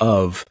much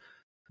of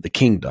the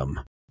kingdom.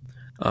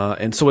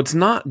 And so it's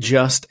not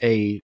just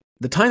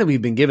the time that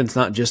we've been given is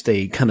not just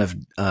a kind of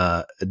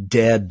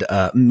dead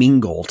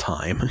mingle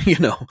time,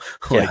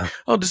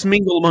 just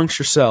mingle amongst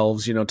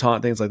yourselves,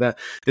 talk, things like that,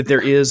 that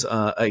there is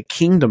a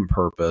kingdom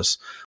purpose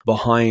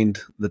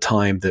behind the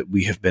time that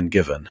we have been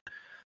given.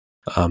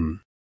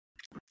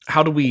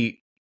 How do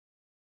we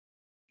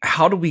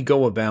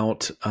go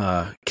about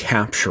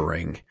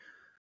capturing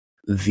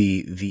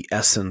the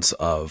essence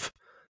of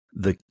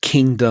the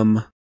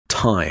kingdom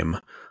time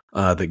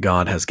that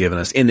God has given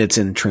us in its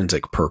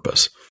intrinsic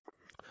purpose?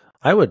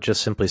 I would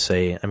just simply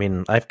say, I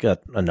mean, I've got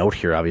a note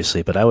here,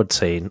 obviously, but I would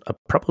say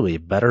probably a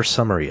better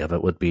summary of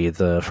it would be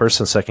the first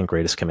and second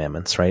greatest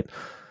commandments, right?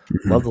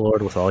 Mm-hmm. Love the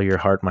Lord with all your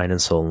heart, mind,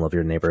 and soul, and love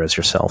your neighbor as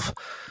yourself.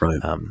 Right.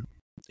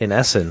 In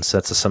essence,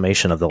 that's a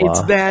summation of the law.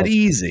 It's that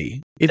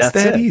easy. It's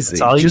that easy.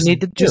 That's all you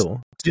need to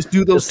do. Just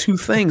do those two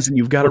things, and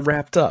you've got it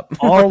wrapped up.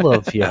 All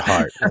of your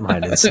heart,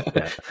 mind, and soul.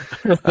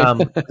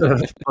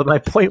 But my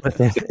point with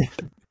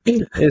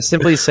it is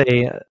simply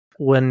say,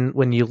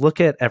 when you look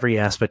at every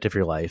aspect of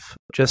your life,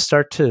 just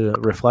start to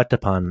reflect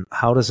upon,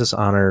 how does this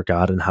honor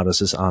God and how does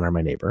this honor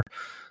my neighbor?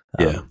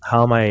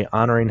 How am I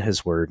honoring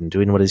his word and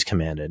doing what he's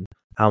commanded?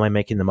 How am I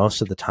making the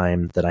most of the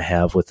time that I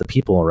have with the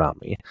people around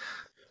me?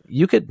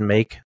 You could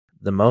make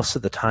the most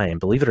of the time,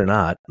 believe it or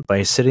not,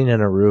 by sitting in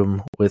a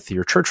room with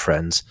your church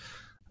friends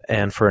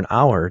and for an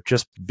hour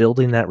just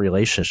building that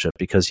relationship,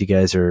 because you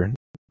guys are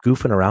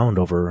goofing around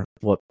over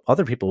what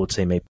other people would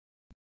say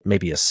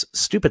maybe is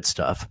stupid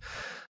stuff.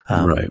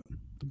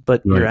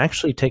 But you're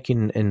actually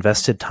taking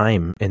invested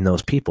time in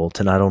those people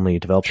to not only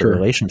develop a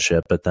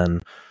relationship, but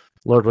then,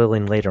 Lord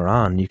willing, later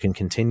on, you can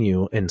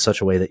continue in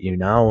such a way that you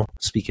now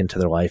speak into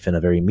their life in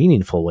a very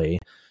meaningful way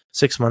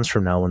 6 months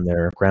from now when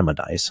their grandma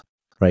dies.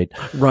 Right.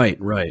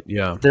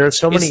 Yeah. There are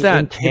so many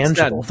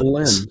intangible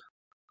blend.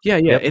 Yeah.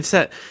 It's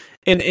that.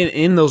 And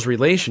in those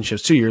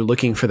relationships too, you're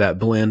looking for that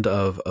blend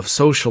of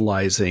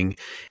socializing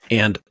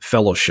and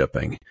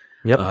fellowshipping.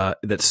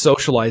 That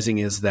socializing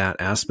is that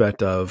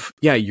aspect of,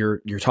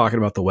 you're talking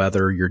about the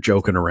weather, you're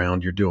joking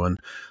around, you're doing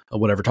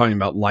whatever, talking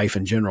about life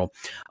in general.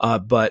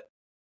 But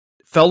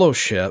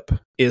fellowship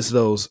is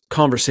those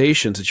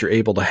conversations that you're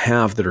able to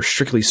have that are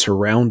strictly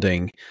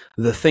surrounding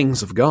the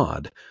things of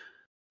God.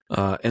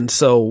 And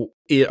so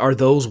are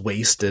those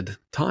wasted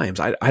times?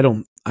 I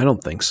don't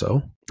think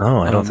so.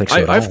 No, I don't think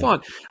so. I've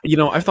thought,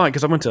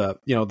 because I went to,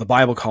 the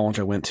Bible college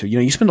I went to,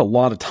 you spend a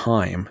lot of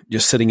time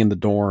just sitting in the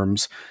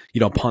dorms,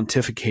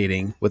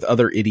 pontificating with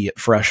other idiot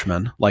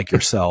freshmen like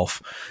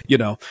yourself,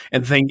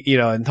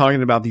 and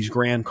talking about these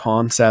grand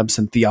concepts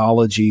and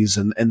theologies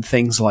and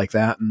things like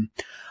that. And,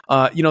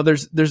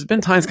 there's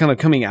been times kind of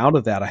coming out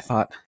of that. I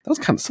thought that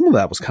was some of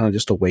that was kind of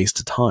just a waste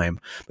of time.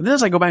 But then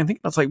as I go back and think,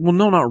 it's like, well,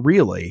 no, not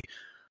really.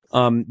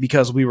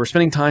 Because we were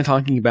spending time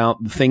talking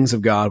about the things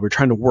of God. We're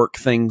trying to work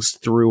things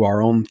through our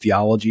own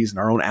theologies and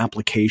our own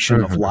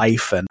application of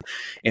life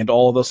and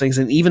all of those things.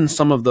 And even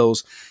some of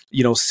those,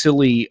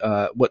 silly,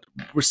 what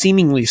were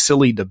seemingly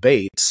silly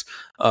debates,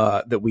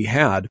 that we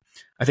had,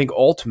 I think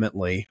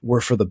ultimately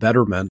were for the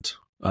betterment,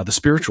 the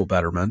spiritual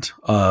betterment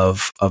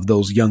of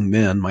those young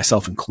men,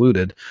 myself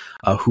included,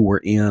 who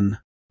were in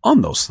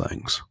on those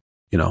things.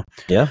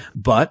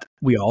 But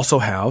we also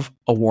have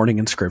a warning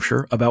in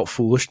Scripture about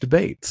foolish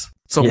debates.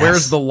 So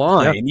where's the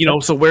line?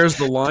 So where's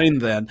the line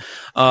then?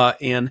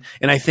 And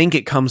I think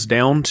it comes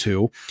down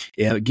to,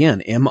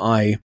 again, am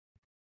I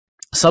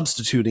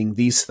substituting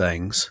these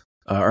things,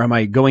 or am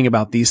I going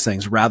about these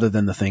things rather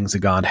than the things that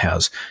God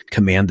has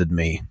commanded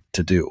me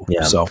to do?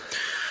 Yeah. So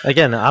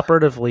again,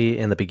 operatively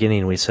in the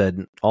beginning, we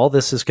said all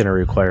this is going to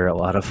require a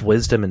lot of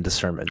wisdom and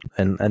discernment,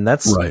 and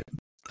that's right.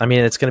 I mean,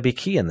 it's going to be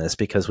key in this,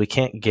 because we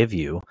can't give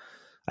you.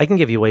 I can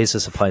give you ways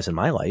this applies in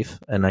my life,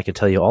 and I can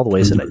tell you all the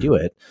ways that I do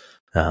it.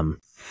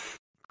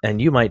 And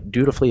you might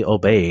dutifully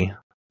obey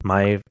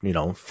my,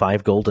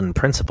 5 golden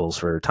principles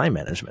for time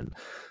management.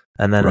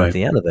 And then at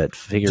the end of it,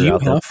 figure out.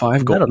 Do you have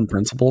 5 golden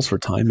principles for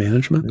time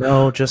management?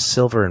 No, just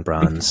silver and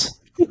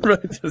bronze.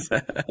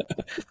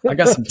 I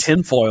got some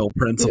tinfoil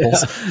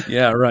principles.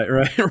 Yeah,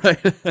 right.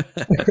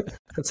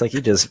 It's like you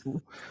just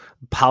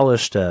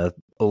polished a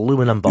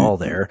aluminum ball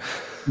there.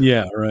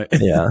 Yeah, right.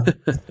 Yeah.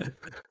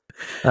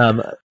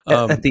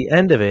 At the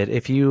end of it,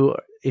 if you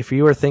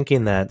are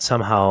thinking that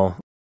somehow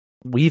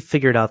we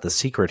figured out the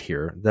secret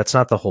here, that's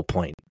not the whole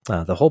point.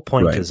 The whole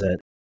point is that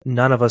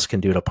none of us can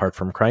do it apart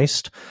from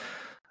Christ.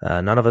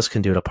 None of us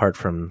can do it apart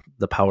from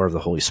the power of the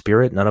Holy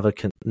Spirit. None of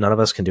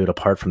us can do it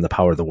apart from the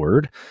power of the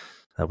Word.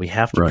 We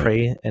have to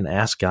pray and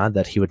ask God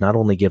that He would not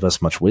only give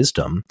us much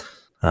wisdom,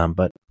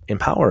 but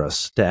empower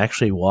us to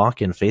actually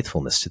walk in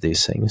faithfulness to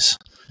these things.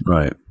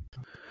 Right.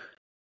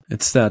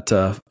 It's that.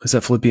 Is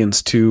that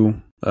Philippians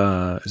 2?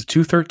 Is it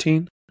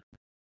 2:13?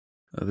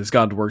 This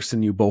God works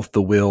in you both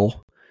the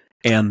will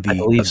and the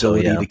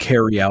ability to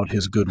carry out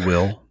His good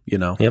will.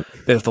 That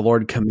if the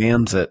Lord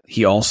commands it,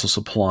 He also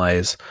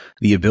supplies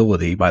the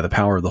ability by the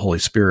power of the Holy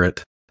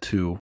Spirit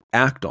to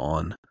act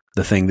on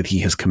the thing that He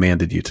has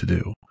commanded you to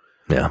do.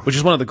 Yeah, which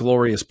is one of the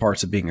glorious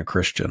parts of being a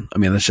Christian. I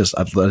mean, I just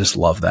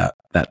love that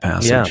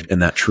passage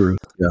and that truth.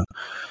 Yeah.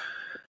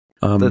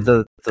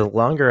 The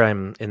longer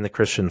I'm in the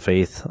Christian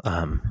faith,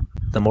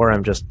 the more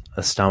I'm just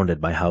astounded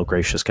by how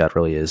gracious God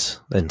really is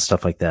and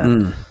stuff like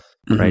that.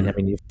 Right? I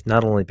mean, you've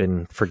not only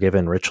been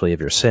forgiven richly of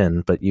your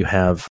sin, but you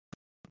have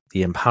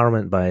the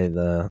empowerment by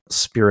the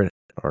Spirit,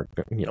 or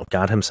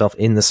God Himself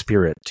in the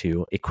Spirit,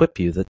 to equip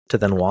you to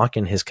then walk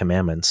in His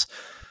commandments,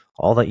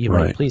 all that you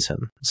might please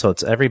Him. So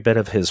it's every bit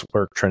of His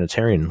work,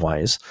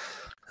 Trinitarian-wise.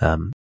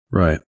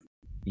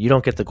 You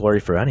don't get the glory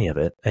for any of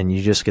it, and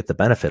you just get the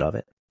benefit of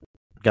it.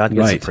 God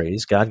gets the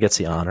praise, God gets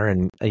the honor,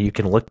 and you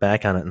can look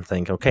back on it and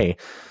think, okay,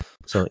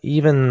 so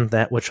even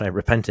that which I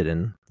repented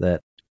in,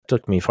 that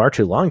took me far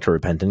too long to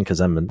repent in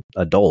because I'm an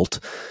adult,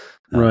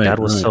 God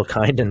was so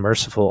kind and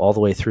merciful all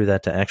the way through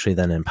that to actually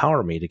then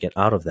empower me to get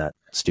out of that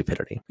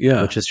stupidity,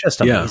 which is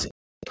just amazing.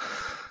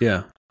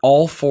 Yeah.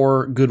 All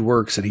for good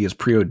works that He has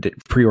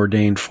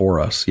preordained for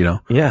us,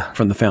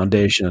 from the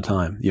foundation of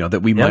time,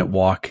 that we might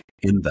walk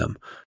in them,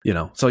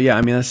 So,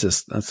 I mean,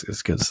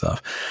 that's good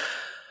stuff.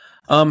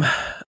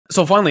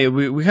 So finally,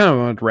 we kind of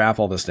want to wrap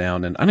all this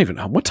down, and I don't even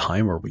know, what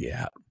time are we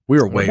at? We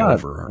are way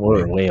over.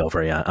 We're way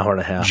over, yeah. Hour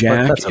and a half.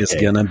 Jack is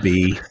going to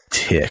be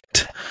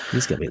ticked.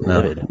 He's going to be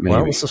livid.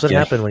 Well, this is what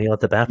happened when you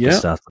let the Baptist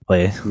stuff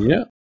play.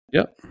 Yeah.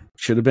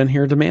 Should have been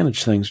here to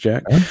manage things,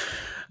 Jack.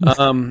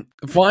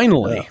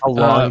 Finally. A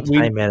long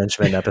time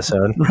management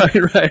episode.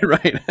 Right.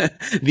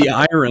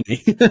 The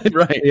irony.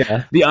 Right.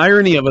 Yeah. The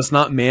irony of us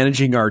not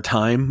managing our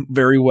time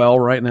very well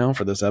right now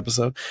for this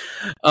episode.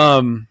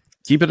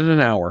 Keep it at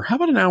an hour. How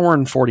about an hour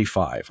and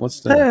 45?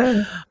 Let's do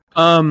it.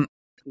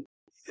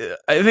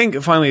 I think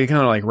finally to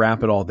kind of like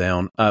wrap it all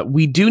down,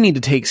 we do need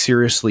to take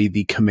seriously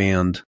the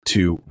command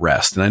to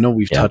rest. And I know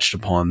we've touched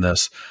upon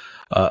this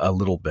a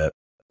little bit.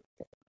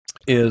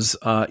 Is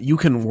you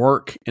can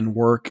work and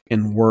work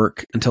and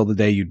work until the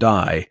day you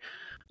die.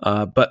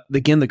 But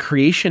again, the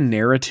creation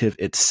narrative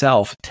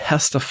itself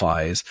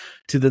testifies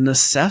to the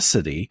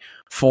necessity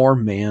for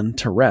man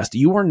to rest.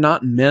 You are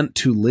not meant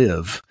to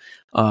live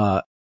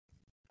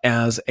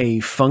as a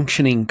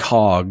functioning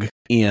cog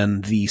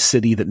in the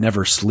city that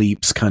never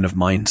sleeps kind of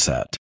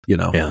mindset,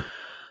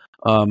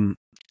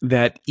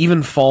 that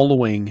even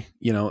following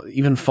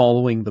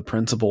the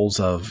principles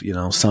of,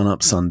 sun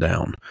up,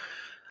 sundown,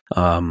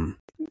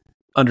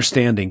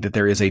 understanding that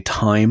there is a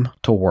time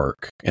to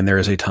work and there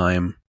is a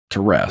time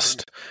to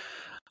rest.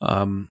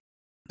 The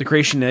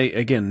creation,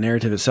 again,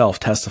 narrative itself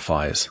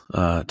testifies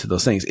to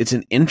those things. It's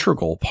an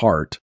integral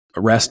part.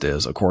 Rest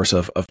is, of course,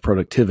 of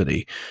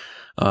productivity.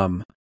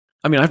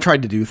 I've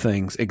tried to do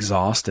things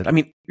exhausted.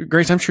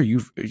 Grace, I'm sure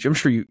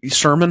you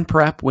sermon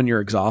prep when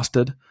you're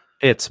exhausted.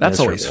 That's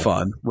miserable. Always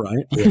fun,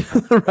 right? Yeah.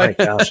 Right.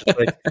 Gosh,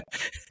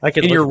 I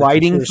could. And you're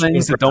writing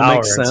things that don't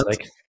make sense.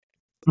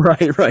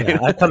 Right. Yeah,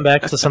 I come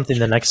back to something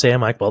the next day.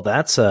 I'm like, well,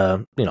 that's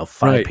 5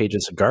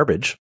 pages of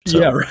garbage. So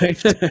yeah, right.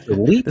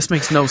 This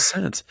makes no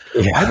sense.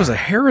 Yeah. I was a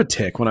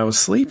heretic when I was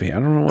sleeping. I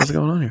don't know what's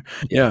going on here.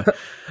 Yeah.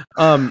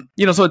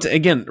 So it's,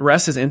 again,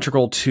 rest is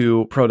integral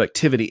to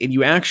productivity, and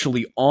you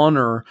actually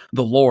honor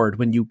the Lord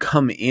when you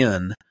come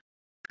in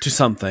to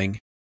something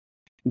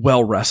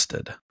well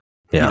rested.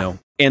 Yeah.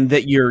 And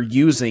that you're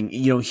using,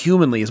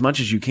 humanly as much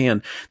as you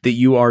can, that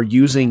you are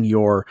using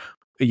your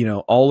you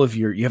have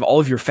all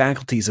of your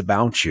faculties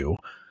about you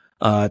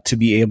to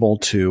be able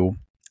to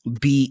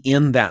be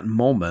in that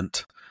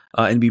moment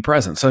and be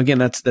present. So again,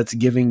 that's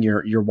giving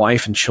your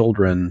wife and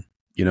children,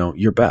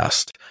 your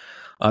best.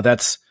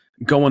 That's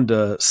going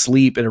to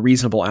sleep at a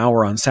reasonable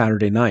hour on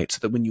Saturday night so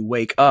that when you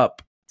wake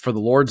up for the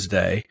Lord's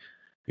Day,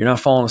 you're not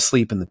falling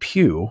asleep in the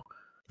pew.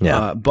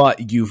 Yeah.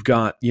 But you've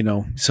got,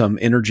 some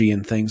energy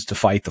and things to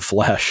fight the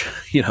flesh,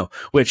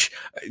 which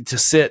to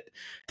sit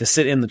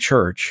in the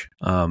church,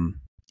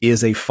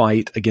 is a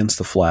fight against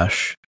the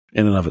flesh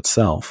in and of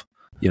itself,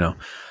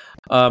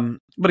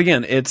 But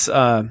again, it's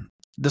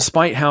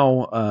despite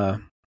how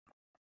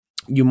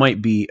you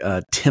might be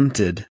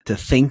tempted to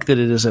think that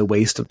it is a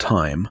waste of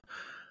time,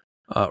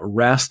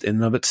 rest in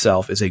and of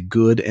itself is a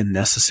good and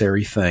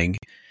necessary thing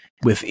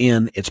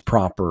within its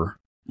proper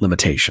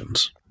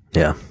limitations.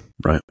 Yeah.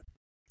 Right.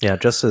 Yeah,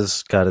 just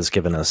as God has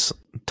given us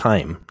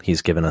time,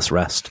 He's given us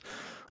rest.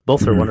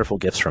 Both are wonderful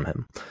gifts from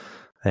Him.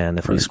 And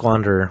if we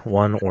squander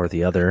one or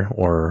the other,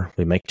 or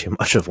we make too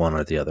much of one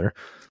or the other,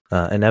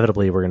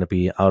 inevitably we're going to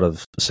be out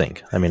of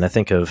sync. I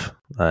think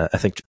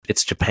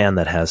it's Japan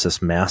that has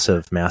this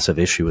massive, massive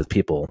issue with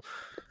people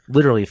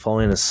literally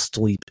falling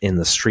asleep in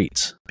the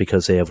streets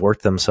because they have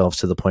worked themselves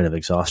to the point of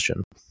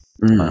exhaustion.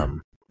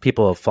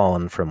 People have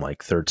fallen from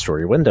like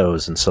 3rd-story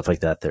windows and stuff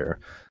like that there,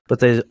 but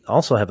they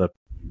also have a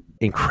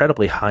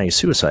incredibly high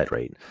suicide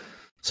rate.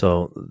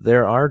 So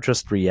there are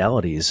just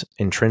realities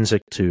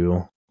intrinsic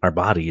to our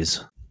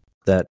bodies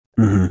that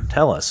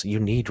tell us you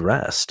need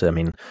rest.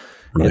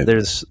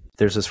 There's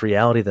this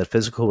reality that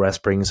physical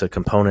rest brings a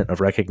component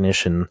of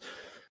recognition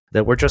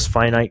that we're just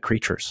finite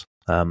creatures.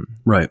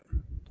 Right.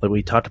 Like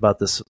we talked about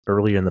this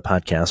earlier in the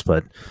podcast,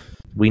 but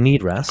we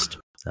need rest.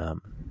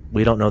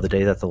 We don't know the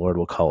day that the Lord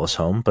will call us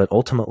home, but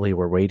ultimately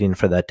we're waiting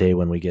for that day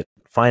when we get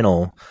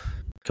final,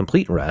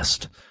 complete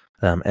rest.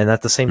 And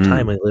at the same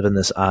time, we live in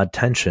this odd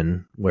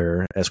tension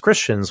where, as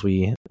Christians,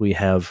 we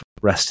have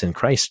rest in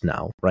Christ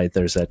now, right?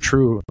 There's that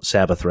true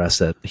Sabbath rest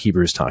that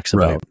Hebrews talks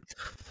about.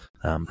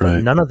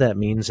 But none of that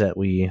means that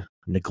we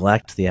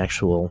neglect the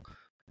actual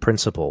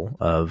principle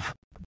of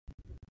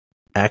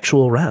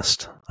actual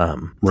rest.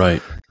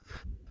 Right.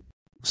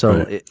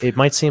 So it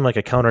might seem like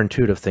a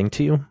counterintuitive thing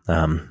to you.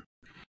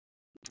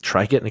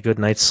 Try getting a good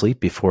night's sleep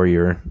before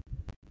you're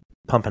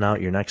pumping out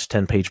your next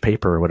 10-page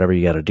paper or whatever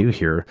you got to do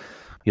here.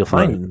 You'll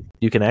find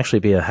you can actually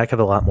be a heck of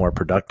a lot more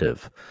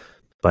productive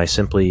by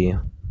simply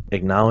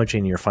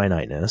acknowledging your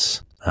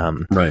finiteness.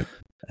 And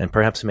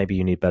perhaps maybe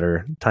you need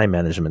better time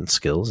management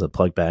skills that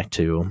plug back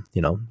to,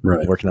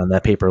 working on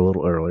that paper a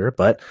little earlier.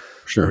 But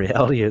the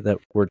reality that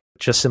we're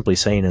just simply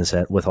saying is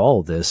that with all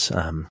of this,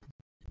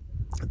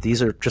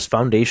 these are just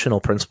foundational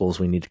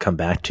principles we need to come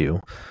back to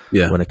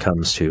when it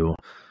comes to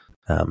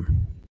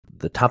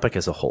the topic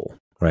as a whole.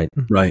 Right.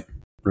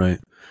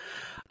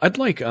 I'd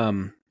like,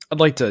 I'd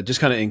like to just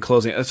kind of in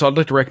closing. So I'd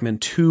like to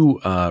recommend two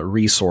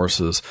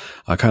resources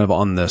kind of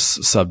on this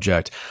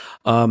subject.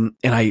 And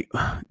I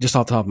just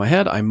off the top of my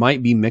head, I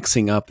might be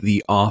mixing up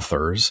the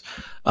authors.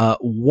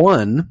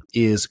 One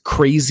is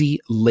Crazy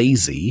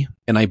Lazy,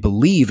 and I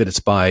believe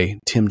it's by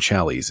Tim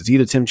Challies. It's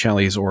either Tim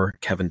Challies or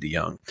Kevin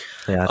DeYoung.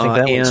 Yeah, I think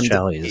that one's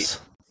Challies.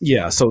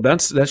 Yeah, so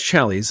that's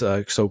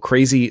Challies. So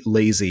Crazy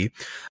Lazy,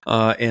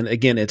 and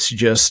again, it is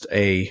just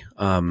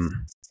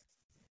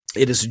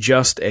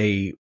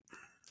a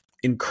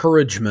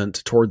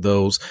encouragement toward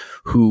those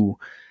who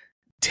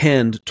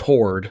tend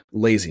toward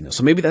laziness.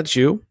 So maybe that's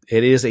you.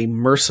 It is a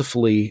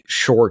mercifully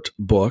short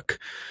book,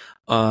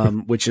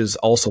 which is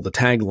also the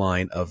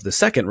tagline of the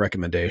second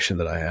recommendation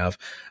that I have,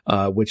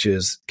 which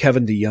is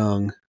Kevin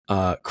DeYoung,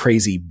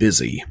 Crazy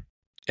Busy.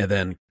 And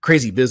then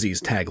Crazy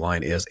Busy's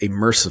tagline is a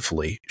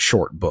mercifully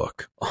short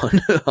book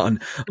on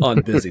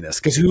busyness,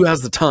 because who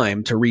has the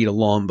time to read a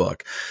long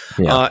book?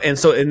 Yeah. And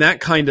so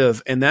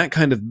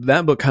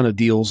that book kind of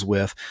deals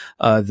with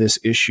this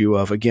issue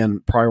of,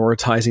 again,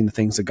 prioritizing the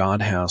things that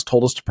God has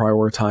told us to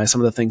prioritize.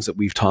 Some of the things that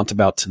we've talked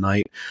about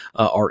tonight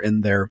are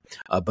in there,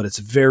 but it's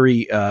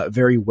very,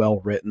 very well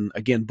written.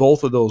 Again,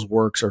 both of those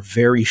works are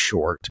very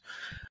short.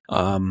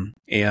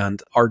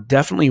 And are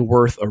definitely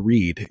worth a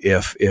read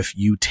if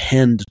you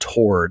tend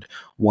toward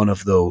one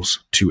of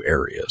those two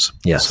areas.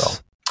 Yes.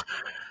 So,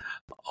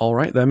 all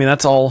right. I mean,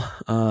 that's all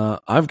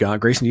I've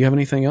got. Grayson, do you have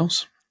anything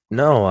else?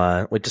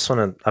 No, we just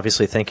want to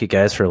obviously thank you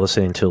guys for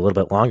listening to a little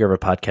bit longer of a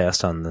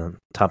podcast on the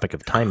topic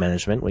of time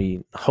management.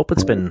 We hope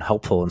it's been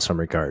helpful in some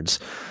regards.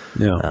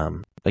 Yeah.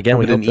 Again,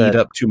 we didn't eat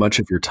up too much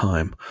of your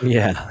time.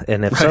 Yeah,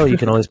 and if so, you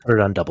can always put it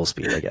on double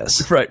speed, I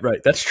guess. Right.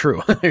 That's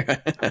true.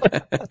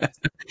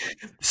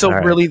 So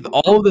really,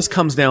 all of this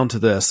comes down to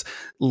this.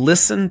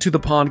 Listen to the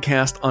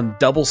podcast on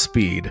double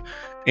speed,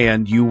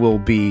 and you will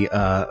be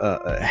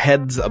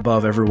heads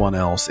above everyone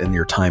else in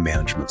your time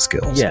management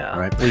skills. Yeah,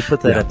 right. We put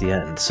that at the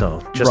end,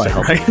 so just to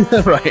help.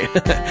 Right.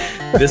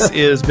 This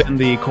has been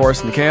the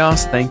Chorus in the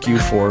Chaos. Thank you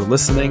for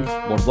listening.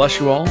 Lord bless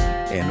you all,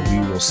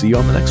 and we will see you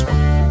on the next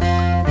one.